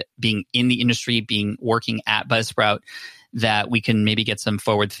your end, being in the industry, working at Buzzsprout, that we can maybe get some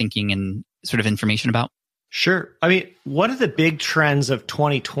forward thinking and sort of information about? Sure. I mean, one of the big trends of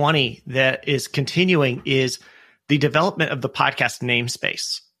 2020 that is continuing is the development of the podcast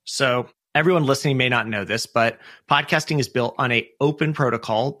namespace. So everyone listening may not know this, but podcasting is built on an open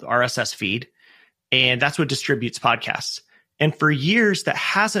protocol, RSS feed, and that's what distributes podcasts. And for years, that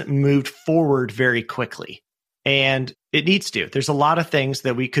hasn't moved forward very quickly. And it needs to. There's a lot of things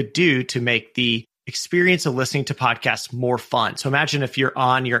that we could do to make the experience of listening to podcasts more fun. So imagine if you're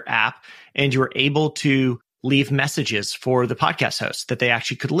on your app and you're able to leave messages for the podcast host that they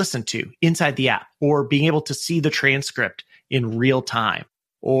actually could listen to inside the app, or being able to see the transcript in real time,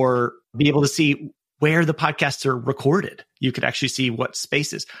 or be able to see where the podcasts are recorded. You could actually see what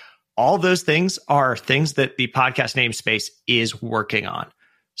spaces. All those things are things that the podcast namespace is working on.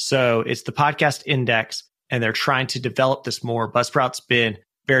 So it's the Podcast Index, and they're trying to develop this more. Buzzsprout's been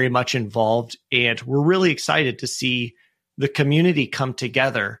very much involved, and we're really excited to see the community come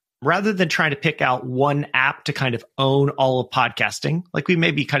together rather than trying to pick out one app to kind of own all of podcasting, like we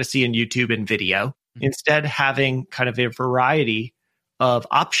maybe kind of see in YouTube and video. Mm-hmm. Instead, having kind of a variety of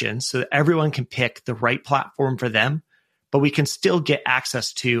options so that everyone can pick the right platform for them, but we can still get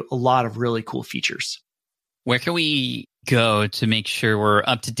access to a lot of really cool features. Where can we go to make sure we're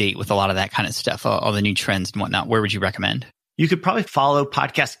up to date with a lot of that kind of stuff, all the new trends and whatnot? Where would you recommend? You could probably follow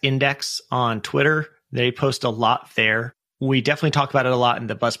Podcast Index on Twitter. They post a lot there. We definitely talk about it a lot in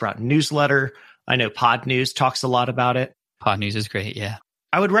the Buzzsprout newsletter. I know Pod News talks a lot about it. Pod News is great, yeah.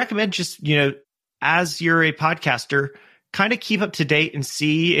 I would recommend just, as you're a podcaster, kind of keep up to date and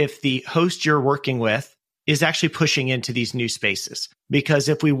see if the host you're working with is actually pushing into these new spaces. Because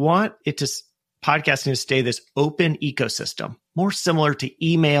if we want podcasting to stay this open ecosystem, more similar to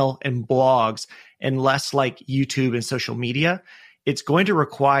email and blogs and less like YouTube and social media, it's going to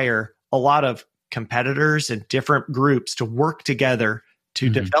require a lot of competitors and different groups to work together to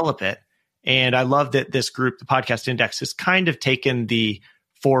develop it. And I love that this group, the Podcast Index, has kind of taken the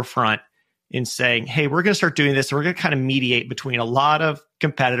forefront in saying, hey, we're going to start doing this. And we're going to kind of mediate between a lot of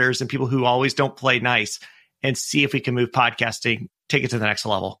competitors and people who always don't play nice and see if we can move podcasting, take it to the next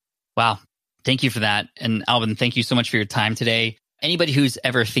level. Wow. Thank you for that. And Albin, thank you so much for your time today. Anybody who's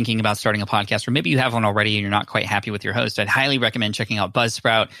ever thinking about starting a podcast, or maybe you have one already and you're not quite happy with your host, I'd highly recommend checking out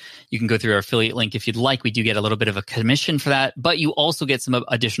Buzzsprout. You can go through our affiliate link if you'd like. We do get a little bit of a commission for that, but you also get some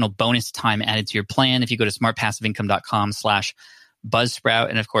additional bonus time added to your plan if you go to smartpassiveincome.com/Buzzsprout.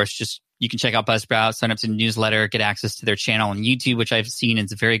 And of course, you can check out Buzzsprout, sign up to the newsletter, get access to their channel on YouTube, which I've seen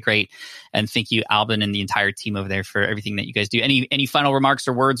is very great. And thank you, Albin, and the entire team over there for everything that you guys do. Any final remarks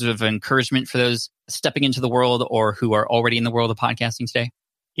or words of encouragement for those stepping into the world or who are already in the world of podcasting today?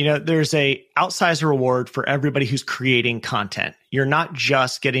 There's a outsized reward for everybody who's creating content. You're not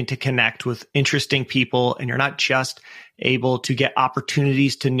just getting to connect with interesting people, and you're not just able to get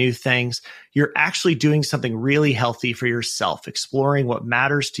opportunities to new things. You're actually doing something really healthy for yourself, exploring what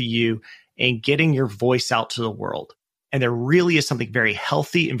matters to you and getting your voice out to the world. And there really is something very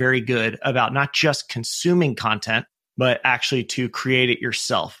healthy and very good about not just consuming content, but actually to create it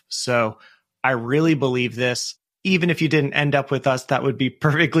yourself. So I really believe this. Even if you didn't end up with us, that would be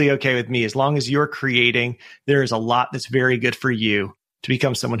perfectly okay with me. As long as you're creating, there is a lot that's very good for you to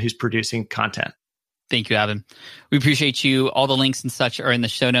become someone who's producing content. Thank you, Albin. We appreciate you. All the links and such are in the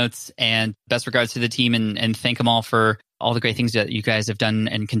show notes, and best regards to the team, and thank them all for all the great things that you guys have done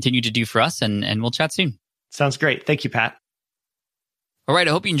and continue to do for us. And we'll chat soon. Sounds great. Thank you, Pat. All right.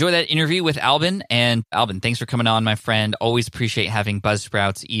 I hope you enjoyed that interview with Albin. And Albin, thanks for coming on, my friend. Always appreciate having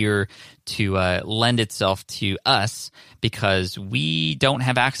Buzzsprout's ear to lend itself to us because we don't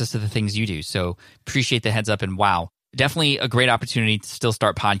have access to the things you do. So appreciate the heads up, and wow. Definitely a great opportunity to still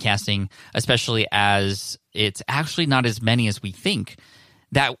start podcasting, especially as it's actually not as many as we think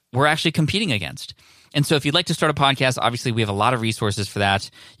that we're actually competing against. And so if you'd like to start a podcast, obviously we have a lot of resources for that.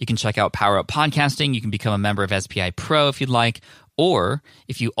 You can check out Power Up Podcasting. You can become a member of SPI Pro if you'd like. Or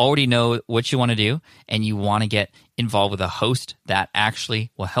if you already know what you want to do and you want to get involved with a host that actually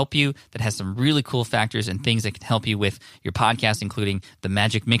will help you, that has some really cool factors and things that can help you with your podcast, including the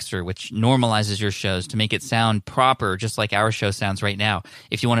Magic Mixer, which normalizes your shows to make it sound proper, just like our show sounds right now.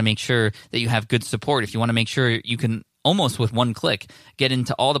 If you want to make sure that you have good support, if you want to make sure you can almost with one click get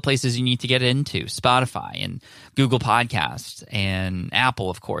into all the places you need to get into, Spotify and Google Podcasts and Apple,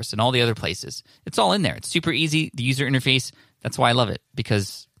 of course, and all the other places. It's all in there. It's super easy. The user interface, that's why I love it,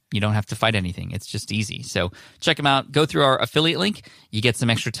 because you don't have to fight anything. It's just easy. So check them out. Go through our affiliate link. You get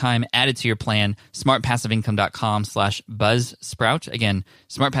some extra time added to your plan. smartpassiveincome.com/Buzzsprout. Again,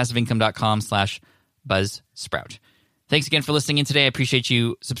 smartpassiveincome.com/Buzzsprout. Thanks again for listening in today. I appreciate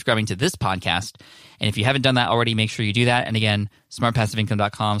you subscribing to this podcast. And if you haven't done that already, make sure you do that. And again,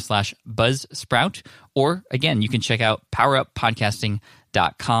 smartpassiveincome.com/Buzzsprout. Or again, you can check out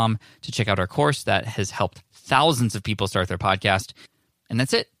poweruppodcasting.com to check out our course that has helped thousands of people start their podcast. And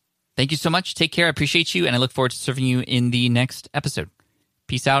that's it. Thank you so much. Take care. I appreciate you. And I look forward to serving you in the next episode.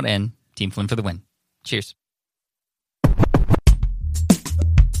 Peace out, and Team Flynn for the win. Cheers.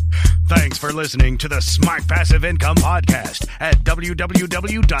 Thanks for listening to the Smart Passive Income Podcast at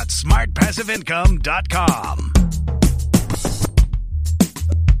www.smartpassiveincome.com.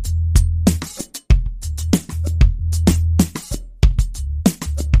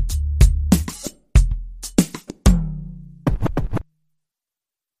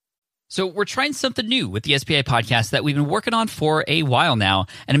 So we're trying something new with the SPI podcast that we've been working on for a while now,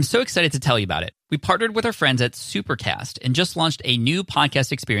 and I'm so excited to tell you about it. We partnered with our friends at Supercast and just launched a new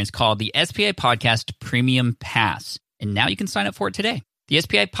podcast experience called the SPI Podcast Premium Pass, and now you can sign up for it today. The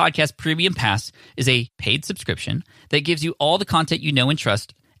SPI Podcast Premium Pass is a paid subscription that gives you all the content you know and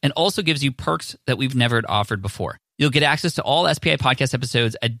trust, and also gives you perks that we've never offered before. You'll get access to all SPI podcast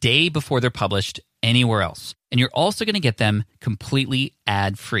episodes a day before they're published anywhere else, and you're also going to get them completely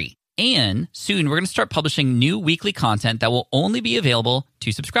ad-free. And soon, we're going to start publishing new weekly content that will only be available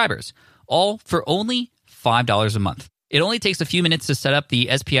to subscribers, all for only $5 a month. It only takes a few minutes to set up the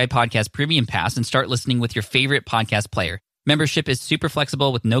SPI Podcast Premium Pass and start listening with your favorite podcast player. Membership is super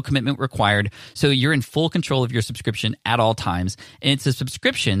flexible with no commitment required, so you're in full control of your subscription at all times, and it's a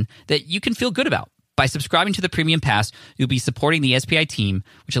subscription that you can feel good about. By subscribing to the Premium Pass, you'll be supporting the SPI team,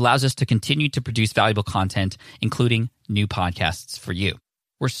 which allows us to continue to produce valuable content, including new podcasts for you.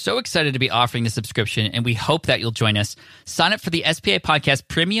 We're so excited to be offering the subscription, and we hope that you'll join us. Sign up for the SPI Podcast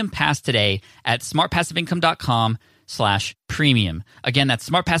Premium Pass today at smartpassiveincome.com/premium. Again, that's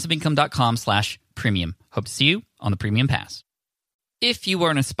smartpassiveincome.com/premium. Hope to see you on the Premium Pass. If you are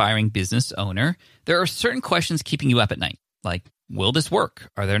an aspiring business owner, there are certain questions keeping you up at night, like, will this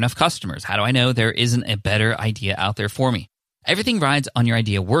work? Are there enough customers? How do I know there isn't a better idea out there for me? Everything rides on your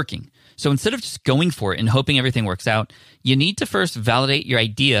idea working. So instead of just going for it and hoping everything works out, you need to first validate your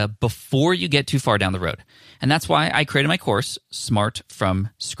idea before you get too far down the road. And that's why I created my course, Smart from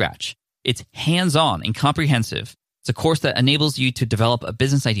Scratch. It's hands-on and comprehensive. It's a course that enables you to develop a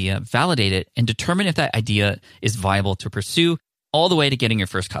business idea, validate it, and determine if that idea is viable to pursue, all the way to getting your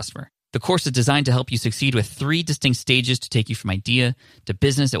first customer. The course is designed to help you succeed with 3 distinct stages to take you from idea to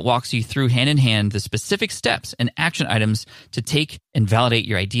business. It walks you through hand in hand the specific steps and action items to take and validate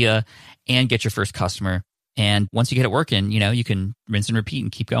your idea and get your first customer. And once you get it working, you can rinse and repeat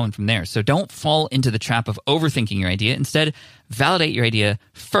and keep going from there. So don't fall into the trap of overthinking your idea. Instead, validate your idea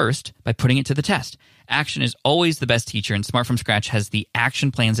first by putting it to the test. Action is always the best teacher, and Smart from Scratch has the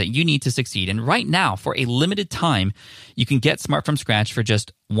action plans that you need to succeed. And right now, for a limited time, you can get Smart from Scratch for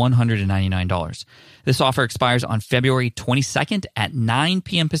just $199. This offer expires on February 22nd at 9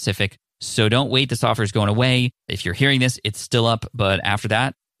 p.m. Pacific, so don't wait. This offer is going away. If you're hearing this, it's still up, but after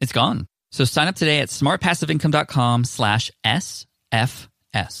that, it's gone. So sign up today at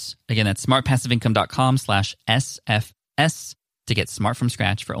smartpassiveincome.com/SFS. Again, that's smartpassiveincome.com/SFS to get Smart from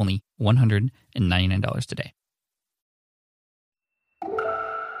Scratch for only $199 today.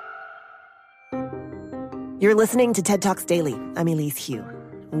 You're listening to TED Talks Daily. I'm Elise Hu.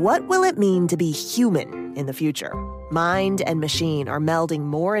 What will it mean to be human in the future? Mind and machine are melding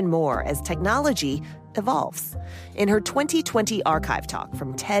more and more as technology evolves. In her 2020 archive talk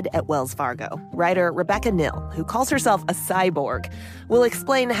from TED at Wells Fargo, writer Rebecca Nill, who calls herself a cyborg, will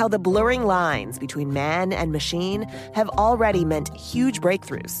explain how the blurring lines between man and machine have already meant huge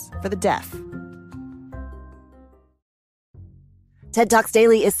breakthroughs for the deaf. TED Talks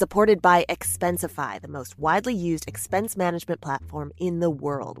Daily is supported by Expensify, the most widely used expense management platform in the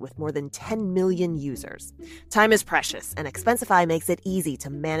world with more than 10 million users. Time is precious, and Expensify makes it easy to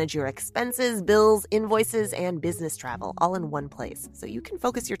manage your expenses, bills, invoices, and business travel all in one place, so you can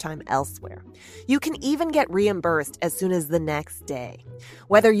focus your time elsewhere. You can even get reimbursed as soon as the next day.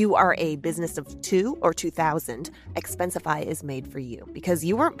 Whether you are a business of 2 or 2,000, Expensify is made for you because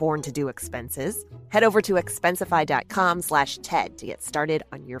you weren't born to do expenses. Head over to expensify.com/TED to get started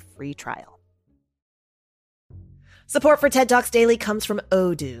on your free trial. Support for TED Talks Daily comes from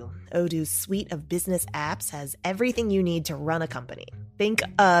Odoo. Odoo's suite of business apps has everything you need to run a company. Think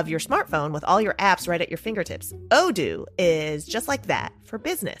of your smartphone with all your apps right at your fingertips. Odoo is just like that for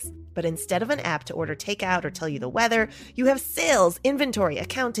business. But instead of an app to order takeout or tell you the weather, you have sales, inventory,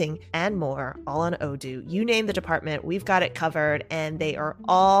 accounting, and more all on Odoo. You name the department, we've got it covered, and they are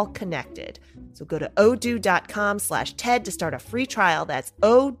all connected. So go to odoo.com/TED to start a free trial. That's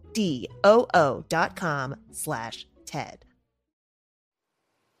odoo.com/TED.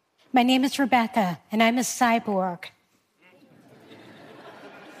 My name is Rebecca, and I'm a cyborg.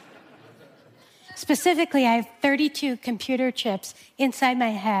 Specifically, I have 32 computer chips inside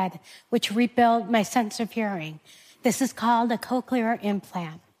my head, which rebuild my sense of hearing. This is called a cochlear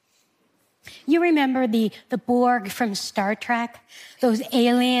implant. You remember the Borg from Star Trek? Those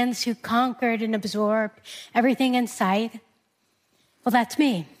aliens who conquered and absorbed everything in sight? Well, that's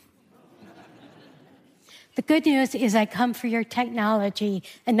me. The good news is I come for your technology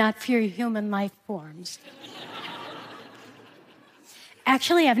and not for your human life forms.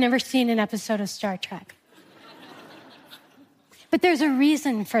 Actually, I've never seen an episode of Star Trek. But there's a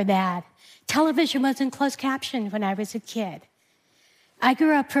reason for that. Television wasn't closed captioned when I was a kid. I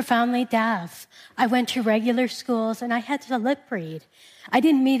grew up profoundly deaf. I went to regular schools and I had to lip read. I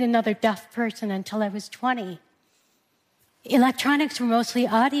didn't meet another deaf person until I was 20. Electronics were mostly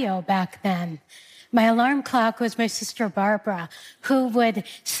audio back then. My alarm clock was my sister Barbara, who would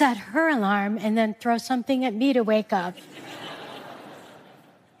set her alarm and then throw something at me to wake up.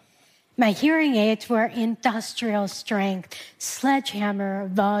 My hearing aids were industrial strength, sledgehammer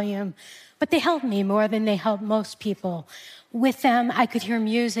volume, but they helped me more than they helped most people. With them, I could hear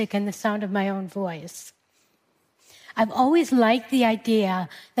music and the sound of my own voice. I've always liked the idea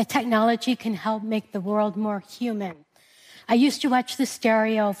that technology can help make the world more human. I used to watch the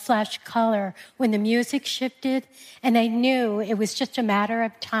stereo flash color when the music shifted, and I knew it was just a matter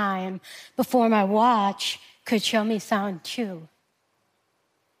of time before my watch could show me sound too.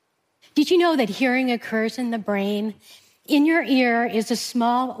 Did you know that hearing occurs in the brain? In your ear is a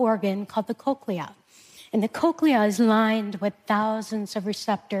small organ called the cochlea, and the cochlea is lined with thousands of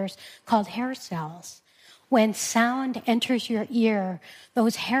receptors called hair cells. When sound enters your ear,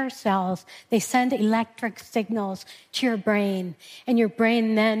 those hair cells, they send electric signals to your brain, and your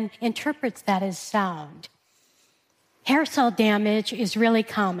brain then interprets that as sound. Hair cell damage is really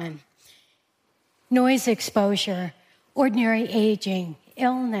common. Noise exposure, ordinary aging,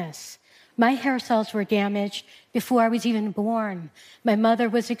 illness. My hair cells were damaged before I was even born. My mother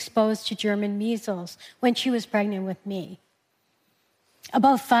was exposed to German measles when she was pregnant with me.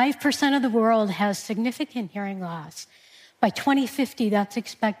 About 5% of the world has significant hearing loss. By 2050, that's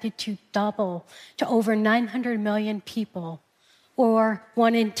expected to double to over 900 million people, or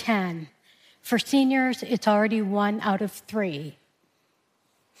 1 in 10. For seniors, it's already 1 out of 3.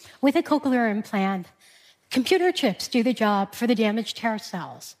 With a cochlear implant, computer chips do the job for the damaged hair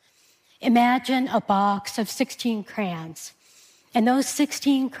cells. Imagine a box of 16 crayons. And those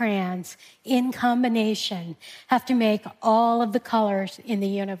 16 crayons, in combination, have to make all of the colors in the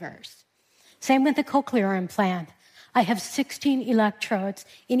universe. Same with the cochlear implant. I have 16 electrodes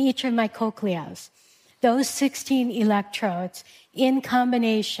in each of my cochleas. Those 16 electrodes, in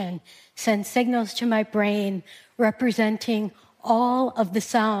combination, send signals to my brain representing all of the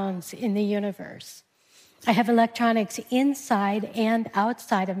sounds in the universe. I have electronics inside and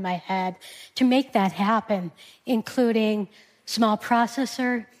outside of my head to make that happen, including small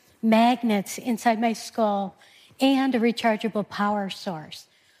processor, magnets inside my skull, and a rechargeable power source.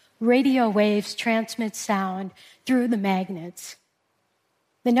 Radio waves transmit sound through the magnets.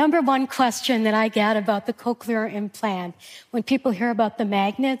 The number one question that I get about the cochlear implant when people hear about the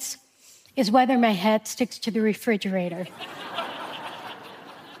magnets is whether my head sticks to the refrigerator.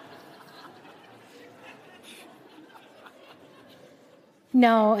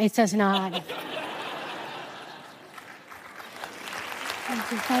 No, it does not.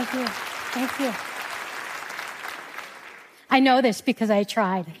 Thank you. Thank you. I know this because I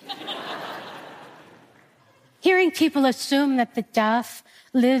tried. Hearing people assume that the deaf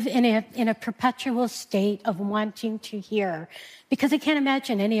live in a perpetual state of wanting to hear because they can't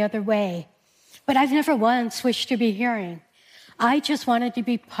imagine any other way. But I've never once wished to be hearing. I just wanted to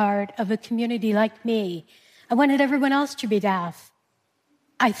be part of a community like me. I wanted everyone else to be deaf.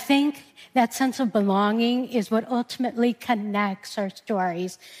 I think that sense of belonging is what ultimately connects our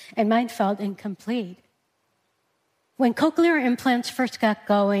stories, and mine felt incomplete. When cochlear implants first got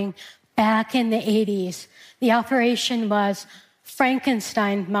going back in the 80s, the operation was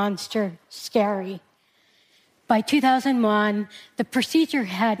Frankenstein monster scary. By 2001, the procedure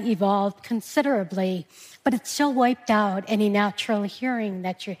had evolved considerably, but it still wiped out any natural hearing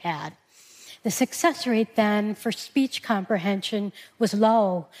that you had. The success rate then for speech comprehension was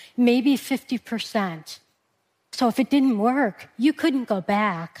low, maybe 50%. So if it didn't work, you couldn't go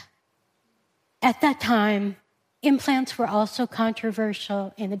back. At that time, implants were also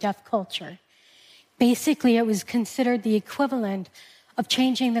controversial in the deaf culture. Basically, it was considered the equivalent of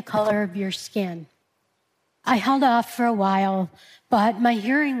changing the color of your skin. I held off for a while, but my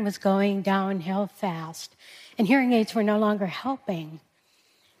hearing was going downhill fast, and hearing aids were no longer helping.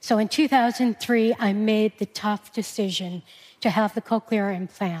 So in 2003, I made the tough decision to have the cochlear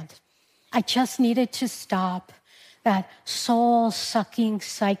implant. I just needed to stop that soul-sucking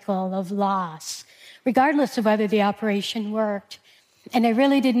cycle of loss, regardless of whether the operation worked. And I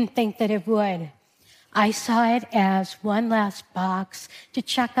really didn't think that it would. I saw it as one last box to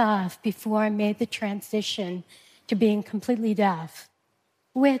check off before I made the transition to being completely deaf,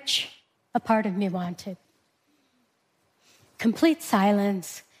 which a part of me wanted. Complete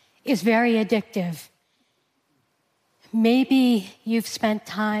silence is very addictive. Maybe you've spent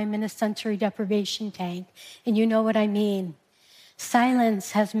time in a sensory deprivation tank, and you know what I mean.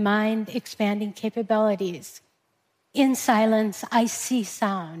 Silence has mind-expanding capabilities. In silence, I see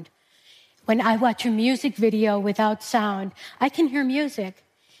sound. When I watch a music video without sound, I can hear music.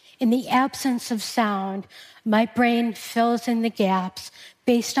 In the absence of sound, my brain fills in the gaps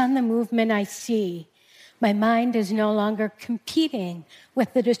based on the movement I see. My mind is no longer competing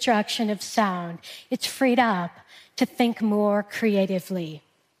with the distraction of sound. It's freed up to think more creatively.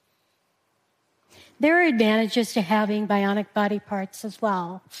 There are advantages to having bionic body parts as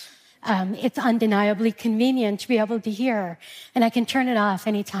well. It's undeniably convenient to be able to hear, and I can turn it off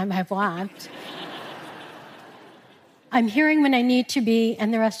anytime I want. I'm hearing when I need to be,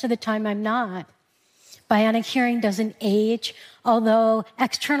 and the rest of the time I'm not. Bionic hearing doesn't age, although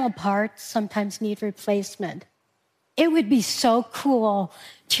external parts sometimes need replacement. It would be so cool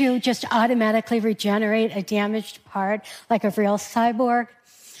to just automatically regenerate a damaged part like a real cyborg,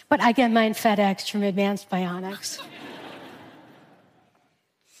 but I get mine FedEx from Advanced Bionics.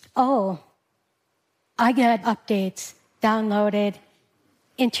 Oh, I get updates downloaded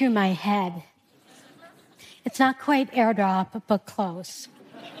into my head. It's not quite AirDrop, but close.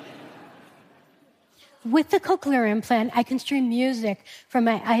 With the cochlear implant, I can stream music from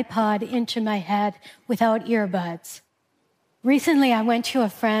my iPod into my head without earbuds. Recently, I went to a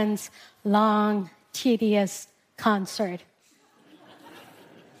friend's long, tedious concert.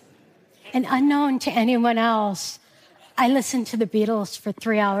 And unknown to anyone else, I listened to the Beatles for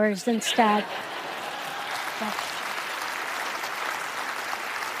 3 hours instead.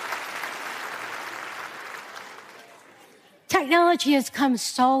 Technology has come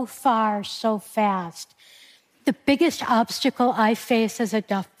so far, so fast. The biggest obstacle I face as a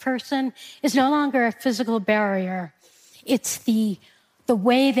deaf person is no longer a physical barrier. It's the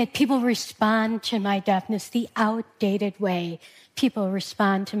way that people respond to my deafness, the outdated way people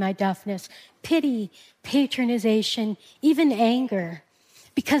respond to my deafness. Pity, patronization, even anger.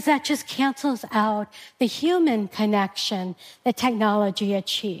 Because that just cancels out the human connection that technology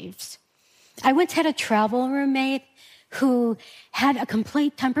achieves. I once had a travel roommate who had a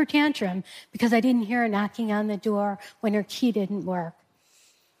complete temper tantrum because I didn't hear her knocking on the door when her key didn't work.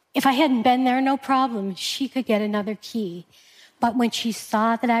 If I hadn't been there, no problem. She could get another key. But when she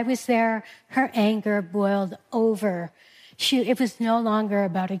saw that I was there, her anger boiled over. It was no longer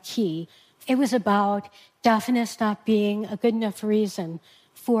about a key. It was about deafness not being a good enough reason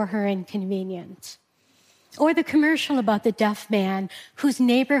for her inconvenience. Or the commercial about the deaf man whose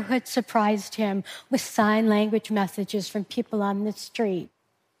neighborhood surprised him with sign language messages from people on the street.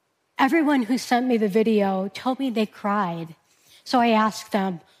 Everyone who sent me the video told me they cried. So I asked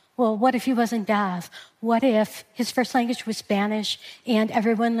them, well, what if he wasn't deaf? What if his first language was Spanish and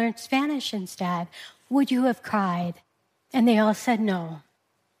everyone learned Spanish instead? Would you have cried? And they all said no.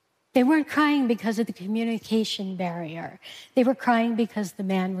 They weren't crying because of the communication barrier. They were crying because the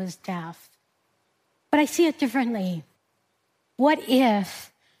man was deaf. But I see it differently. What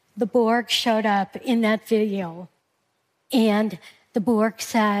if the Borg showed up in that video and the Borg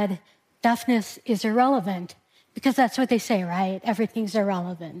said, deafness is irrelevant? Because that's what they say, right? Everything's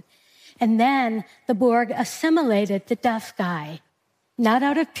irrelevant. And then the Borg assimilated the deaf guy, not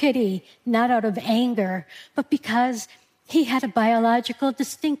out of pity, not out of anger, but because he had a biological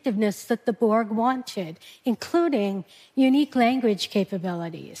distinctiveness that the Borg wanted, including unique language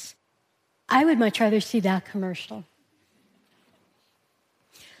capabilities. I would much rather see that commercial.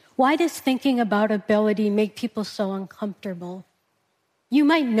 Why does thinking about ability make people so uncomfortable? You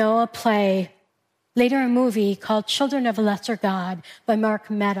might know a play, later a movie called Children of a Lesser God by Mark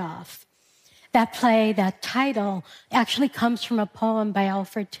Medoff. That play, that title, actually comes from a poem by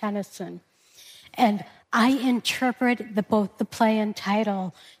Alfred Tennyson. And I interpret both the play and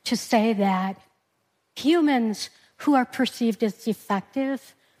title to say that humans who are perceived as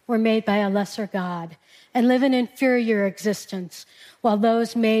defective were made by a lesser God and live an inferior existence, while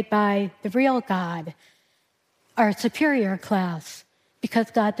those made by the real God are a superior class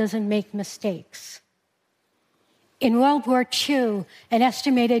because God doesn't make mistakes. In World War II, an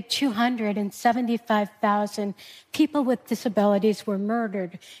estimated 275,000 people with disabilities were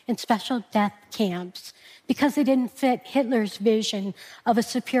murdered in special death camps because they didn't fit Hitler's vision of a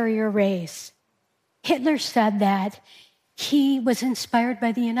superior race. Hitler said that he was inspired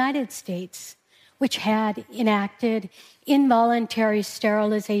by the United States, which had enacted involuntary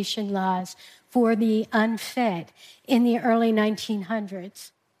sterilization laws for the unfit in the early 1900s.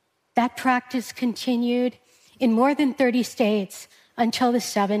 That practice continued in more than 30 states until the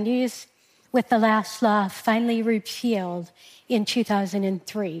 70s, with the last law finally repealed in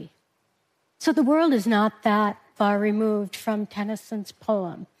 2003. So the world is not that far removed from Tennyson's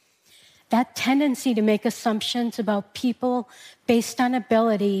poem. That tendency to make assumptions about people based on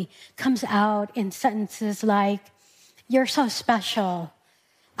ability comes out in sentences like, "You're so special,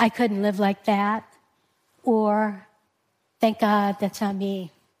 I couldn't live like that," or, "Thank God that's not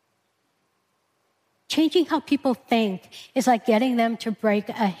me." Changing how people think is like getting them to break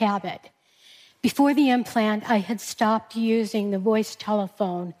a habit. Before the implant, I had stopped using the voice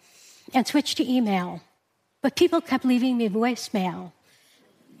telephone and switched to email. But people kept leaving me voicemail.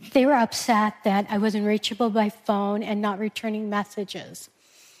 They were upset that I wasn't reachable by phone and not returning messages.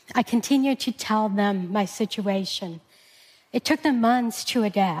 I continued to tell them my situation. It took them months to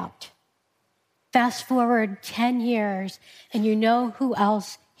adapt. Fast forward 10 years, and you know who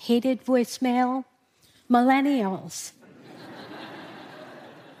else hated voicemail? Millennials.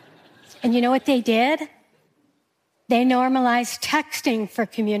 And you know what they did? They normalized texting for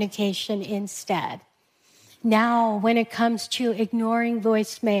communication instead. Now, when it comes to ignoring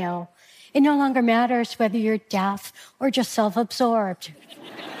voicemail, it no longer matters whether you're deaf or just self-absorbed.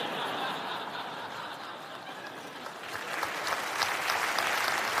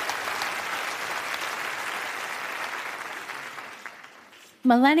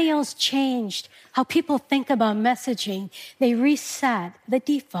 Millennials changed how people think about messaging. They reset the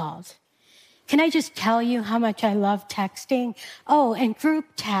default. Can I just tell you how much I love texting? Oh, and group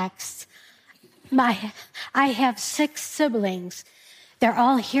texts. I have 6 siblings. They're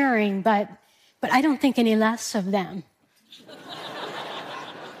all hearing, but I don't think any less of them.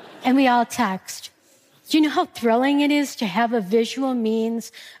 And we all text. Do you know how thrilling it is to have a visual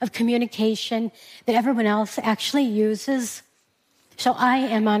means of communication that everyone else actually uses? So I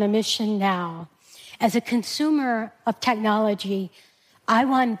am on a mission now. As a consumer of technology, I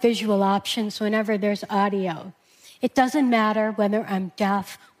want visual options whenever there's audio. It doesn't matter whether I'm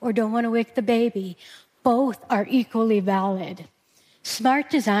deaf or don't want to wake the baby. Both are equally valid. Smart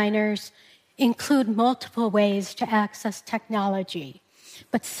designers include multiple ways to access technology,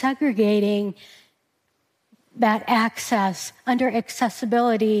 but segregating that access under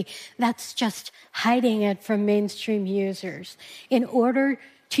accessibility, that's just hiding it from mainstream users. In order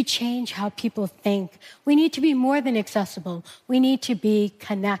to change how people think, we need to be more than accessible. We need to be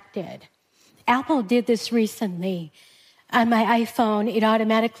connected. Apple did this recently. On my iPhone, it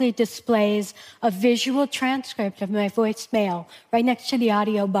automatically displays a visual transcript of my voicemail right next to the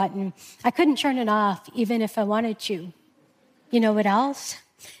audio button. I couldn't turn it off even if I wanted to. You know what else?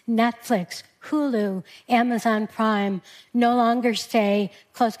 Netflix, Hulu, Amazon Prime no longer say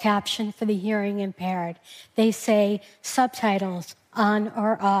closed caption for the hearing impaired. They say subtitles on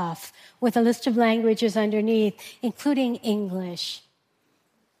or off with a list of languages underneath, including English.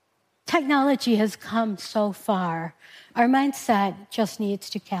 Technology has come so far. Our mindset just needs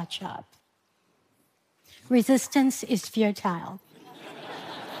to catch up. Resistance is futile.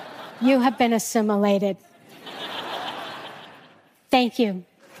 You have been assimilated. Thank you.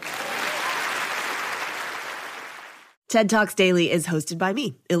 TED Talks Daily is hosted by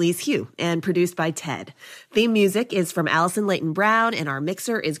me, Elise Hu, and produced by TED. Theme music is from Allison Leighton Brown, and our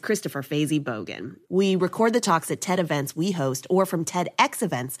mixer is Christopher Fazy Bogan. We record the talks at TED events we host or from TEDx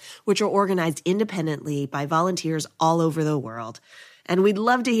events, which are organized independently by volunteers all over the world. And we'd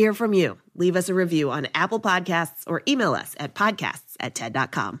love to hear from you. Leave us a review on Apple Podcasts or email us at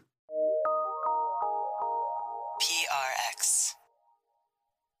podcasts@ted.com.